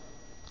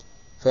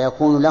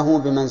 فيكون له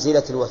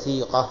بمنزلة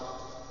الوثيقة.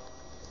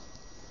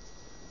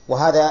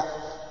 وهذا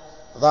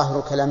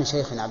ظاهر كلام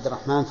شيخنا عبد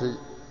الرحمن في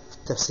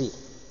التفسير.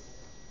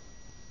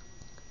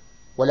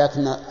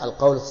 ولكن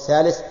القول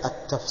الثالث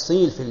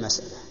التفصيل في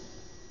المسألة،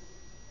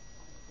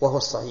 وهو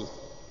الصحيح.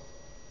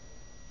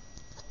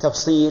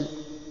 التفصيل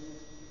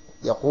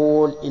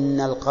يقول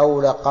إن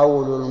القول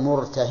قول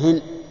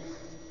المرتهن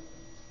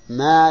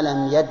ما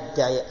لم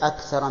يدعي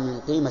أكثر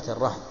من قيمة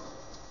الرهن،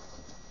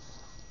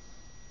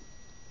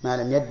 ما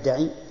لم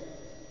يدعي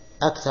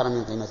أكثر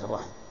من قيمة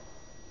الرهن.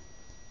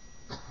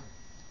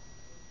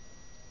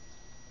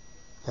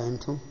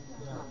 فهمتم؟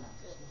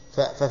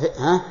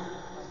 ها؟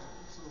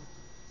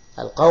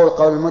 القول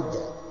قول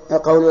المدعي،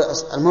 قول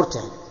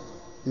المرتهن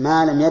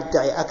ما لم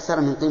يدعي أكثر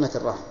من قيمة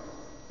الرهن.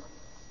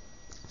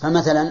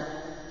 فمثلا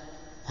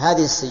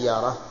هذه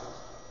السيارة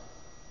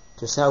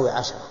تساوي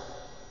 10،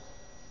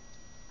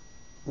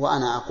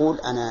 وأنا أقول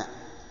أنا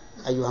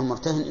أيها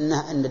المرتهن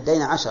إن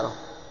الدين 10،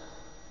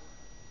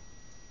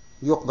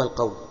 يقبل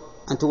قول.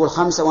 أن تقول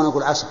 5 وأنا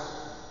أقول 10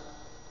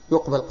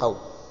 يقبل قول،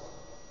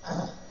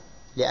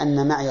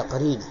 لأن معي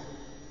قرينة،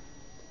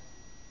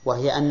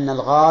 وهي أن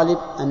الغالب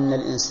أن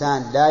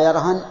الإنسان لا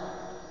يرهن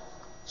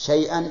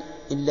شيئا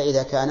إلا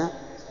إذا كان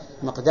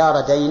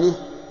مقدار دينه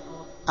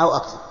أو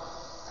أكثر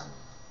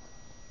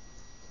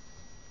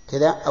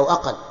كذا أو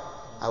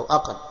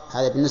أقل.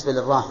 هذا بالنسبة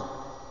للراهن،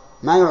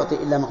 ما يعطي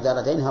إلا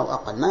مقدار دينه أو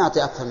أقل، ما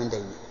يعطي أكثر من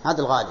دينه،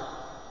 هذا الغالب.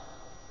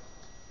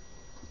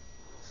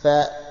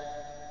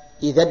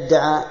 فإذا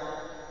ادعى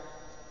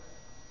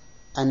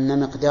أن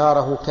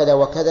مقداره كذا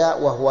وكذا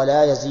وهو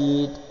لا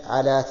يزيد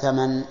على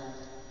ثمن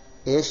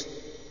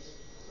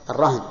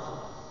الرهن،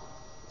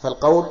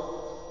 فالقول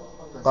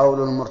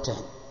قول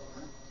المرتهن،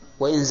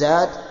 وإن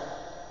زاد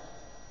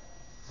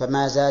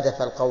فما زاد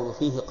فالقول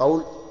فيه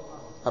قول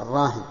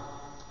الراهن.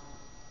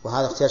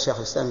 وهذا اختيار شيخ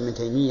الإسلام ابن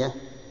تيمية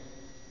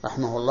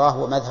رحمه الله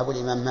ومذهب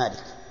الإمام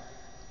مالك،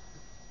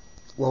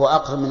 وهو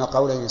أقرب من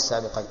القولين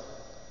السابقين،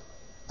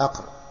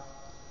 أقرب.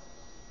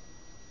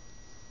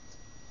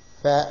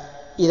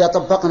 فإذا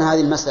طبقنا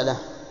هذه المسألة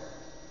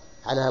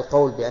على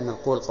القول بأن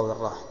القول قول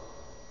الراهن،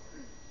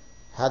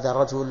 هذا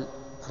الرجل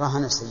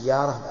رهن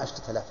سيارة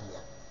ب10,000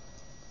 ريال،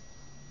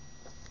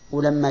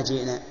 ولما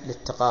جئنا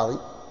للتقاضي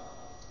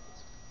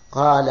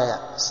قال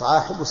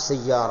صاحب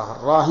السيارة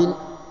الراهن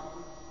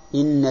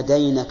إن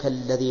دينك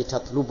الذي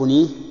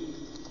تطلبني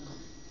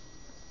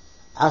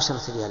 10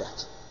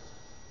 ريالات.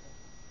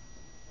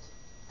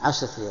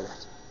 10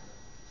 ريالات.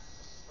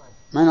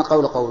 ما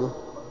نقول قوله؟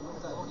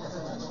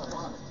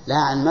 لا،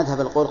 عن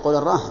مذهب القول قول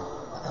الراهن،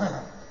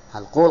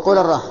 القول قول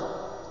الراهن.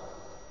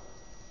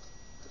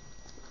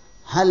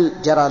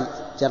 هل جرى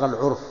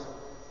العرف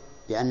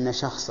بأن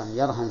شخصا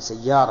يرهن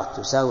سيارة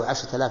تساوي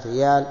 10,000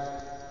 ريال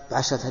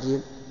ب10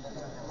 ريال؟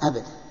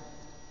 أبدا،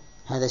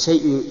 هذا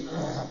شيء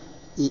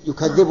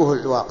يكذبه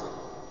الواقع.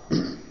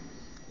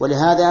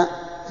 ولهذا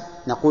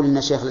نقول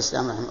إن شيخ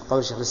الإسلام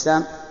قول شيخ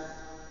الإسلام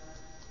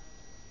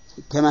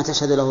كما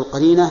تشهد له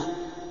القرينة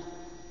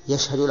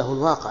يشهد له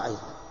الواقع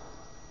أيضا.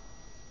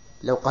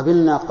 لو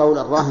قبلنا قول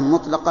الراهن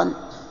مطلقا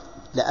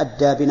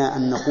لأدى بنا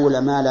أن نقول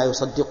ما لا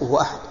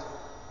يصدقه أحد.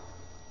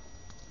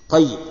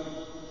 طيب،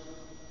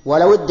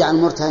 ولو ادعى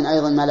المرتهن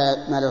أيضا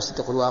ما لا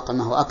يصدقه الواقع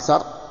ما هو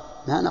أكثر،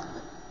 ما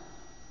نقبل.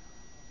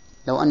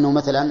 لو أنه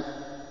مثلا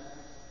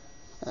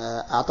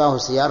أعطاه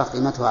سيارة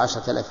قيمتها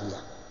 10,000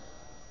 ريال،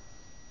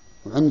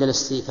 وعند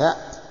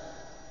الاستيفاء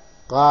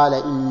قال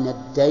إن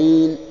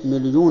الدين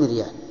 1,000,000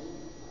 ريال،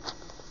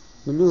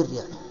 1,000,000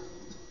 ريال،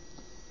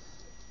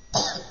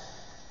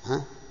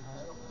 ها؟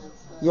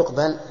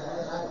 يقبل.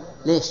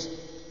 ليش؟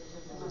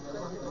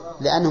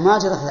 لأنه ما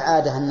جرت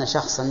العادة أن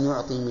شخصا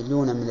يعطي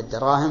 1,000,000 من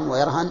الدراهم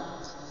ويرهن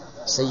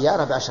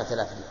سيارة ب10,000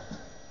 ريال،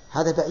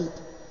 هذا بعيد.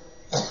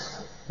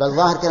 بل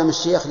ظاهر كلام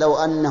الشيخ لو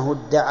أنه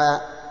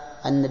ادعى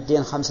أن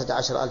الدين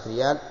 15,000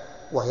 ريال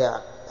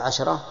وهي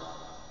 10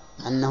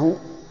 أنه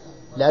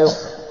لا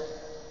يقبل،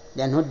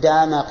 لأنه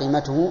ادعى ما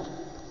قيمته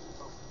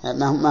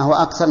ما هو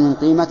أكثر من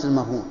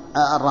قيمة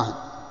الرهن،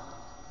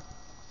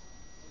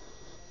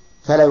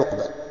 فلا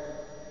يقبل.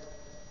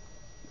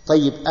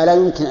 طيب، ألا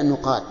يمكن أن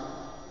يقال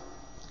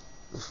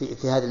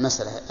في هذه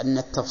المسألة أن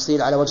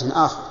التفصيل على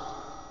وجه آخر،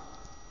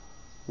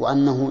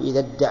 وأنه إذا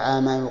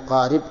ادعى ما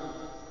يقارب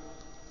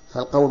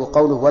فالقول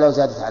قوله ولو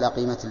زادت على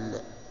قيمة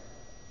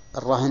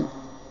الرهن؟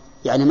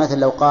 يعني مثلا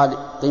لو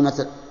قال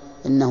قيمة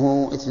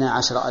إنه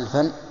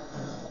 12,000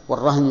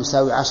 والرهن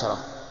يساوي 10،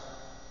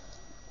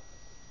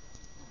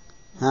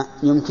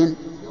 يمكن؟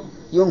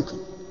 يمكن،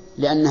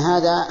 لأن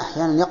هذا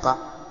أحيانا يقع،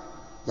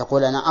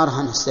 يقول أنا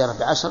أرهن السيارة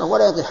ب10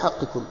 ولا يضيع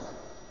حقي كله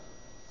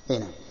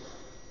هنا.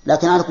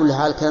 لكن على كل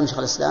حال كلام شيخ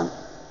الإسلام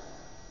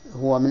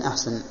هو من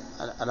أحسن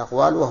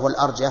الأقوال وهو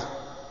الأرجح،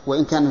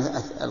 وإن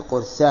كان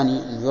القول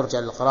الثاني أنه يرجع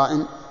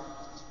للقرائن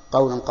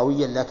قولا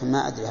قويا، لكن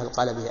ما أدري هل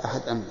قال به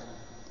أحد أم لا.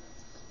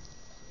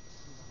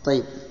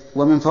 طيب،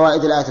 ومن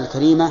فوائد الآية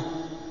الكريمة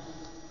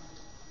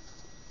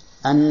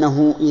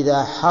أنه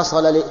إذا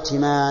حصل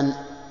الائتمان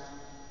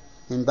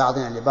من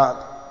بعضنا لبعض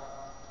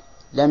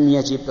لم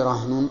يجب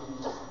رهن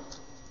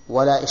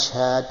ولا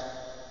إشهاد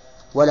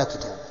ولا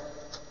كتاب،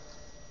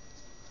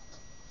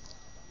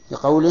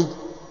 بقوله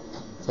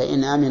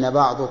فإن أمن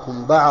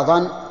بعضكم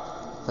بعضا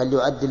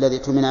فليؤدي الذي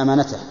اؤتمن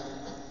أمانته.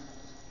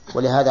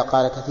 ولهذا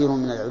قال كثير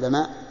من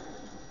العلماء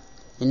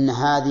إن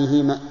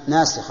هذه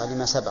ناسخة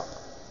لما سبق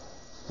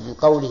من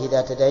قوله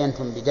إذا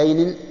تداينتم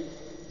بدين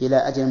إلى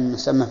أجل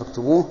مسمى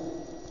فاكتبوه،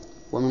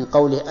 ومن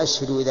قوله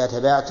أشهدوا إذا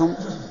تباعتم،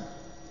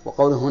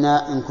 وقوله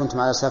هنا إن كنتم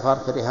على سفر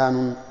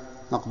فرهان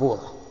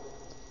مقبوضة،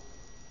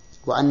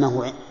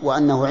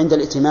 وأنه عند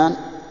الائتمان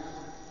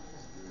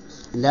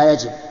لا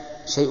يجب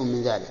شيء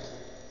من ذلك.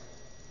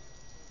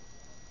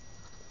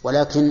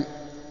 ولكن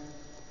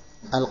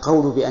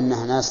القول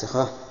بأنها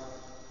ناسخة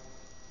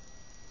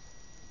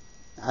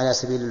على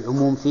سبيل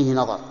العموم فيه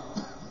نظر.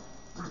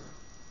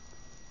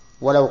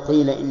 ولو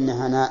قيل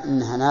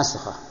إنها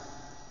ناسخة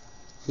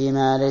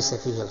فيما ليس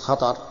فيه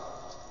الخطر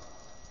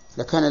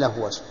لكان له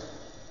وجه،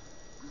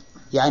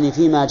 يعني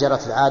فيما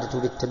جرت العادة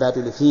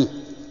بالتبادل فيه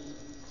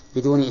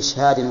بدون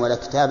إشهاد ولا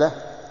كتابة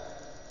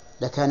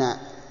لكان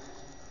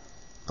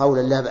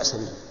قولا لا بأس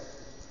به.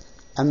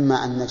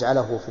 أما أن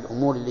نجعله في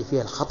الأمور اللي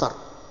فيها الخطر،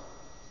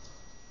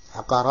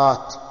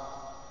 عقارات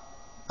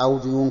أو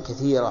ديون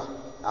كثيرة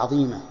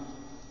عظيمة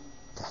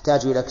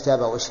تحتاج إلى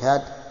كتابة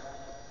وإشهاد،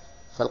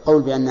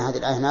 فالقول بأن هذه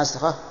الآية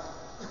ناسخة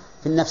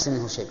في النفس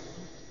منه شيء.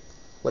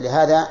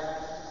 ولهذا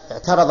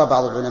اعترض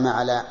بعض العلماء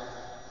على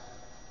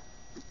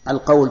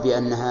القول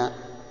بأنها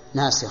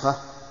ناسخة،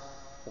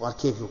 وقال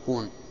كيف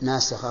يكون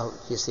ناسخة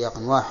في سياق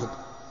واحد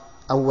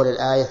أول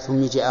الآية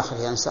ثم يجي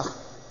آخرها ينسخ؟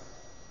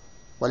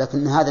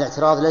 ولكن هذا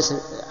الاعتراض ليس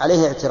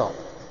عليه اعتراض.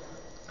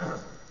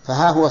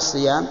 فها هو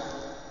الصيام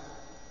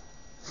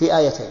في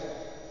آيتين،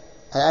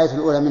 الآية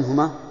الأولى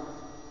منهما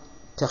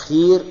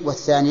تخيير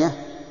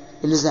والثانية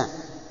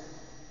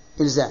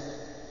إلزام،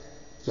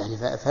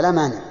 يعني فلا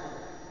مانع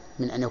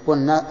من أن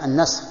يكون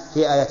النسخ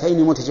في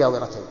آيتين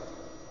متجاورتين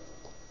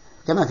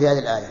كما في هذه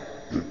الآية.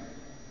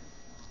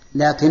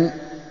 لكن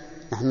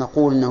نحن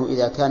نقول أنه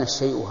إذا كان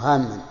الشيء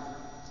هاما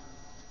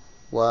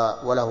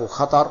وله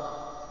خطر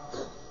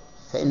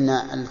فإن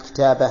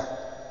الكتابة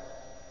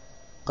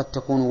قد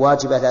تكون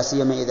واجبة، لا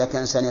سيما إذا كان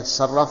الإنسان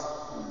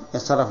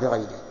يتصرف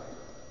لغيره.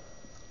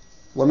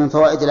 ومن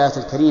فوائد الآية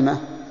الكريمة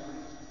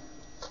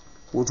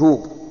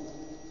وجوب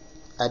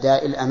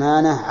أداء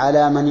الأمانة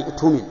على من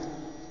ائتمن،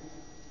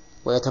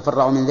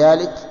 ويتفرع من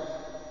ذلك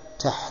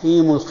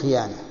تحريم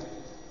الخيانة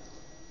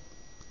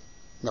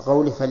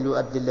لقوله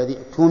فليؤدي الذي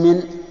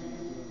ائتمن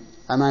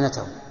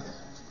أمانته،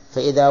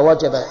 فإذا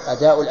وجب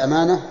أداء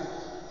الأمانة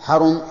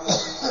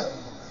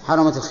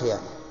حرمت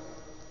الخيانة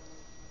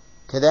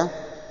كذا.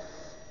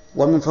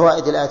 ومن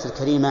فوائد الآية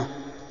الكريمة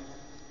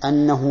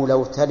أنه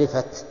لو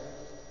تلفت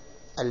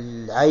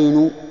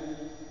العين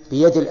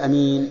بيد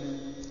الأمين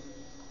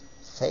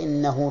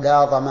فإنه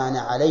لا ضمان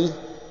عليه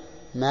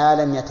ما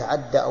لم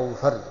يتعد أو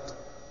يفرط،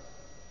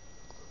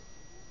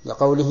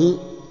 لقوله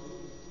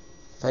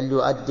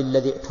فليؤدي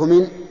الذي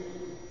ائتمن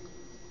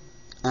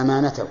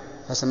أمانته،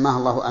 فسماها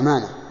الله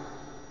أمانة،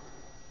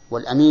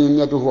 والأمين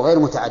يده غير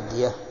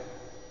متعدية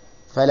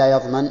فلا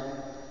يضمن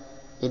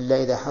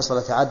إلا إذا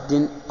حصل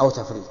تعد أو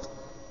تفريط.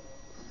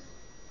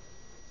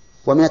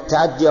 ومن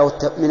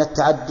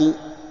التعدي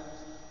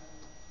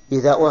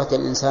إذا أعطي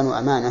الإنسان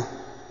أمانة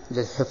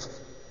للحفظ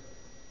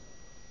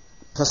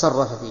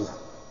تصرف فيها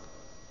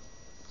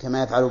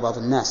كما يفعل بعض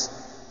الناس،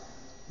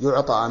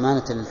 يعطى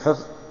أمانة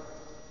للحفظ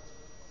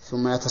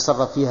ثم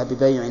يتصرف فيها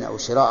ببيع أو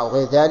شراء أو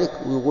غير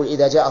ذلك، ويقول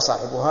إذا جاء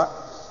صاحبها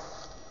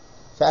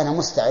فأنا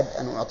مستعد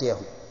أن أعطيه.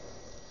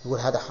 يقول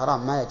هذا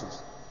حرام، ما يجوز،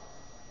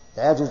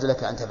 لا يجوز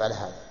لك أن تفعل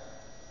هذا.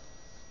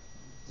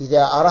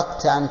 إذا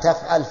أردت أن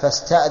تفعل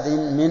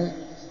فاستأذن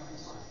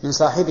من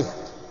صاحبها،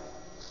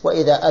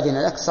 وإذا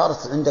أذن لك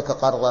صارت عندك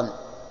قرضا.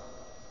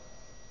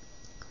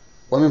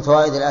 ومن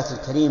فوائد الآية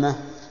الكريمة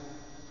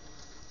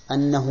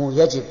أنه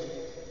يجب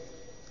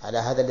على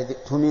هذا الذي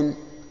ائتمن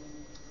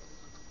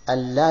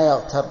أن لا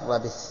يغتر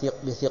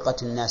بثقة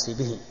الناس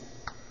به،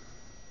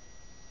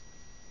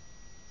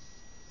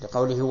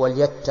 لقوله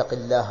وليتق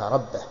الله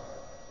ربه،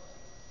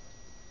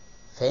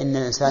 فإن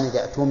الإنسان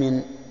إذا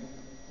ائتمن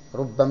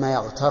ربما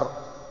يغتر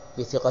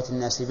بثقة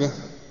الناس به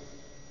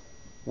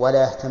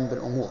ولا يهتم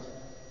بالأمور،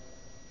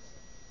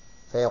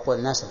 فيقول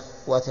الناس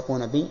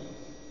واثقون بي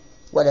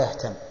ولا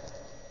يهتم.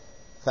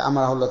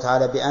 فأمره الله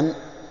تعالى بأن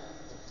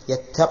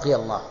يتقي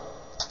الله،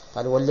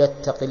 قال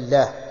وليتق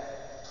الله.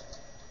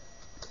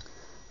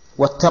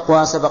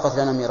 والتقوى سبقت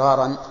لنا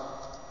مرارا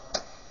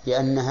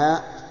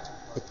بأنها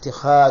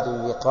اتخاذ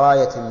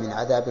وقاية من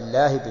عذاب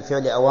الله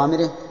بفعل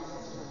أوامره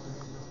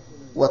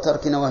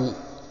وترك نواهيه.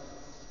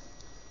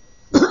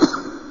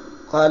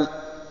 قال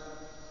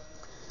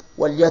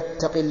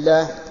وليتق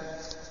الله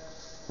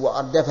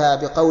وأردفها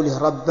بقوله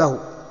ربه،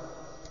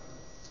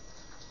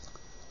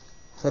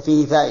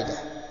 ففيه فائدة،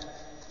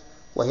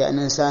 وهي أن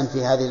الإنسان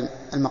في هذه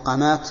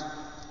المقامات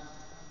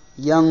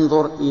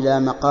ينظر إلى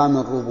مقام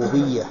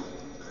الربوبية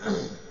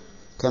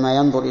كما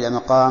ينظر إلى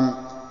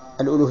مقام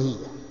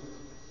الألوهية،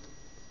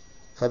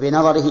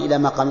 فبنظره إلى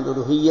مقام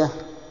الألوهية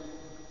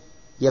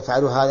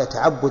يفعل هذا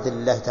تعبدا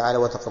لله تعالى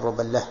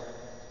وتقربا له،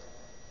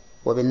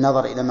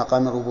 وبالنظر إلى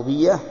مقام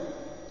الربوبية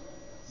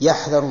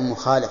يحذر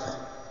المخالفة،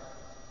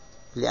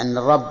 لأن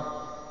الرب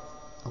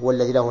هو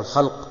الذي له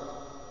الخلق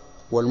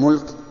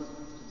والملك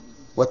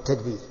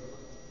والتدبير،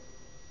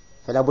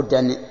 فلا بد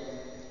أن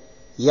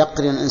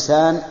يقرن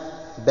الإنسان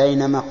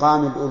بين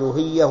مقام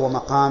الألوهية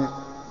ومقام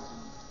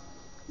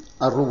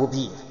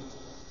الربوبية.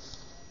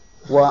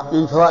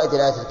 ومن فوائد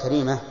الآية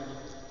الكريمة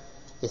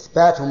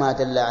إثبات ما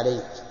دل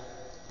عليه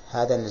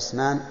هذا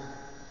الاسمان،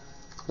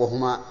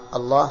 وهما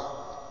الله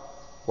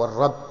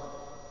والرب،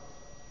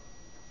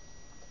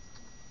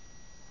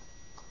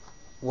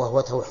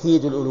 وهو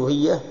توحيد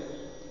الألوهية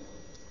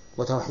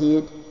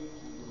وتوحيد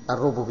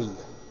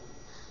الربوبية،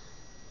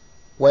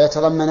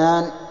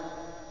 ويتضمنان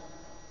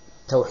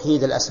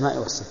توحيد الأسماء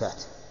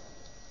والصفات،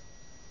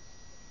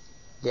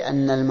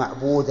 لأن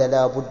المعبود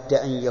لا بد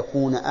أن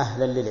يكون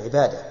أهلا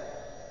للعبادة،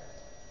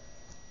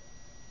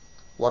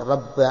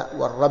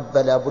 والرب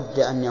لا بد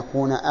أن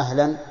يكون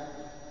أهلا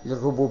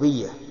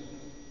للربوبية،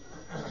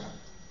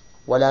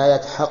 ولا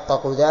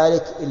يتحقق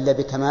ذلك إلا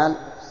بكمال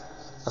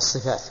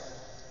الصفات.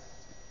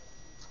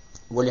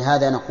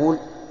 ولهذا نقول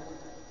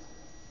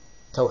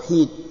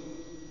توحيد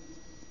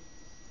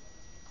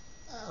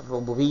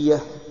الربوبية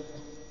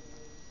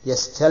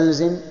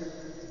يستلزم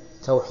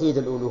توحيد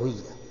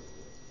الألوهية،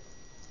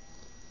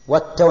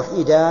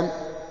 والتوحيدان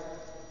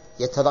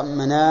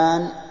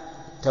يتضمنان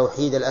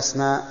توحيد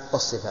الأسماء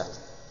والصفات،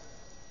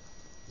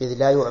 إذ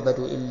لا يعبد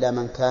إلا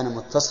من كان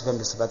متصفا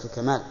بصفات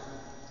الكمال.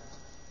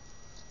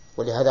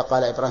 ولهذا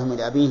قال إبراهيم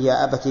لأبيه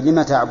يا أبت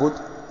لم تعبد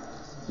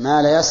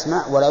ما لا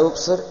يسمع ولا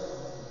يبصر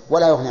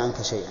ولا يغني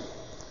عنك شيئا.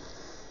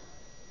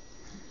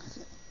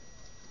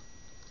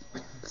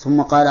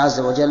 ثم قال عز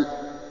وجل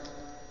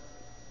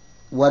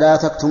ولا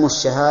تكتموا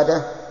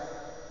الشهادة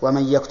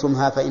ومن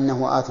يكتمها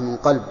فإنه آثم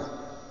قلبه.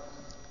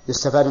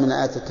 يستفاد من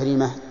الآية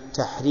الكريمة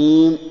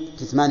تحريم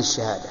كتمان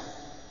الشهادة،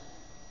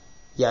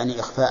 يعني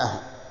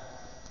إخفاءها.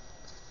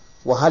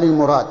 وهل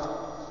المراد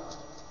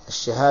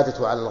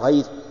الشهادة على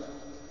الغير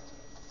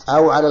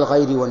أو على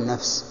الغير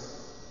والنفس؟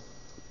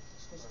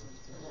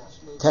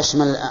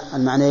 تشمل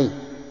المعنيين،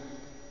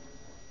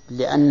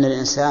 لأن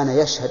الإنسان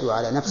يشهد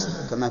على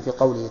نفسه كما في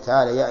قوله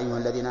تعالى يا أيها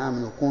الذين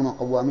آمنوا كونوا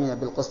قوامين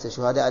بالقسط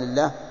شهداء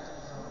لله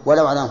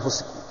ولو على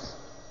أنفسكم.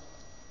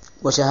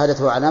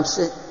 وشهادته على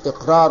نفسه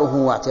إقراره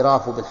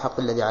واعترافه بالحق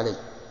الذي عليه.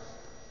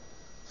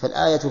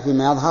 فالآية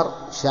فيما يظهر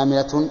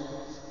شاملة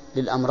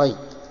للأمرين،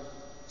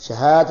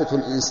 شهادة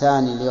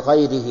الإنسان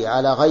لغيره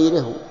على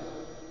غيره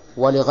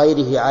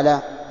ولغيره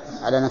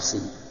على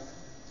نفسه.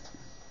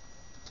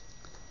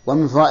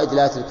 ومن فوائد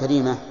الآية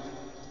الكريمة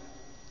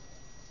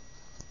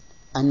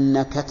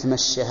أن كتم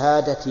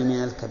الشهادة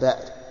من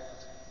الكبائر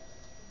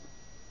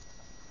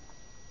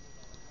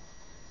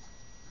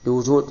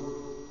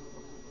لوجود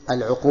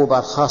العقوبة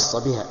الخاصة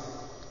بها،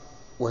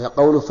 وهي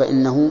قوله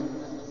فإنه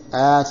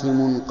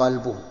آثم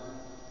قلبه.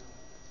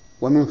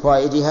 ومن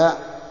فوائدها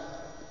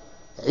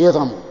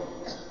عظم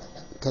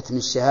كتم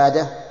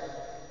الشهادة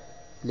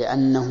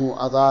لأنه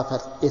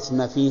أضاف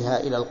الإثم فيها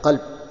إلى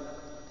القلب،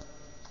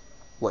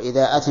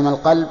 وإذا أثم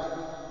القلب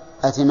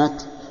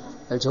أثمت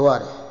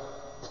الجوارح،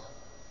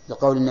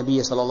 لقول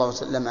النبي صلى الله عليه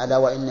وسلم ألا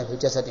وإن في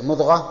الجسد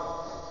مضغة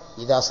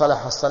إذا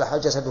صلح صلح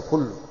الجسد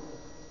كله.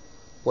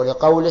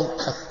 ولقوله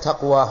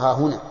التقوى ها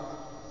هنا،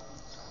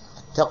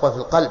 التقوى في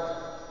القلب،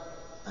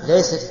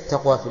 ليست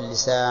التقوى في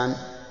اللسان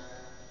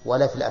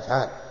ولا في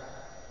الأفعال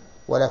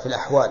ولا في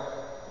الأحوال.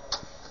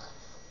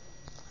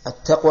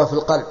 التقوى في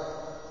القلب.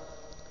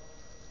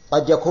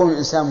 قد يكون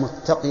الإنسان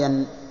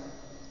متقيا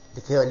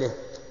بفعله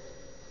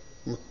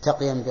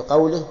متقيا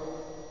بقوله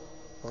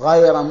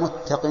غير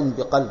متق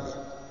بقلبه،